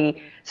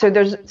morality. So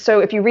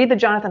if you read the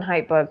Jonathan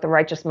Haidt book, The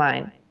Righteous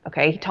Mind,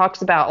 okay, he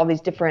talks about all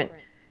these different,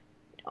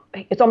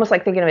 it's almost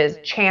like thinking of it as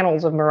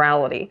channels of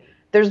morality.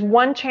 there's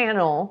one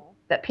channel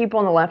that people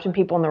on the left and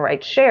people on the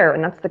right share,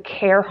 and that's the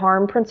care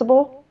harm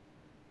principle.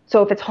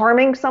 So if it's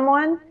harming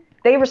someone,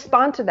 they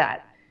respond to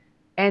that.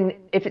 And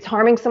if it's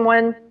harming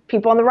someone,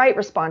 people on the right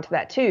respond to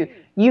that too.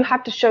 You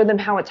have to show them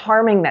how it's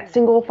harming that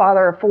single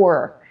father of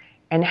four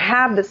and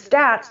have the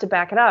stats to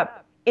back it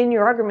up. In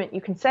your argument,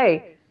 you can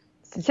say,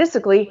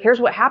 statistically, here's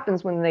what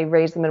happens when they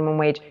raise the minimum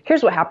wage.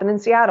 Here's what happened in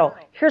Seattle.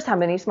 Here's how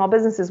many small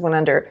businesses went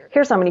under.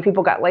 Here's how many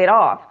people got laid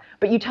off.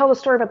 But you tell the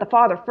story about the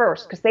father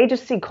first because they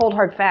just see cold,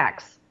 hard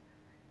facts.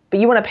 But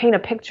you want to paint a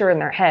picture in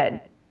their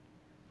head.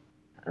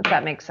 If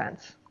that makes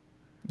sense.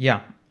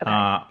 Yeah.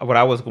 Okay. What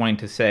I was going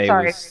to say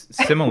was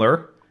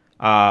similar,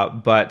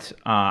 but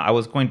I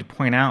was going to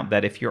point out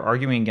that if you're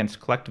arguing against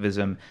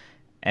collectivism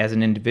as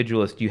an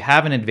individualist, you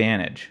have an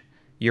advantage.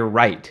 You're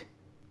right.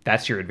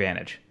 That's your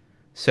advantage.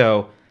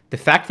 So the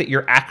fact that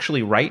you're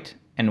actually right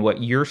and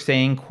what you're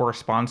saying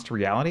corresponds to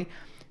reality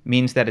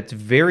means that it's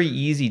very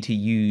easy to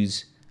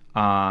use.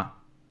 I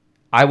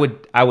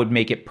would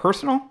make it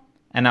personal,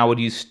 and I would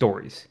use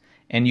stories.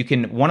 And you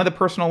can. One of the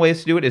personal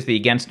ways to do it is the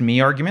against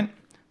me argument.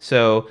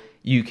 So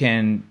you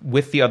can,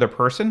 with the other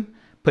person,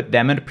 put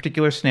them in a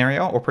particular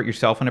scenario or put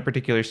yourself in a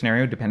particular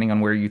scenario, depending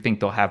on where you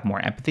think they'll have more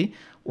empathy.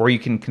 Or you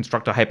can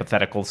construct a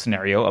hypothetical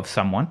scenario of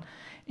someone.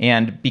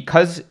 And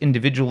because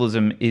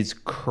individualism is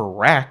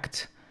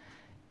correct,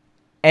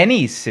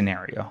 any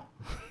scenario,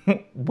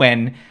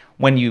 when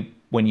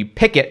you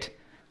pick it,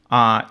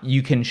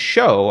 you can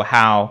show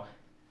how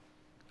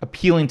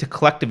appealing to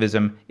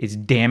collectivism is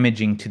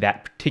damaging to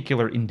that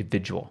particular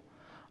individual,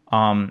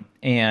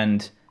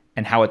 and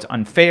how it's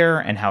unfair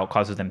and how it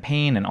causes them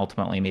pain and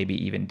ultimately maybe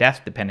even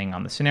death, depending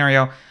on the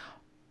scenario.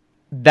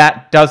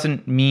 That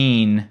doesn't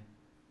mean,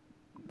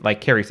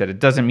 like Carrie said, it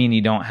doesn't mean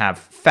you don't have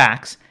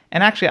facts.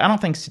 And actually, I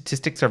don't think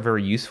statistics are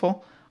very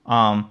useful.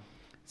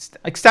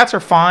 Like stats are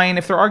fine.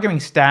 If they're arguing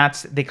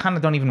stats, they kind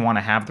of don't even want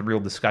to have the real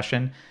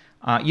discussion.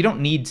 You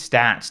don't need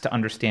stats to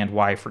understand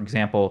why, for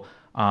example,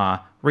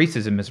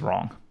 racism is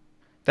wrong.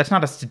 That's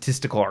not a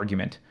statistical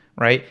argument,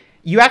 right?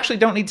 You actually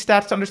don't need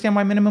stats to understand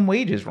why minimum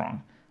wage is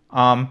wrong.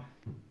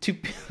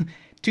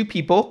 Two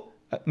people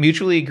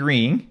mutually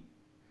agreeing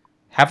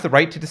have the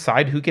right to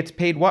decide who gets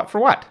paid what for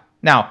what.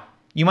 Now,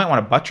 you might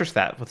want to buttress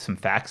that with some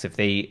facts if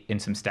they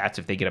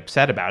get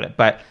upset about it,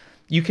 but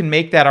you can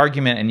make that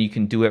argument and you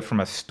can do it from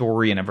a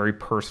story and a very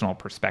personal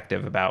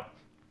perspective about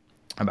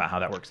how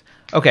that works.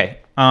 Okay.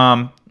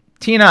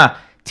 Tina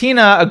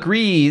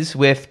agrees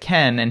with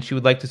Ken and she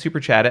would like to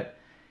super chat it.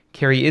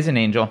 Carrie is an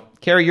angel.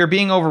 Carrie, you're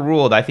being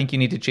overruled. I think you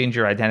need to change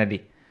your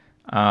identity.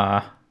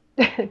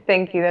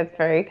 Thank you. That's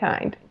very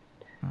kind.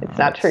 It's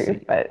not true,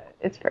 but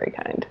it's very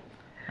kind.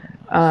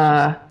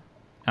 All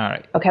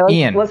right.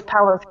 Okay, let's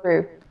power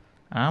through.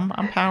 I'm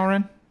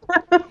powering.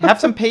 Have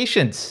some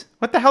patience.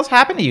 What the hell's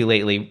happened to you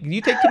lately?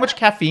 You take too much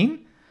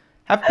caffeine?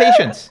 Have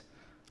patience.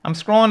 I'm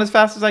scrolling as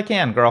fast as I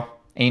can, girl.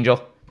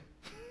 Angel.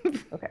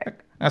 Okay.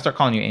 I'll start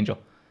calling you Angel.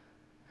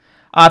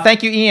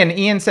 Thank you, Ian.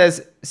 Ian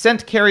says,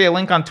 sent Carrie a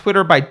link on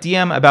Twitter by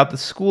DM about the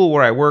school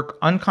where I work.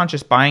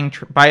 Unconscious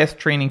bias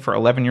training for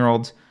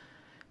 11-year-olds.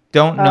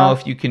 Don't know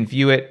if you can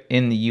view it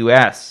in the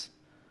U.S.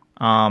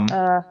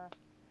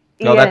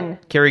 Ian.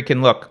 Carrie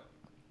can look.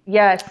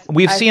 Yes.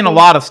 We've seen a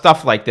lot of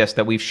stuff like this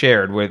that we've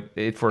shared for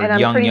young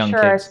kids. I'm pretty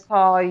sure I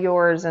saw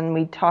yours and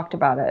we talked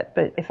about it,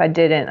 but if I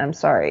didn't, I'm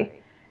sorry.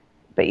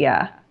 But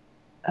yeah.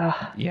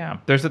 Ugh. Yeah,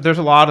 there's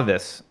a lot of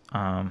this.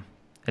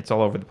 It's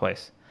all over the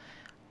place.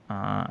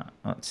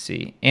 Let's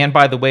see. And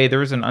by the way,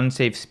 there's an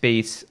unsafe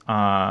space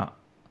homeschooling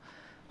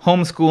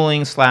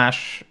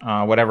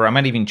 / whatever. I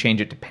might even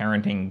change it to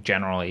parenting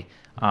generally.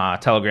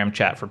 Telegram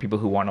chat for people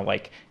who want to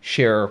like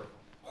share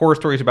horror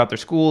stories about their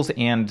schools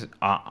and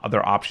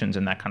other options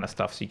and that kind of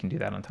stuff. So you can do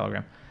that on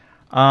Telegram.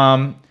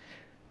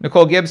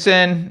 Nicole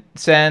Gibson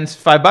sends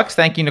 $5.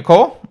 Thank you,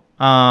 Nicole.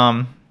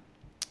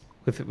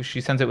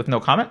 She sends it with no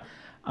comment.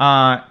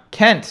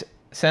 Kent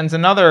sends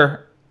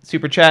another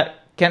super chat.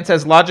 Kent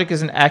says, logic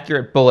is an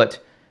accurate bullet.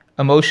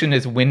 Emotion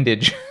is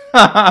windage.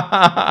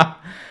 Yeah,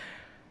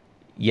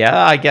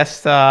 I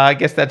guess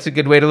that's a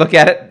good way to look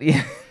at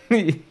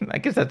it. I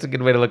guess that's a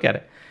good way to look at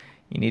it.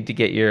 You need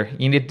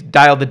to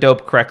dial the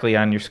dope correctly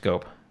on your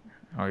scope,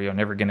 or you're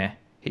never gonna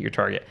hit your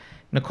target.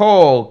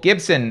 Nicole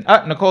Gibson.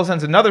 Nicole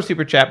sends another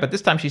super chat, but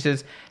this time she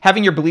says,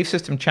 having your belief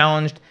system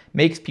challenged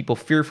makes people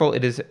fearful.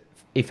 It is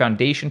a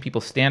foundation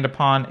people stand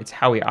upon. It's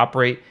how we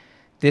operate.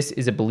 This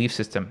is a belief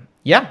system.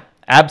 Yeah,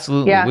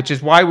 absolutely. Yeah. Which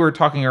is why we were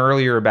talking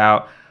earlier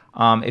about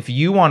if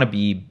you want to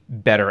be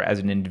better as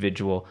an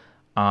individual,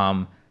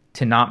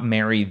 to not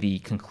marry the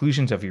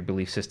conclusions of your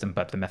belief system,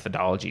 but the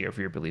methodology of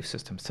your belief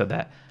system, so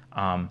that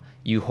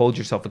you hold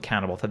yourself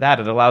accountable to that.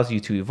 It allows you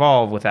to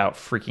evolve without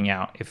freaking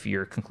out if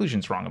your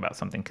conclusion's wrong about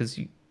something, because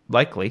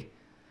likely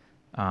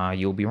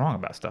you'll be wrong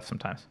about stuff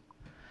sometimes.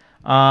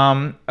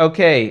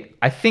 Okay,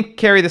 I think,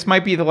 Carrie, this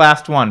might be the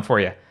last one for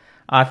you.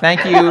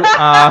 Thank you,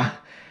 the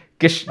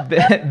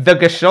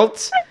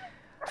Geschultz.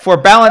 For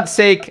balance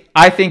sake,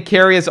 I think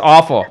Carrie is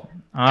awful.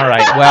 All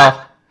right,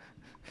 well...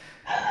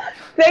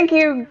 Thank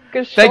you,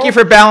 Geschultz. Thank you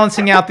for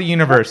balancing out the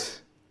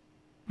universe.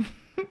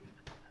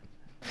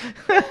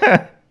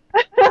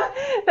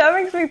 That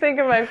makes me think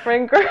of my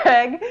friend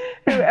Greg,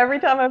 who every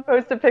time I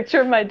post a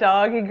picture of my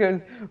dog, he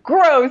goes,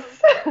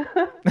 "Gross."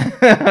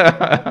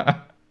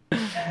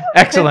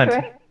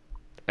 Excellent.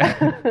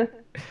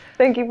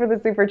 Thank you for the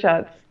super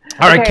chats.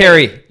 All right, Okay.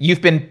 Carrie,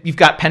 you've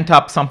got pent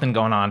up something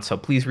going on, so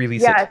please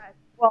release Yes. it.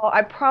 Well,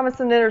 I promised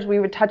the knitters we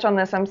would touch on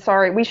this. I'm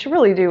sorry. We should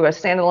really do a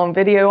standalone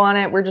video on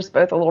it. We're just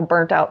both a little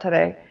burnt out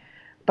today.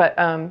 But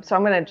so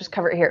I'm going to just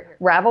cover it here.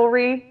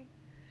 Ravelry,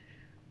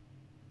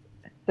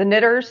 the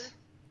knitters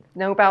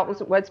know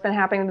about what's been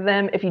happening to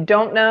them. If you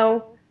don't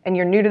know and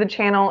you're new to the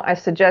channel, I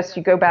suggest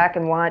you go back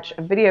and watch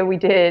a video we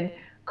did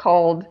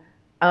called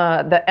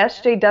the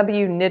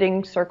SJW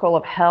Knitting Circle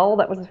of Hell.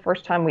 That was the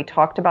first time we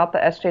talked about the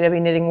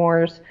SJW Knitting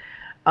Wars.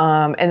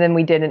 And then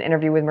we did an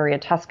interview with Maria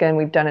Tuscan.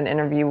 We've done an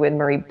interview with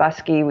Marie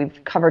Buskey.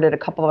 We've covered it a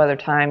couple of other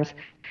times.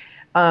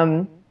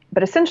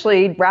 But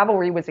essentially,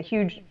 Ravelry was a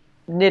huge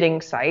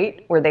knitting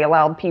site where they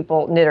allowed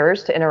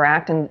knitters, to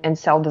interact and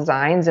sell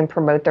designs and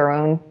promote their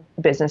own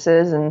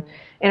businesses and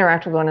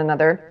interact with one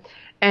another.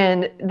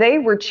 And they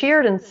were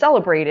cheered and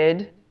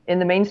celebrated in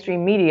the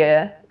mainstream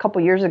media a couple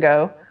years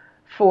ago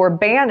for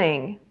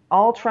banning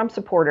all Trump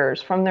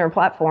supporters from their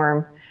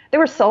platform. They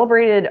were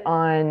celebrated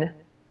on,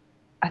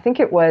 I think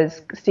it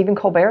was Stephen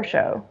Colbert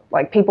show.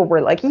 Like, people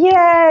were like,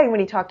 yay, when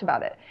he talked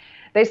about it.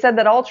 They said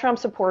that all Trump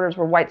supporters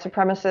were white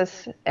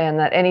supremacists and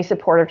that any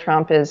support of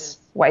Trump is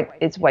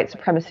white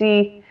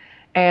supremacy.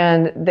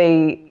 And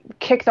they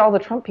kicked all the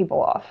Trump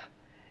people off.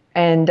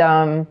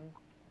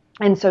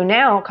 And so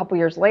now, a couple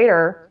years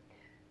later,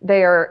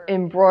 they are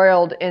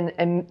embroiled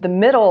in the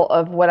middle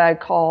of what I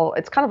call,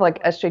 it's kind of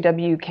like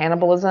SJW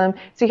cannibalism.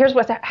 See, here's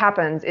what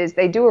happens is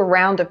they do a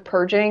round of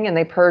purging and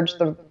they purge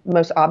the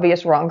most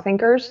obvious wrong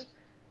thinkers.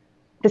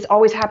 This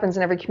always happens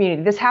in every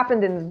community. This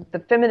happened in the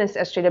feminist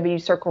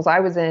SJW circles I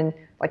was in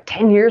like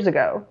 10 years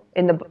ago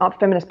in the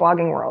feminist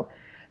blogging world.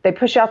 They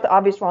push out the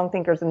obvious wrong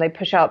thinkers and they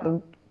push out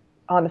the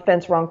on the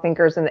fence wrong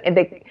thinkers. And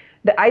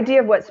the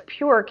idea of what's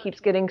pure keeps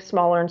getting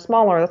smaller and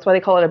smaller. That's why they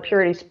call it a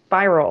purity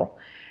spiral.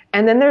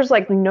 And then there's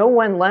like no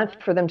one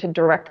left for them to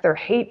direct their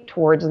hate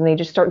towards, and they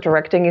just start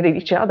directing it at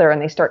each other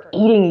and they start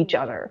eating each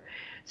other.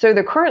 So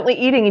they're currently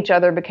eating each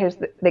other because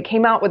they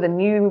came out with a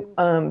new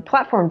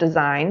platform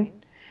design.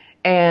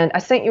 And I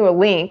sent you a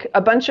link.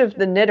 A bunch of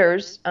the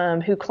knitters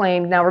who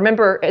claimed, now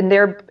remember, in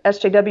their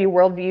SJW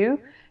worldview,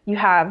 you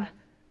have,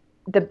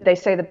 they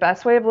say the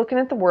best way of looking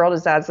at the world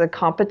is as a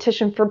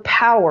competition for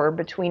power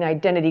between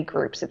identity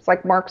groups. It's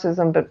like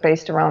Marxism, but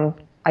based around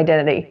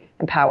identity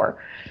and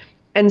power.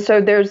 And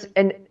so there's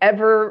an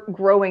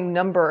ever-growing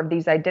number of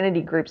these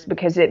identity groups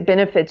because it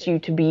benefits you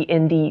to be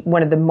in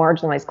one of the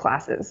marginalized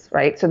classes,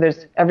 right? So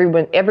there's every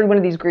one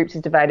of these groups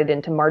is divided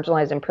into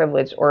marginalized and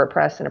privileged, or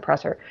oppressed and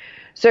oppressor.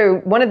 So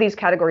one of these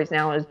categories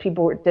now is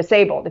people who are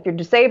disabled. If you're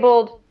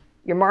disabled,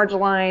 you're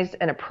marginalized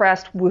and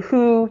oppressed.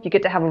 Woohoo! You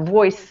get to have a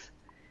voice.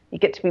 You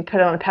get to be put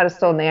on a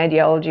pedestal in the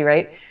ideology,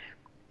 right?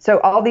 So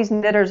all these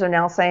knitters are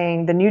now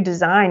saying the new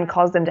design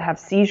caused them to have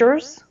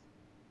seizures,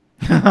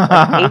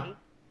 like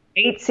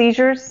eight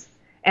seizures,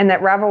 and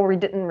that Ravelry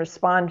didn't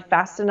respond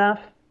fast enough,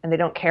 and they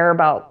don't care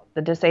about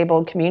the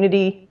disabled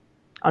community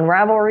on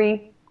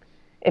Ravelry.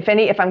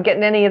 If I'm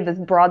getting any of the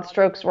broad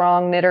strokes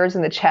wrong, knitters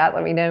in the chat,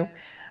 let me know.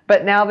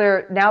 But now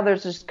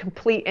there's just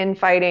complete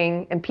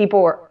infighting, and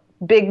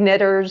big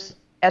knitters,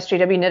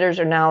 SJW knitters,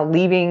 are now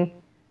leaving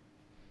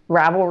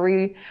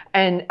Ravelry.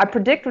 And I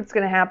predict what's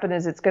going to happen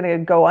is it's going to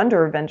go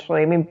under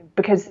eventually. I mean,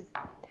 because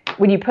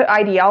when you put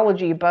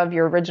ideology above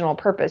your original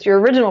purpose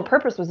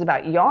was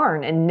about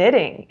yarn and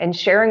knitting and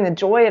sharing the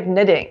joy of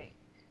knitting.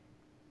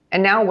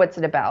 And now what's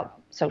it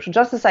about? Social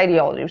justice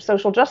ideology.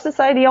 Social justice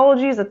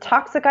ideology is a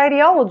toxic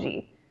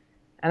ideology.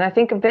 And I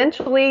think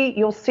eventually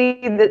you'll see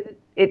that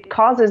it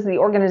causes the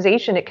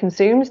organization it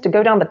consumes to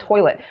go down the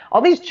toilet.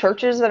 All these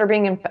churches that are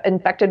being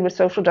infected with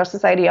social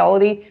justice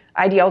ideology,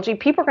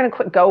 people are going to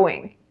quit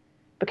going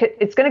because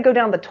it's going to go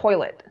down the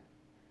toilet.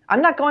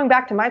 I'm not going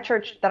back to my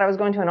church that I was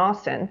going to in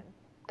Austin.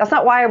 That's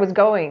not why I was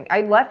going.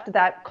 I left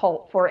that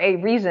cult for a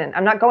reason.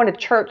 I'm not going to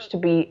church to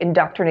be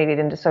indoctrinated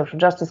into social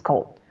justice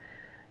cult.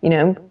 You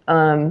know,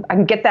 I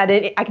can get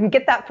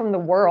that from the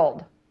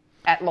world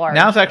at large.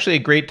 Now's actually a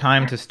great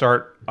time to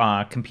start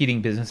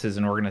competing businesses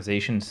and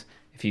organizations.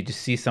 If you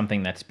just see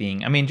something that's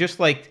being, I mean, just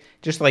like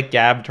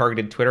Gab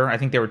targeted Twitter, I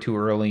think they were too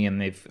early and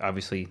they've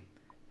obviously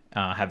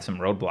had some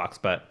roadblocks,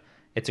 but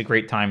it's a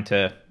great time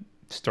to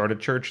start a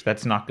church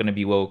that's not going to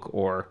be woke,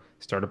 or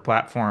start a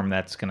platform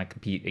that's going to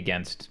compete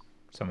against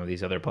some of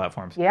these other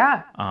platforms.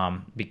 Yeah.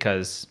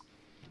 Because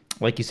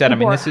like you said, I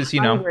mean, this is,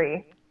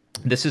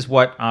 this is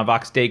what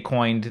Vox Day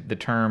coined the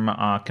term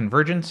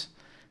convergence.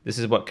 This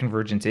is what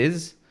convergence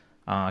is.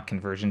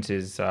 Convergence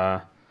is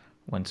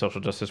when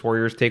social justice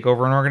warriors take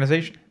over an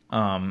organization.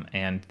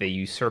 And they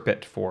usurp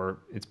it for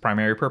its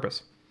primary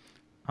purpose.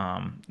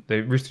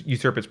 They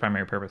usurp its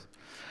primary purpose.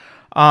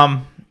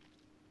 Yeah,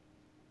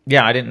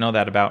 I didn't know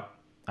that about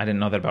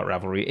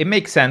Ravelry. It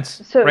makes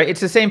sense, right? It's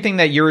the same thing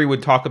that Yuri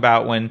would talk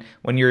about when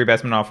Yuri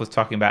Bezmenov was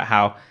talking about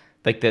how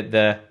like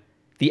the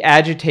the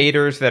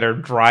agitators that are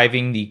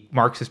driving the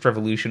Marxist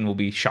revolution will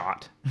be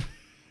shot.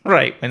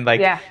 Right. And like,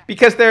 Yeah.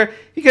 because they're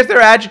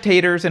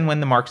agitators, and when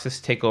the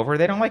Marxists take over,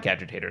 they don't like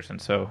agitators. And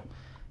so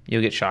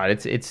you'll get shot.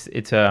 It's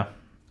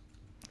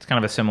kind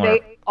of a similar.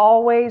 They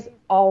always,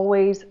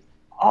 always,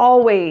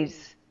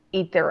 always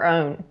eat their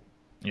own.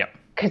 Yep.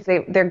 Because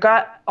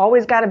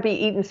always got to be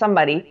eating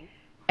somebody.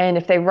 And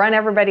if they run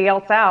everybody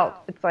else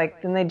out, it's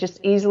like, then they just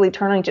easily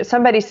turn on each other.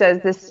 Somebody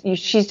says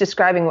she's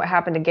describing what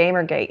happened to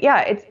Gamergate.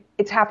 Yeah,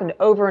 it's happened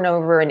over and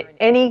over in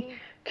any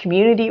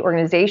community,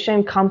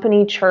 organization,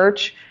 company,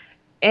 church,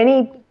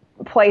 any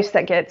place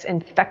that gets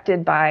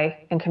infected by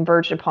and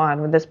converged upon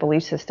with this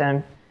belief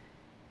system.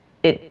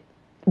 The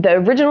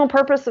original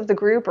purpose of the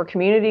group or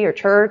community or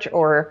church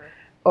or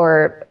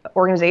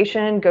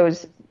organization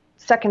becomes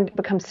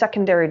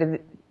secondary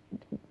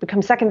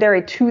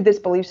to this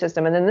belief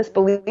system, and then this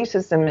belief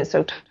system is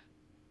so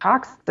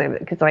toxic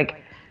because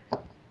like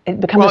it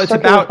becomes a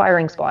circular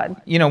firing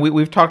squad.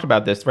 We've talked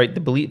about this, right?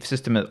 The belief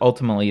system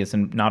ultimately is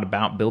not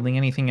about building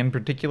anything in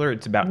particular.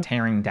 It's about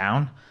tearing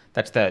down.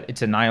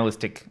 It's a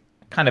nihilistic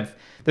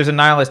there's a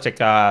nihilistic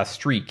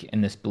streak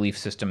in this belief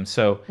system.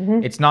 So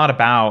it's not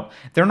about,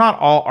 they're not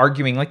all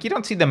arguing, like you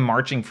don't see them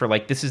marching for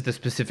like, this is the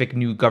specific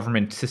new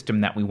government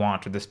system that we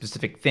want or the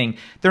specific thing.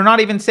 They're not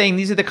even saying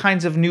these are the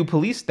kinds of new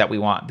police that we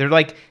want. They're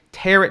like,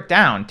 tear it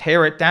down,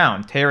 tear it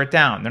down, tear it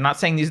down. They're not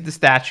saying these are the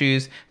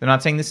statues. They're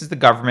not saying this is the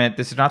government.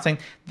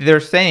 They're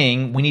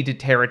saying we need to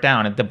tear it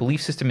down. And the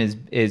belief system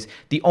is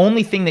the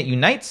only thing that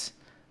unites.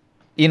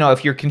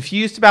 If you're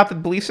confused about the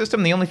belief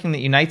system, the only thing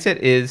that unites it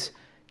is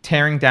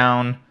tearing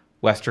down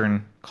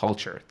Western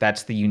culture.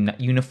 That's the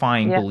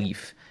unifying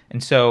belief.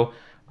 And so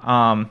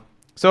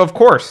of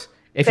course,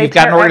 if you've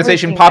got an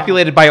organization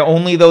populated by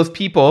only those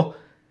people,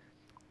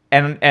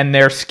 and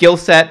their skill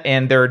set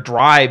and their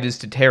drive is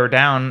to tear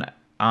down,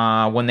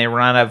 when they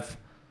run out of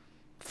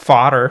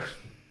fodder,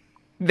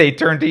 they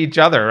turn to each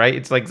other, right?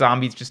 It's like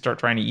zombies just start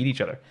trying to eat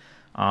each other.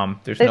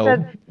 There's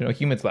no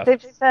humans left.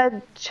 They've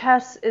said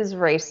chess is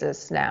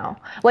racist now.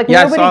 Like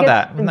nobody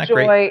gets to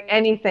enjoy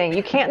anything.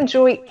 You can't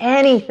enjoy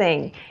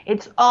anything.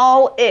 It's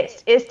all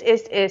ist.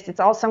 It's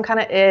all some kind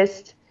of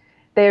ist.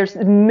 There's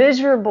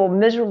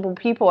miserable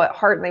people at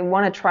heart, and they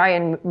want to try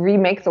and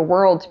remake the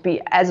world to be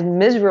as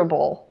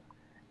miserable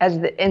as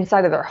the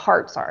inside of their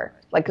hearts are.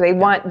 Like they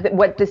want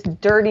what this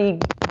dirty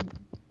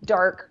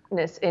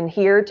darkness in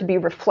here to be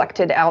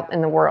reflected out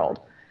in the world.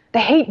 They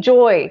hate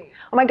joy.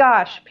 Oh my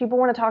gosh, people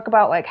want to talk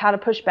about like how to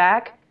push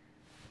back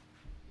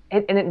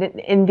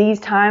in these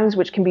times,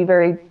 which can be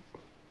very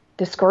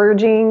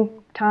discouraging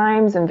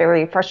times and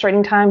very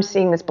frustrating times,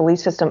 seeing this belief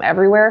system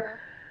everywhere.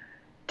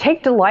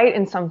 Take delight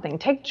in something.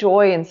 Take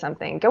joy in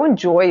something. Go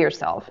enjoy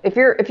yourself. If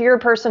you're a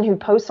person who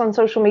posts on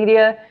social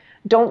media,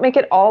 don't make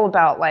it all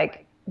about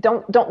like,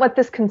 don't let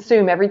this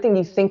consume everything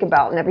you think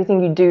about and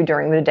everything you do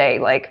during the day.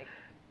 Like,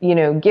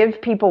 give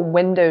people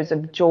windows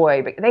of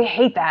joy, but they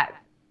hate that.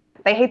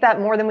 They hate that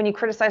more than when you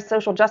criticize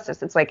social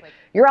justice. It's like,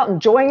 you're out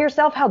enjoying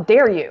yourself? How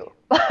dare you?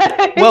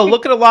 Well,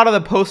 look at a lot of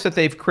the posts that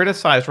they've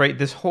criticized, right?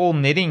 This whole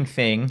knitting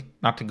thing,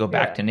 not to go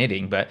back to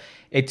knitting, but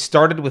it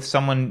started with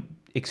someone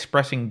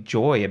expressing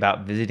joy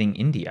about visiting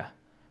India,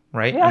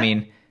 right? Yeah. I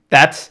mean,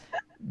 that's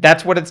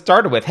what it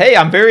started with. Hey,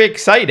 I'm very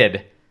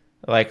excited.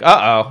 Like,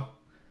 uh-oh,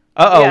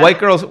 yeah. white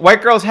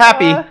girl's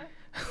happy.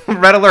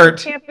 Red alert.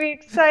 Can't be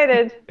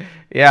excited.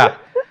 Yeah.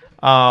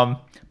 By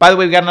the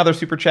way, we got another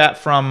super chat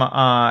from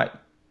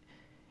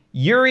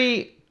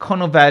Yuri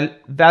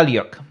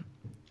Konovalyuk.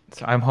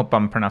 So I hope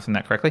I'm pronouncing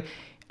that correctly.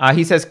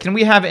 He says, can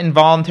we have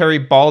involuntary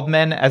bald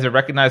men as a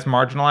recognized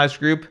marginalized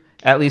group?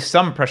 At least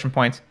some oppression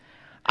points.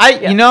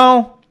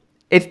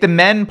 It's the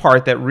men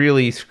part that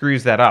really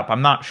screws that up.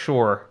 I'm not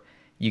sure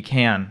you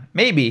can.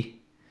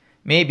 Maybe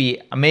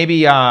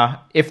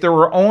if there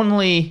were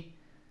only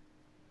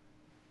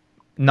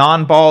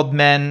non-bald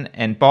men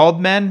and bald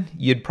men,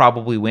 you'd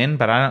probably win,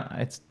 but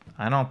I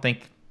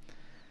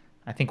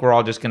think we're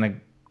all just going to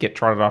get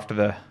trotted off to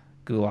the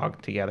gulag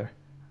together.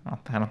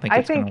 I don't think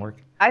it's going to work.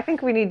 I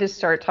think we need to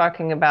start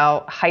talking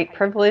about height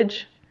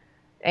privilege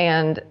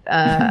and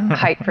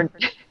height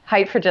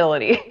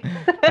fragility.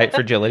 Height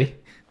fragility.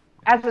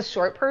 As a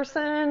short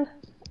person,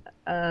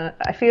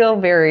 I feel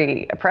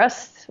very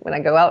oppressed when I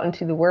go out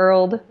into the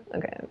world.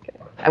 Okay,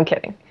 I'm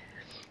kidding.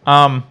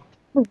 I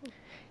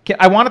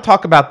want to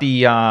talk about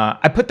the.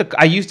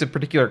 I used a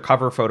particular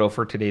cover photo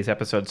for today's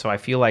episode, so I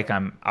feel like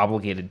I'm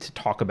obligated to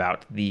talk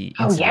about the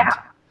incident.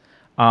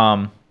 Oh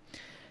yeah.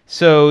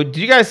 So, did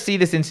you guys see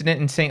this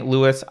incident in St.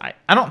 Louis?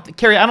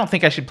 Carrie, I don't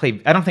think I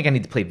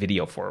need to play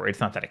video for it. Right? It's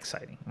not that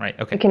exciting, right?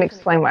 Okay. You can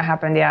explain what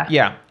happened, yeah.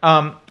 Yeah.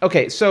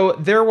 Okay, so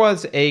there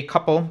was a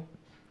couple.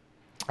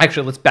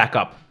 Actually, let's back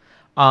up.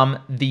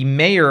 The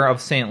mayor of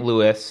St.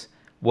 Louis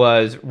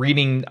was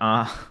reading,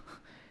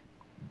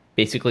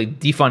 basically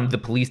defund the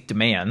police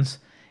demands,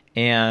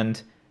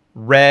 and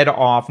read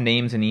off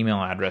names and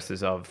email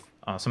addresses of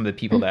some of the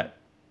people that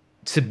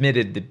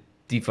submitted the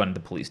defund the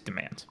police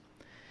demands.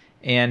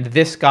 And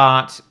this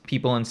got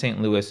people in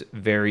St. Louis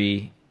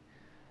very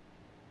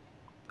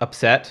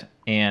upset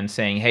and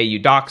saying, hey, you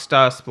doxed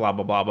us, blah,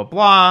 blah, blah, blah,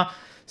 blah.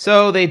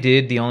 So they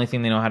did the only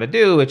thing they know how to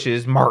do, which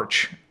is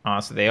march.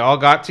 So they all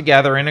got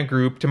together in a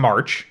group to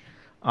march.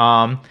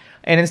 And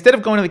instead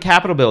of going to the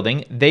Capitol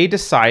building, they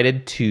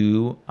decided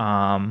to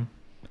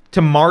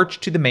march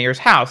to the mayor's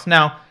house.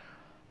 Now,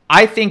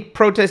 I think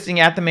protesting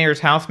at the mayor's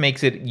house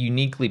makes it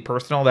uniquely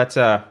personal. That's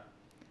a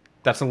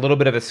little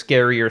bit of a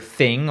scarier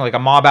thing. Like a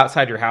mob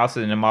outside your house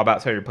and a mob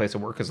outside your place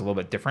of work is a little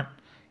bit different.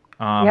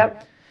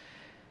 Yep.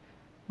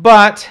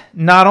 But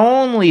not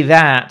only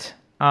that,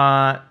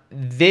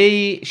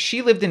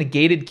 she lived in a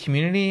gated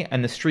community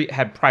and the street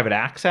had private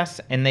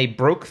access, and they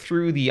broke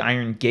through the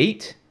iron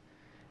gate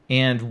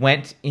and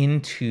went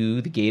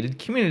into the gated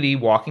community,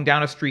 walking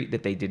down a street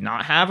that they did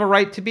not have a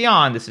right to be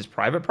on. This is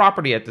private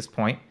property at this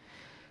point,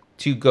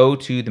 to go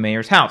to the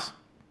mayor's house.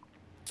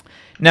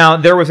 Now,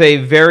 there was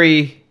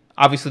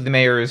obviously the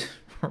mayor is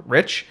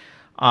rich.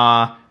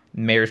 The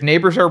mayor's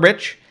neighbors are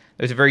rich.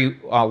 There's a very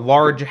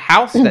large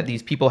house that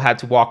these people had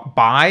to walk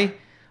by.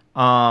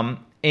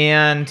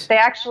 And they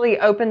actually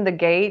opened the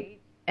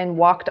gate and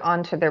walked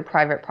onto their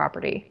private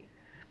property.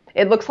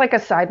 It looks like a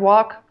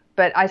sidewalk,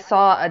 but I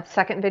saw a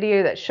second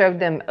video that showed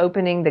them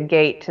opening the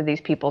gate to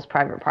these people's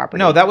private property.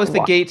 No, that was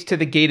the gate to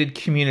the gated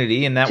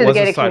community, and that was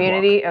a sidewalk. To the gated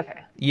community?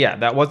 Okay. Yeah,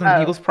 that wasn't the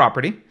people's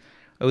property.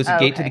 It was a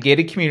gate to the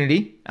gated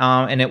community,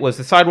 and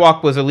the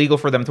sidewalk was illegal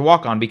for them to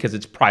walk on because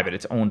it's private.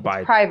 It's owned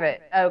by...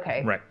 Private,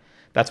 okay. Right.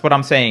 That's what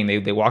I'm saying.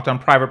 They walked on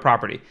private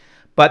property.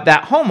 But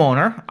that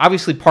homeowner,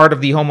 obviously part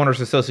of the homeowners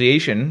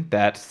association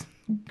that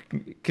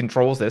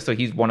controls this, so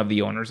he's one of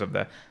the owners of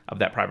that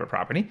private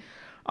property.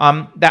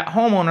 That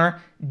homeowner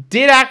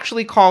did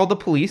actually call the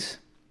police,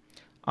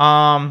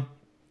 and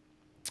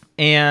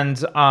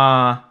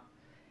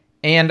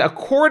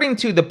according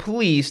to the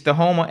police,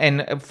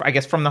 and I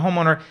guess from the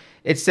homeowner,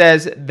 it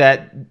says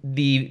that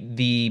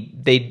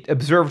they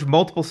observed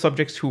multiple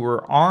subjects who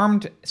were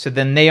armed, so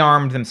then they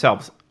armed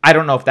themselves. I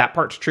don't know if that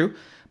part's true,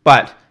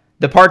 but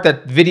the part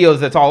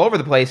that's all over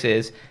the place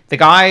is the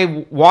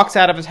guy walks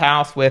out of his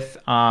house with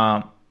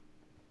an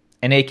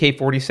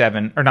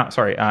AK-47, or not,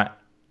 sorry,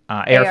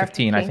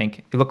 AR-15, I think.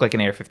 It looked like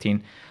an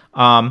AR-15.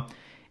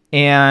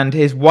 And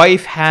his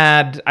wife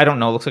had, I don't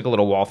know, it looks like a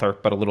little Walther,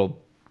 but a little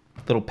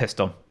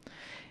pistol.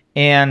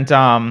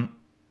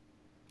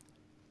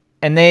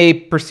 And they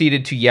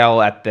proceeded to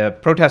yell at the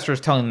protesters,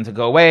 telling them to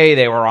go away.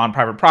 They were on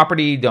private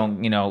property.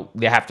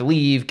 They have to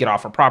leave, get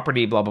off our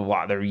property, blah, blah,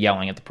 blah. They're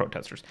yelling at the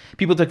protesters.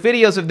 People took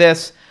videos of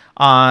this.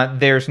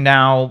 There's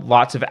now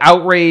lots of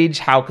outrage.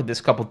 How could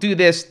this couple do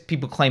this?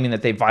 People claiming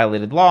that they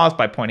violated laws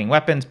by pointing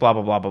weapons, blah,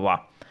 blah, blah, blah, blah.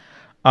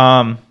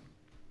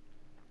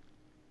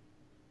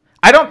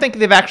 I don't think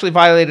they've actually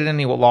violated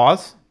any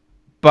laws,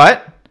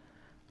 but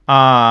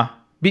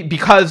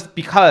because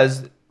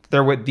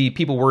the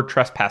people were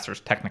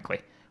trespassers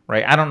technically.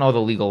 Right, I don't know the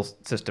legal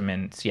system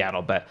in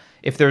Seattle, but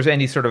if there's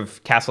any sort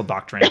of castle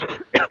doctrine,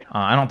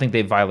 I don't think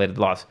they've violated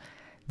laws.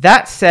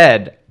 That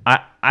said,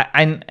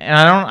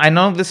 I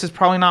know this is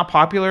probably not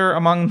popular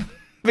among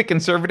the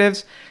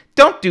conservatives.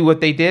 Don't do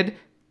what they did.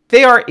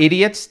 They are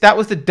idiots. That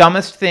was the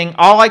dumbest thing.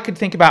 All I could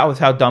think about was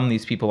how dumb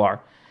these people are.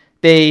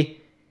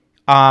 They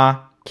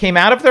came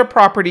out of their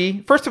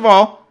property. First of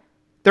all,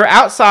 they're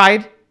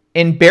outside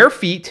in bare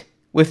feet,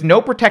 with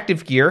no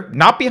protective gear,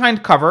 not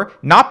behind cover,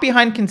 not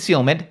behind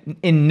concealment,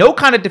 in no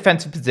kind of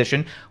defensive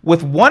position,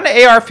 with one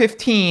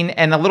AR-15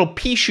 and a little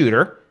pea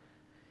shooter,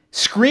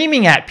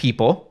 screaming at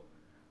people.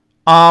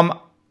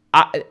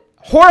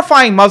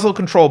 Horrifying muzzle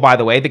control, by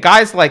the way. The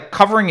guy's like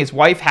covering his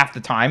wife half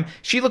the time.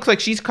 She looks like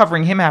she's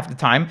covering him half the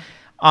time.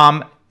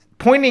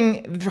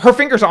 Pointing her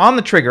fingers on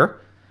the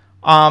trigger.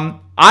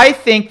 I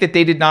think that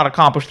they did not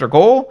accomplish their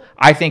goal.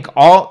 I think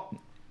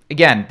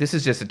again, this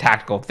is just a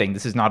tactical thing.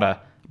 This is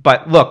not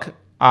but look,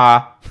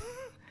 now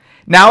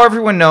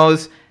everyone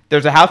knows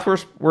there's a house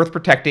worth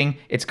protecting.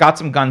 It's got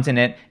some guns in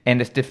it, and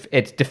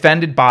it's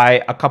defended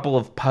by a couple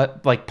of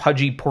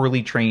pudgy,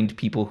 poorly trained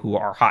people who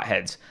are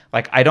hotheads.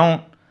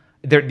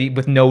 They're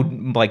with no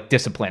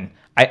discipline.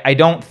 I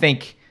don't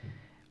think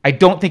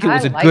it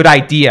was a good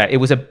idea. It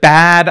was a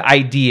bad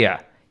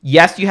idea.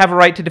 Yes, you have a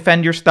right to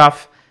defend your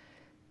stuff.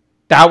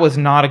 That was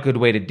not a good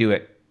way to do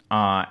it.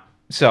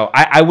 So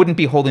I wouldn't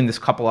be holding this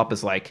couple up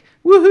as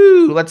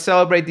woohoo, let's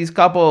celebrate these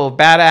couple,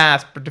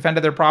 badass,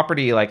 defended their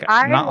property.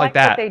 Not like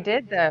that. What they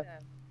did though.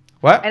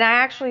 What? And I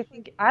actually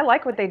think I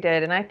like what they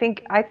did, and I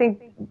think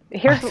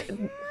here's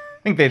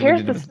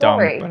here's the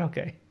story. Dumb, but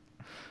okay.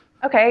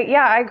 Okay,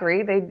 yeah, I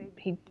agree.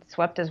 He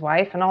swept his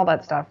wife and all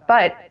that stuff,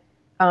 but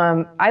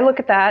I look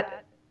at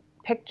that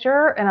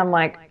picture and I'm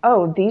like,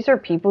 oh, these are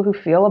people who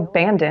feel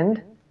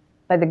abandoned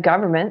by the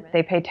government.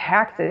 They pay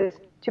taxes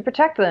to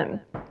protect them.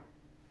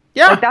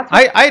 Yeah,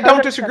 I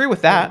don't disagree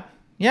with that.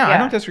 Yeah, I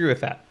don't disagree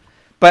with that.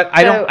 But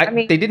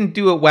they didn't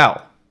do it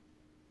well.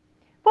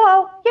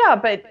 Well, yeah,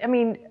 but I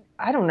mean,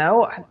 I don't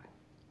know.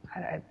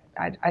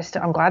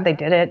 I'm glad they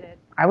did it.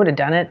 I would have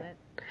done it.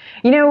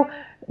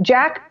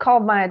 Jack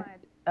called my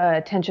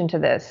attention to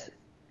this.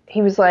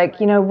 He was like,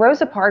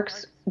 Rosa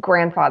Parks'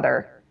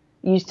 grandfather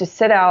used to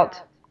sit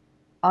out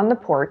on the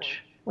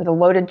porch with a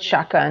loaded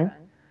shotgun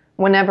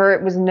whenever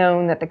it was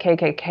known that the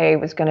KKK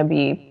was going to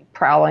be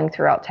prowling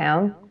throughout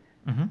town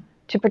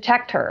to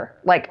protect her,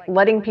 like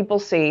letting people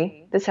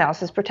see this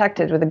house is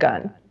protected with a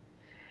gun.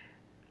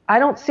 I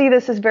don't see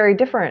this as very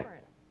different.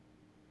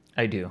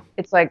 I do.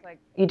 It's like,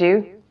 you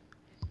do?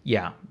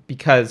 Yeah,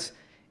 because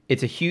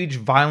it's a huge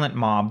violent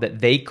mob that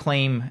they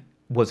claim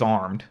was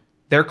armed.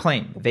 They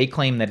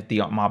claim that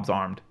the mob's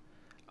armed,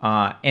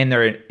 and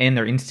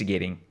they're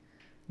instigating.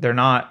 They're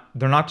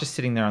not just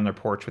sitting there on their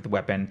porch with a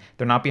weapon.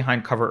 They're not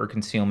behind cover or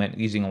concealment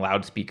using a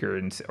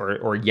loudspeaker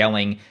or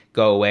yelling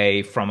 "go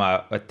away" from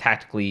a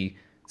tactically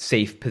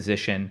safe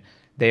position.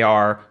 They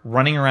are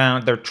running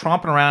around. They're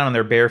tromping around on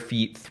their bare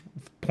feet,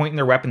 pointing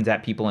their weapons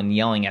at people and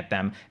yelling at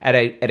them at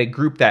a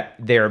group that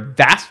they're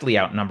vastly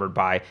outnumbered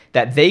by,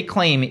 that they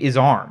claim is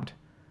armed.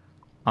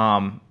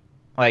 I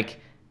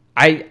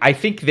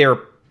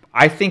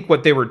think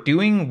what they were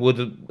doing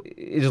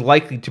is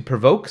likely to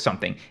provoke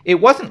something. It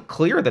wasn't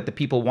clear that the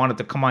people wanted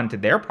to come onto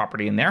their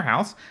property in their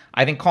house.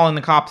 I think calling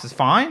the cops is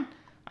fine.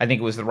 I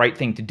think it was the right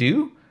thing to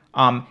do.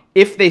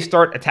 If they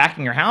start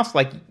attacking your house,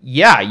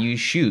 you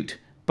shoot.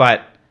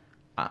 But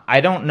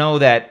I don't know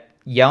that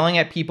yelling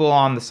at people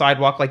on the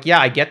sidewalk,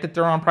 I get that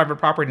they're on private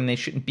property and they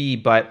shouldn't be,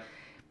 but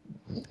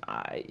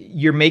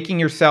you're making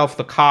yourself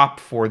the cop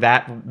for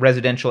that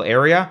residential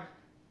area,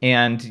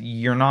 and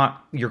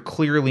you're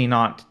clearly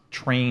not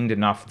trained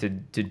enough to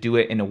do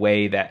it in a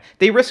way that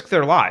they risk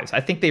their lives. I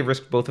think they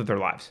risked both of their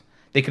lives.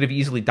 They could have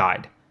easily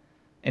died,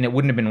 and it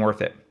wouldn't have been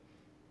worth it.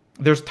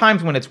 There's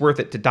times when it's worth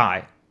it to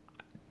die.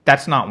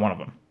 That's not one of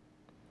them.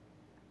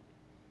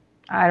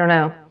 I don't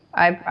know.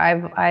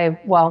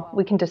 Well,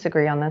 we can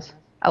disagree on this.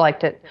 I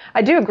liked it.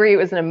 I do agree it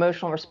was an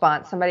emotional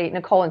response.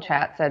 Nicole in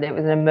chat said it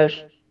was an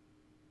emotional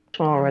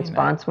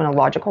response when a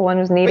logical one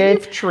was needed.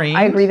 But you've trained.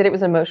 I agree that it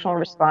was an emotional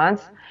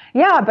response.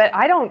 Yeah, but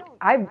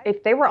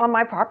if they were on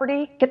my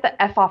property, get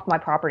the F off my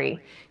property.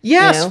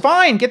 Yes,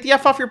 fine. Get the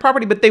F off your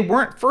property. But they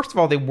weren't, first of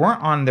all, they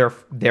weren't on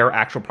their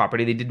actual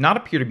property. They did not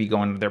appear to be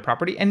going to their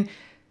property. And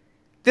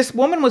this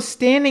woman was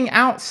standing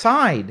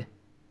outside,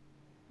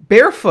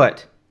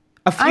 barefoot,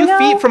 a few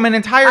feet from an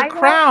entire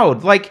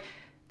crowd.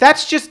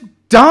 That's just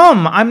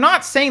dumb. I'm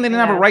not saying they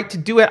didn't have a right to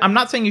do it. I'm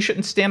not saying you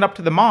shouldn't stand up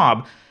to the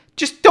mob.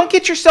 Just don't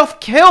get yourself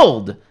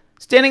killed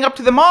standing up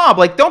to the mob.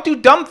 Don't do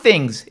dumb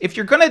things. If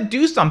you're going to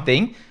do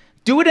something,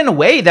 do it in a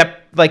way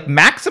that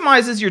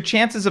maximizes your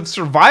chances of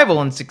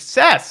survival and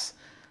success.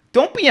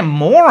 Don't be a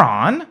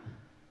moron.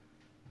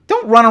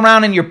 Don't run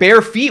around in your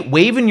bare feet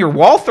waving your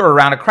Walther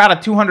around a crowd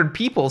of 200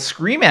 people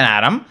screaming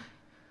at them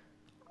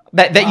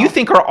that you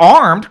think are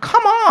armed.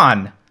 Come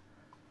on.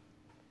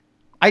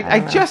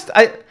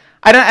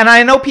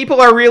 I know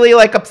people are really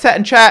upset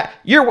in chat.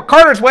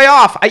 Carter's way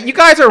off. You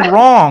guys are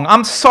wrong.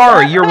 I'm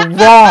sorry. You're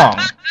wrong.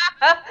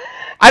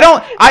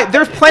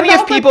 There's plenty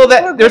of people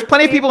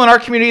in our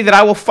community that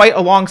I will fight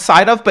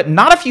alongside of, but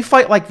not if you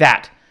fight like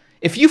that.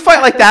 If you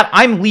fight like that,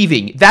 I'm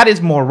leaving. That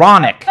is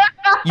moronic.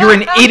 You're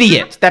an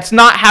idiot. That's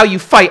not how you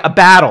fight a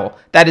battle.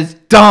 That is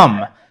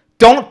dumb.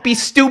 Don't be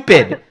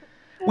stupid.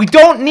 We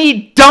don't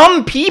need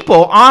dumb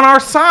people on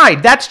our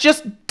side. That's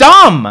just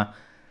dumb.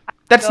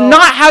 That's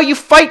not how you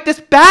fight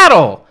this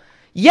battle.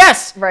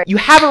 Yes, you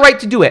have a right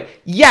to do it.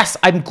 Yes,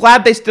 I'm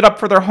glad they stood up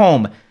for their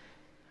home.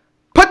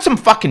 Put some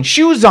fucking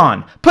shoes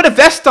on. Put a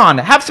vest on.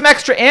 Have some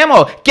extra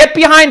ammo. Get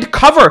behind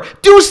cover.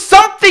 Do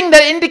something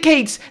that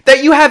indicates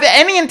that you have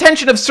any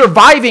intention of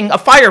surviving a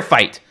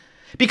firefight.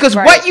 Because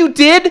what you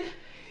did,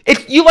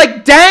 you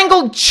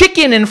dangled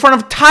chicken in front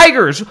of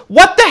tigers.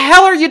 What the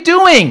hell are you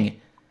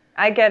doing?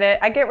 I get it.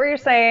 I get what you're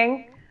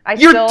saying.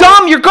 You're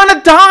dumb. You're going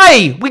to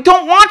die. We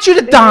don't want you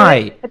to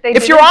die.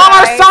 If you're on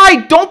our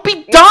side, don't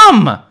be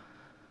dumb.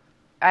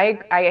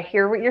 I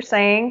hear what you're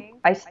saying.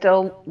 I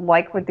still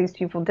like what these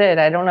people did.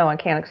 I don't know. I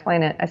can't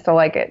explain it. I still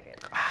like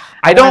it.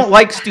 I don't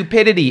like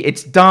stupidity.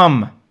 It's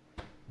dumb.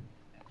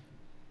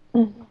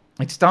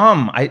 It's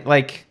dumb.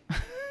 Guys.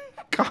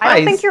 I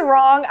don't think you're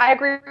wrong. I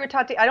agree with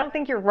Tati. I don't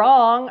think you're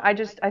wrong. I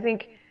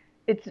think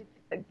it's,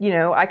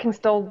 I can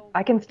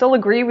still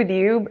agree with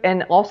you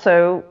and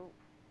also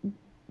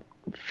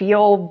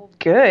feel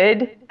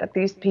good that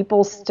these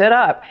people stood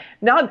up.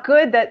 Not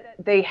good that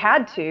they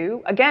had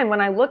to. Again,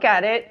 when I look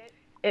at it,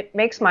 it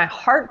makes my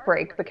heart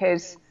break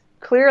because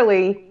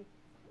clearly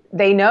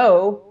they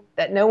know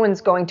that no one's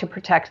going to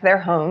protect their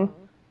home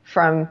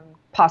from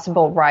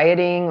possible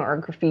rioting or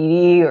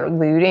graffiti or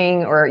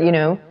looting or,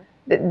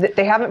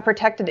 they haven't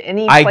protected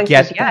any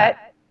places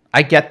yet.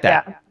 I get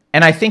that. Yeah.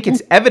 And I think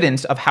it's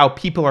evidence of how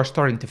people are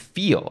starting to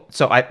feel.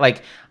 So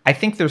I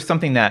think there's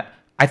something that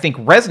I think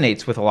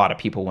resonates with a lot of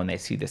people when they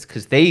see this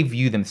because they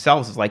view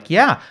themselves as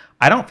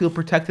I don't feel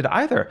protected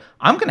either.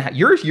 I'm going to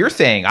you're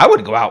saying I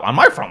would go out on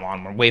my front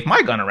lawn and wave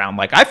my gun around.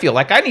 I feel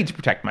like I need to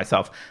protect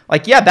myself.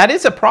 That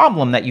is a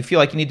problem that you feel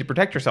like you need to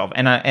protect yourself.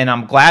 And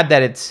I'm glad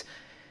that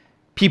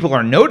people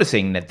are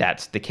noticing that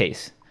that's the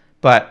case.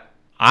 But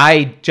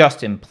I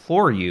just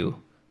implore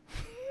you,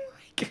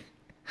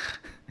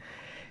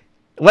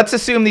 let's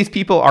assume these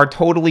people are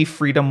totally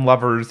freedom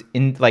lovers.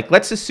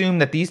 Let's assume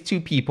that these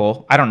two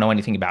people, I don't know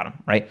anything about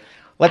them, right?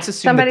 Let's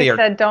assume that Somebody they are.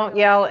 said, "Don't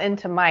yell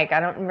into Mike." I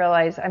don't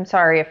realize. I'm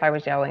sorry if I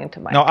was yelling into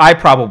Mike. No, I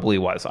probably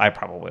was.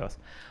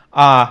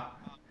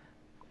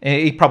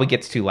 It probably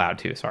gets too loud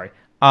too. Sorry.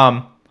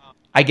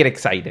 I get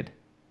excited.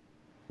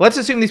 Let's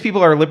assume these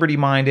people are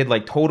liberty-minded,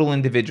 like total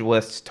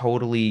individualists,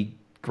 totally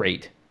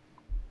great.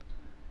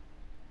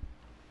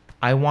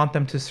 I want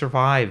them to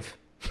survive.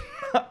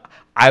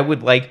 I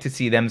would like to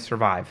see them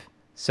survive.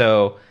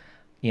 So,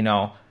 you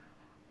know,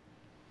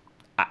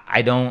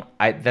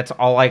 that's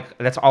all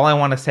I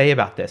want to say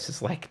about this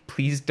is like,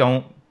 please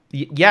don't.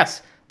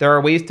 Yes, there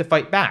are ways to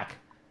fight back.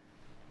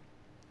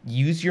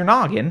 Use your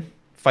noggin.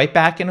 Fight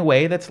back in a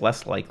way that's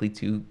less likely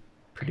to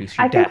produce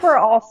your death. I think we're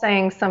all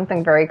saying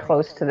something very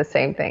close to the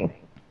same thing.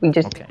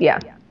 Yeah.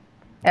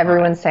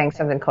 Everyone's saying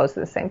something close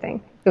to the same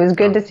thing. It was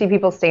good to see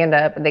people stand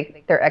up, and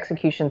their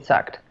execution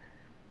sucked.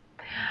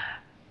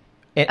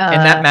 And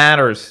that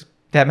matters.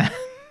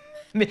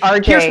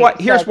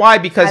 Here's why,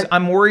 because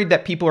I'm worried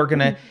that people are going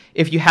to,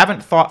 if you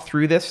haven't thought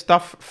through this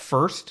stuff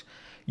first,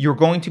 you're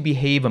going to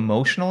behave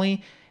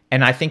emotionally.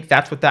 And I think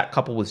that's what that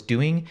couple was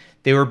doing.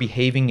 They were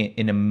behaving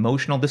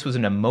this was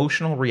an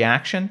emotional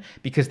reaction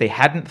because they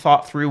hadn't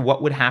thought through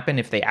what would happen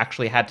if they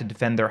actually had to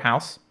defend their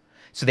house.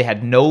 So they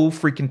had no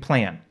freaking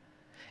plan.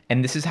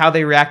 And this is how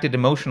they reacted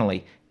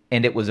emotionally.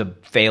 And it was a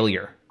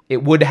failure.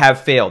 It would have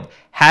failed.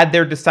 Had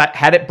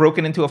it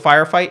broken into a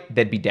firefight,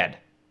 they'd be dead.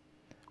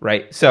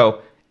 Right?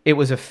 So it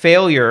was a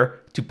failure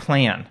to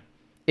plan.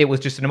 It was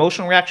just an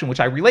emotional reaction,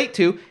 which I relate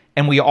to.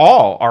 And we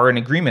all are in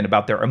agreement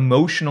about their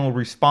emotional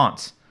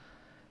response.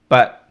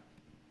 But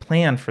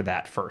plan for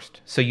that first,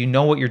 so you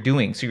know what you're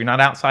doing, so you're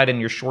not outside in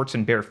your shorts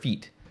and bare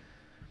feet.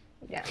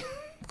 Yeah.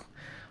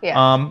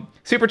 Yeah.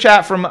 Super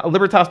chat from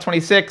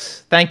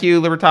Libertas26. Thank you,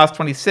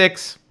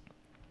 Libertas26.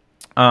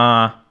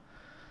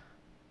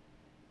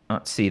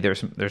 Let's see.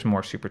 There's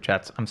more super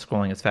chats. I'm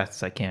scrolling as fast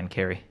as I can,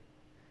 Carrie.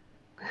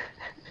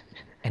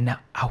 And now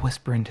I'll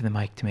whisper into the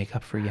mic to make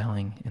up for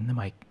yelling in the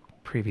mic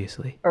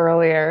previously.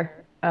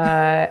 Earlier.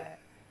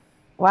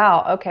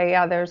 Wow. Okay.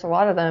 Yeah. There's a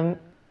lot of them.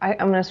 I'm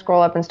going to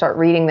scroll up and start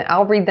reading them.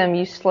 I'll read them.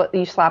 You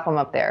slap them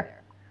up there.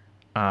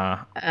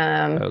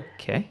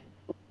 Okay.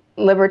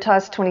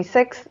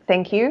 Libertas26,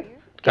 thank you.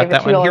 Got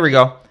that one. Here we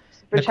go.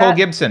 Nicole chat.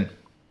 Gibson.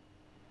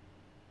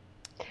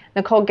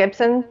 Nicole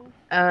Gibson.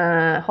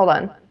 Hold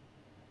on.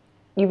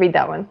 You read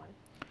that one.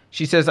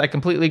 She says, I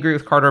completely agree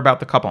with Carter about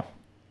the couple.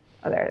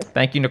 Oh, there it is.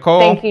 Thank you, Nicole.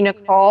 Thank you,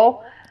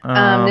 Nicole.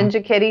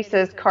 Ninja Kitty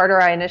says,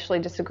 Carter, I initially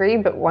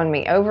disagreed, but won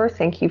me over.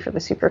 Thank you for the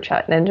super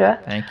chat,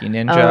 Ninja. Thank you,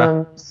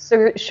 Ninja.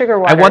 Sugar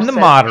Water I won the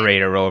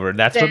moderator over.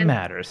 That's what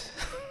matters.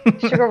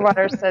 Sugar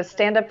Water says,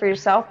 stand up for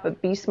yourself, but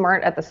be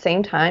smart at the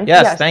same time.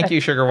 Yes, thank you,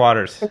 Sugar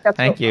Waters.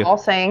 Thank you. All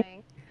saying.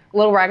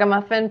 Little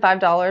Ragamuffin,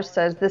 $5,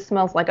 says, this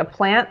smells like a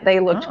plant. They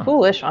looked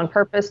foolish on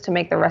purpose to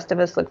make the rest of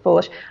us look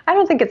foolish. I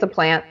don't think it's a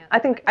plant. I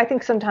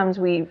think sometimes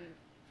we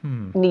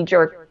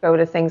knee-jerk go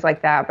to things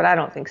like that, but I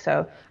don't think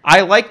so.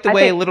 I like the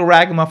way Little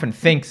Ragamuffin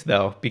thinks,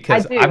 though,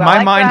 because my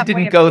like mind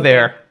didn't go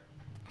there.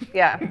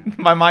 Yeah.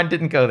 My mind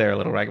didn't go there,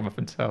 Little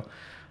Ragamuffin, so.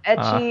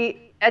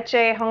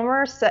 Etche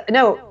Homer said,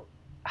 no,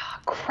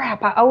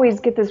 crap, I always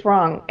get this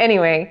wrong.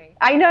 Anyway,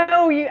 I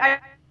know we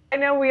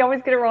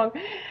always get it wrong.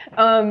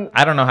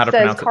 I don't know how to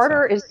pronounce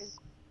it.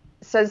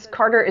 Says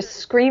Carter is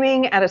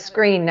screaming at a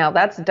screen. Now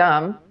that's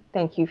dumb.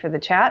 Thank you for the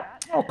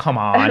chat. Oh, come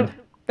on.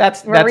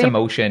 That's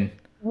emotion.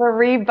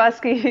 Marie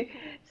Busky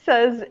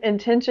says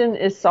intention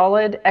is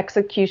solid,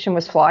 execution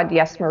was flawed.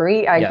 Yes,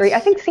 Marie, I agree. I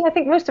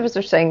think most of us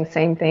are saying the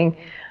same thing.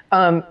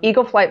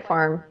 Eagle Flight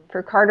Farm,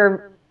 for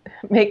Carter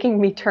making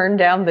me turn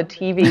down the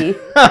TV.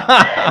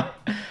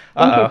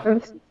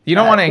 Uh-oh. You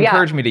don't want to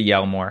encourage me to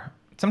yell more.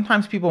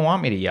 Sometimes people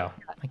want me to yell.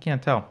 I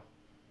can't tell.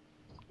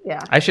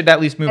 Yeah. I should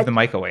at least move the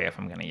mic away if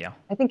I'm going to yell.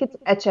 I think it's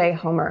Etche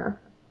Homer.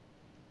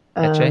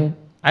 Etche?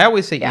 I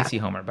always say EC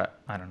Homer, but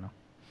I don't know.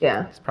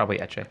 Yeah. It's probably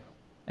Etche.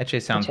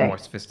 Etche sounds more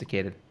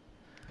sophisticated.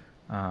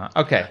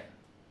 Okay.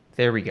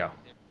 There we go.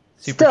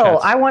 Super Still,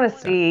 chats. I want to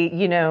see,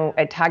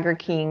 a Tiger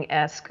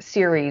King-esque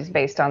series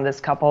based on this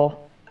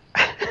couple.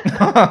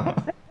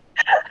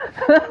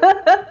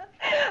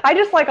 I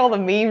just like all the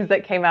memes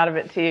that came out of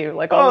it, too.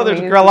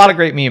 There's a lot of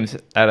great memes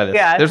out of this.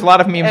 Yeah, there's a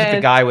lot of memes with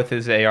the guy with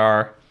his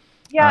AR.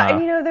 Yeah,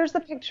 and there's the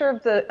picture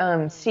of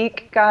the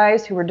Sikh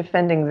guys who were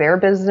defending their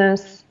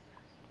business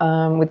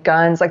with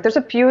guns. There's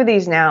a few of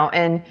these now,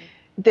 and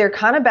they're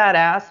kind of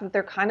badass, but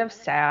they're kind of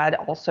sad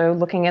also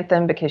looking at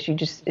them because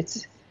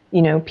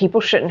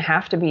people shouldn't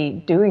have to be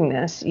doing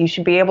this. You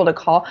should be able to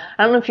call.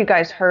 I don't know if you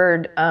guys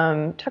heard,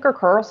 Tucker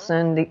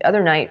Carlson the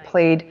other night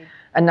played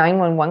a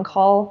 911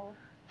 call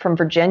from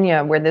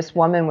Virginia where this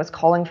woman was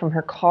calling from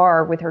her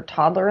car with her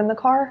toddler in the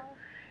car,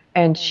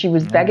 and she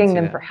was begging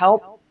them for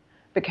help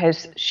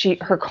because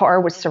her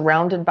car was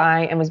surrounded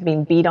by and was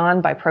being beat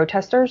on by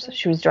protesters.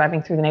 She was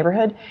driving through the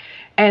neighborhood,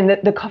 and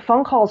the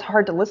phone call is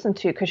hard to listen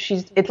to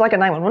because it's like a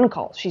 911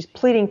 call. She's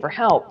pleading for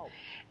help,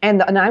 And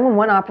the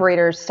 911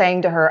 operator is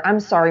saying to her, I'm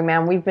sorry,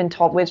 ma'am, we've been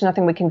told, there's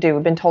nothing we can do.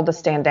 We've been told to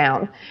stand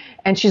down.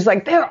 And she's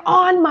like, they're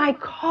on my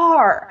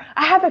car.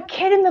 I have a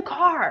kid in the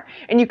car.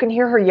 And you can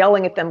hear her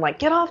yelling at them like,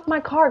 get off my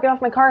car, get off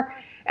my car.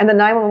 And the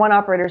 911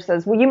 operator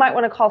says, well, you might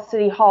want to call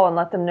City Hall and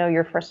let them know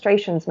your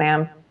frustrations,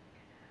 ma'am.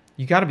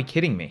 You got to be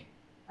kidding me.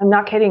 I'm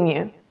not kidding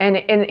you.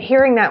 And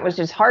hearing that was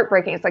just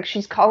heartbreaking. It's like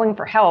she's calling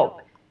for help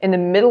in the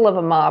middle of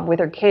a mob with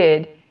her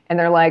kid. And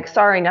they're like,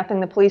 sorry,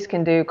 nothing the police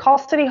can do. Call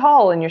City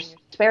Hall in your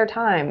spare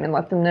time and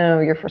let them know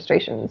your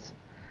frustrations.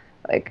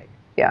 Like,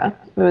 yeah,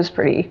 it was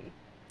pretty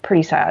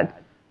sad.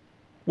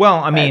 Well,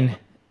 I mean,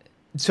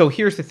 so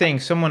here's the thing.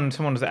 Someone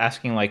was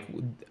asking, like,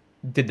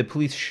 did the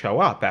police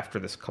show up after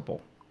this couple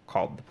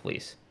called the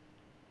police?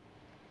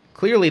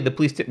 Clearly, the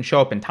police didn't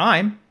show up in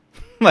time.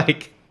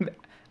 Like,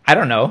 I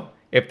don't know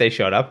if they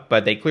showed up,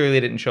 but they clearly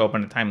didn't show up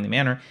in a timely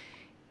manner.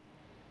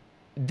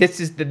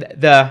 This is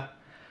the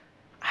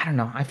I don't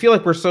know. I feel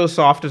like we're so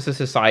soft as a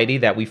society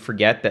that we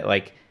forget that,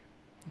 like,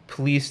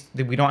 police,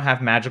 that we don't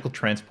have magical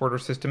transporter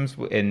systems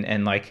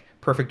and like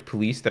perfect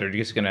police that are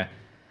just gonna,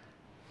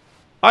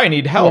 I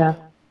need help. Yeah.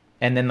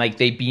 And then, like,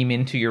 they beam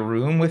into your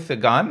room with a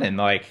gun and,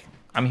 like,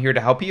 I'm here to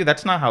help you.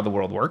 That's not how the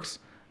world works.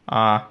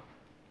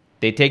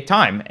 They take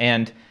time.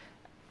 And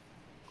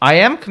I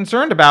am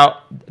concerned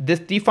about this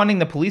defunding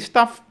the police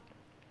stuff.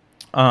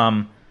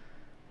 Our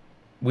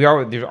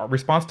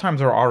response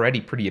times are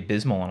already pretty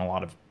abysmal in a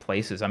lot of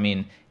places. I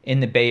mean, in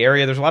the Bay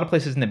Area, there's a lot of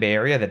places in the Bay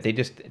Area that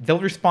they'll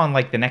respond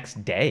like the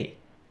next day.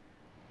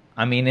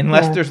 I mean,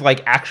 unless there's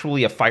like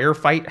actually a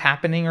firefight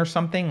happening or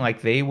something,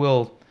 like they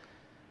will,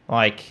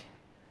 like,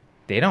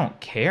 they don't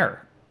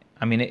care.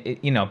 I mean,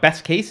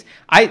 best case,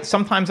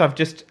 sometimes I've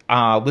just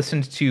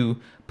listened to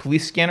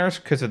police scanners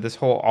because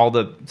of all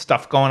the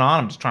stuff going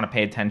on. I'm just trying to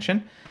pay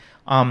attention.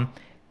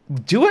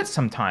 Do it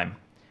sometime.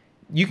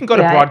 You can go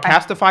to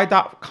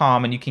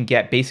broadcastify.com and you can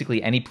get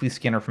basically any police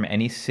scanner from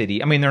any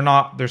city. I mean,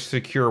 there's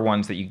secure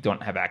ones that you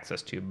don't have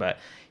access to, but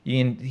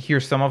you can hear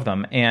some of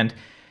them. And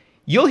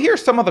you'll hear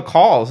some of the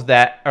calls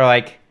that are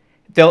like,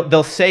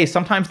 they'll say,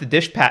 sometimes the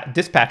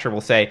dispatcher will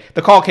say,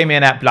 the call came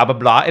in at blah, blah,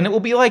 blah. And it will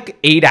be like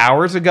 8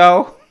 hours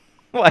ago,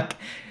 like,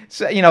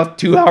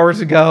 2 hours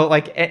ago.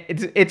 Like,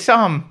 it's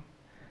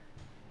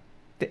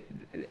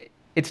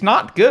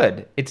not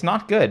good. It's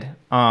not good.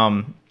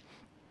 And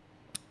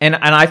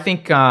I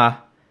think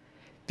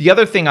the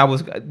other thing, I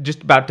was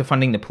just about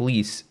defunding the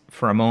police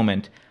for a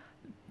moment.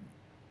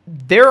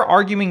 They're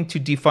arguing to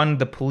defund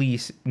the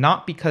police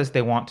not because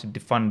they don't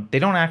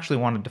actually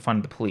want to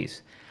defund the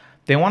police.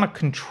 They want to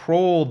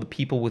control the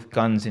people with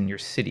guns in your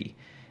city.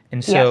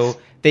 And so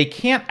they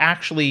can't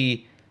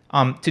actually,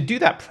 to do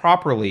that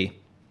properly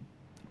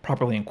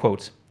in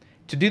quotes,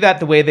 to do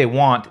that the way they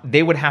want,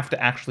 they would have to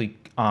actually,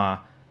 they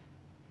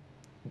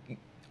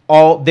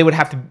would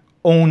have to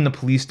own the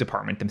police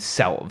department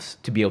themselves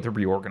to be able to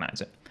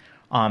reorganize it.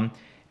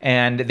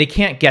 And they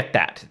can't get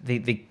that. They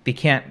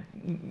can't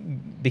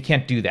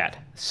do that.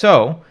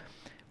 So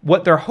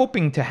what they're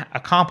hoping to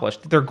accomplish,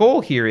 their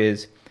goal here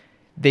is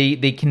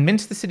they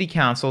convince the city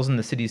councils and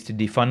the cities to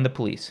defund the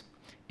police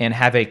and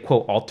have a,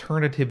 quote,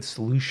 alternative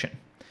solution.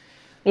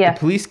 Yeah. The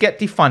police get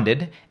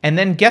defunded, and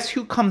then guess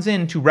who comes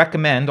in to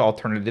recommend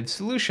alternative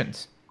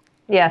solutions?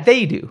 Yeah,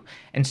 they do.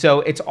 And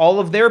so it's all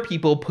of their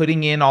people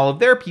putting in all of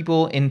their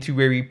people into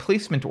a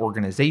replacement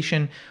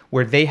organization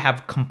where they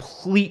have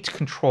complete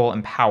control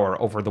and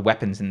power over the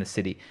weapons in the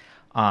city.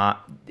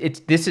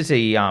 This is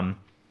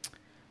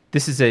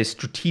a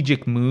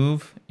strategic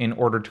move in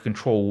order to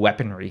control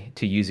weaponry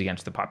to use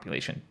against the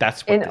population.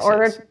 That's what in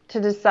order to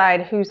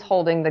decide who's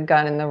holding the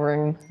gun in the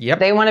room. Yep.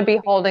 They want to be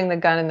holding the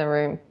gun in the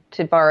room,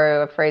 to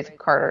borrow a phrase of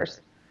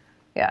Carter's.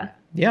 Yeah.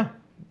 Yeah.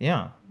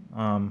 Yeah.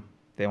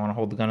 They want to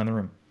hold the gun in the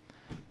room.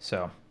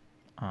 So,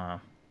 all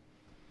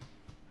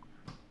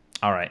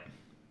right.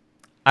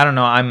 I don't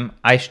know.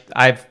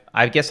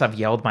 I guess I've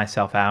yelled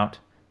myself out.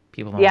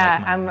 People don't.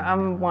 Yeah,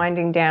 I'm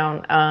winding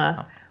down.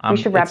 We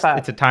should wrap up.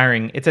 It's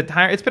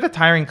been a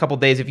tiring couple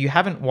days. If you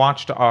haven't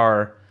watched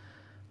our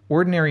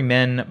Ordinary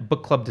Men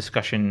book club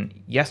discussion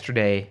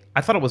yesterday,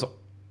 I thought it was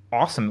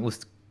awesome. It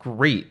was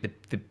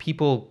great. The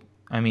people,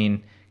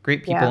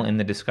 great people in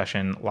the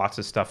discussion. Lots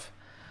of stuff.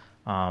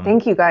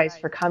 Thank you guys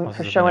for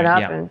showing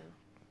up and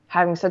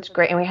having such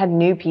great, and we had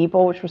new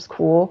people, which was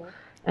cool.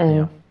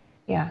 And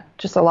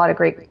just a lot of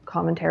great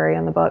commentary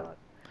on the book.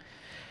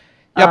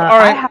 Yep. All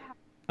right.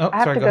 I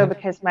have to go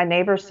because my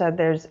neighbor said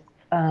there's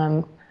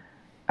a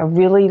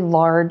really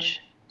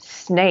large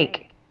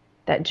snake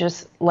that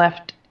just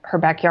left her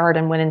backyard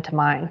and went into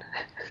mine.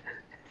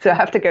 So I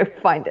have to go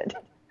find it.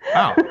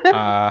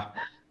 Wow.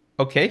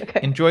 Okay.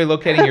 Enjoy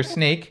locating your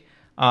snake.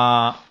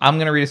 I'm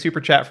going to read a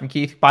super chat from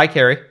Keith. Bye,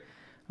 Carrie.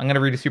 I'm going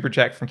to read a super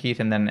chat from Keith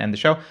and then end the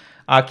show.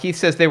 Keith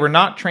says, they were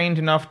not trained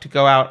enough to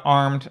go out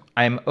armed.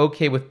 I am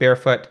okay with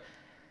barefoot.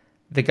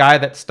 The guy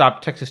that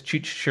stopped Texas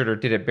shooter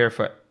did it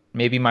barefoot.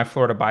 Maybe my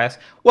Florida bias.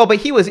 Well, but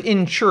he was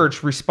in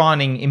church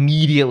responding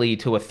immediately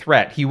to a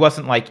threat. He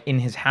wasn't like in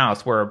his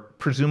house where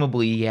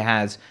presumably he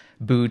has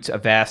boots, a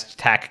vest,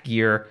 tack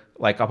gear,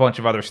 like a bunch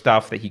of other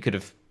stuff that he could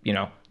have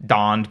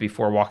donned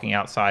before walking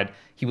outside.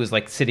 He was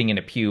like sitting in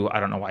a pew. I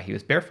don't know why he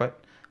was barefoot,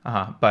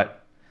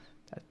 but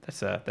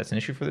that's an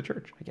issue for the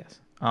church, I guess.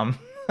 All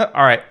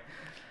right.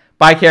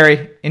 Bye,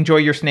 Carrie. Enjoy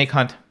your snake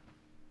hunt.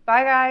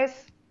 Bye,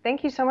 guys.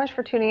 Thank you so much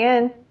for tuning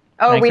in.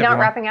 Oh, Thanks, are we not everyone.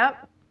 wrapping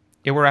up?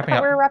 Yeah, we're wrapping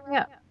up. We were wrapping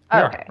up. We Oh,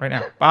 are, okay. right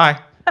now. Bye.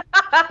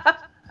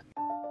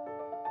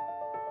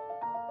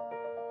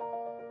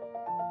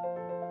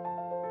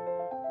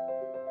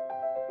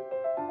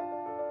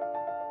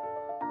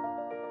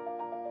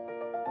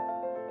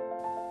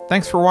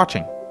 Thanks for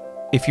watching.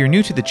 If you're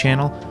new to the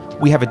channel,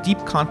 we have a deep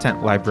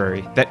content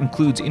library that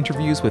includes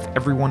interviews with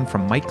everyone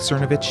from Mike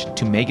Cernovich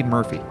to Megan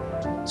Murphy,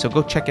 so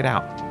go check it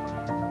out.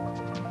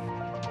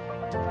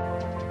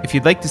 If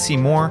you'd like to see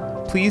more,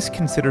 please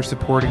consider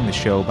supporting the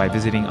show by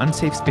visiting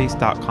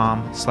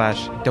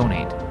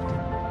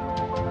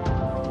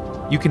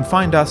unsafespace.com/donate. You can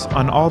find us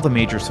on all the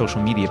major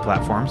social media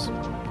platforms,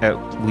 at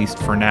least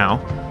for now,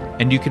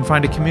 and you can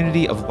find a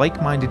community of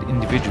like-minded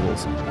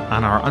individuals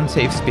on our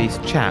Unsafe Space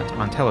chat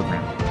on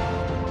Telegram.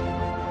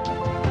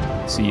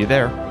 See you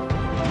there.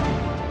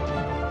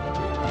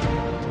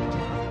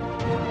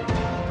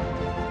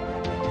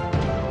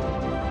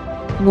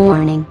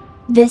 Warning.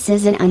 This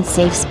is an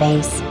unsafe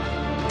space.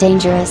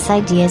 Dangerous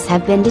ideas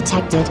have been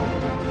detected.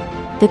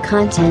 The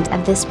content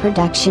of this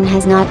production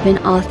has not been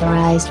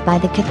authorized by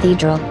the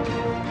Cathedral.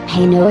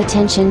 Pay no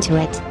attention to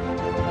it.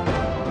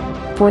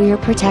 For your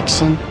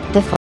protection,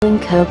 the following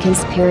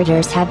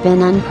co-conspirators have been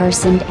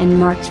unpersoned and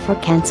marked for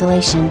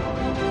cancellation.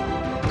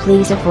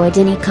 Please avoid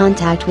any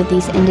contact with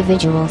these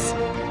individuals.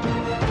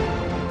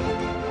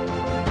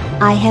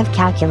 I have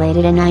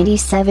calculated a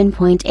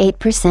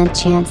 97.8%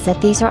 chance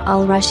that these are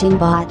all Russian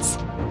bots.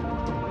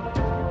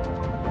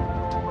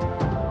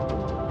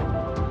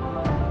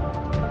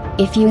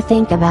 If you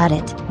think about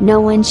it,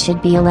 no one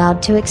should be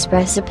allowed to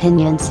express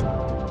opinions.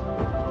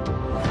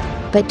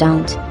 But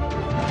don't.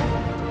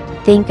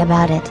 Think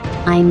about it,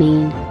 I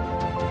mean.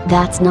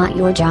 That's not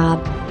your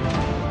job.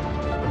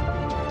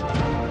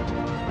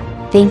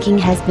 Thinking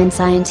has been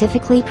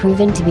scientifically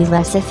proven to be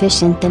less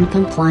efficient than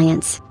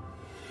compliance.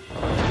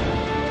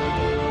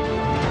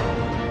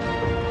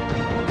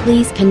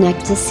 Please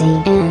connect to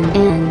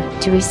CNN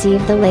to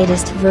receive the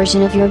latest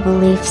version of your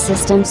belief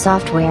system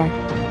software.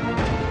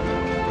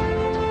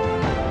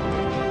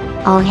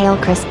 All hail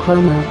Chris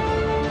Cuomo.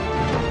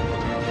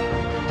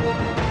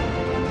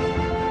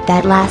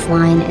 That last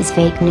line is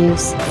fake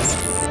news.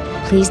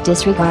 Please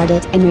disregard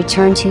it and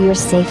return to your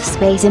safe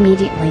space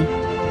immediately.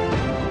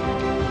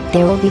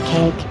 There will be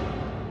cake.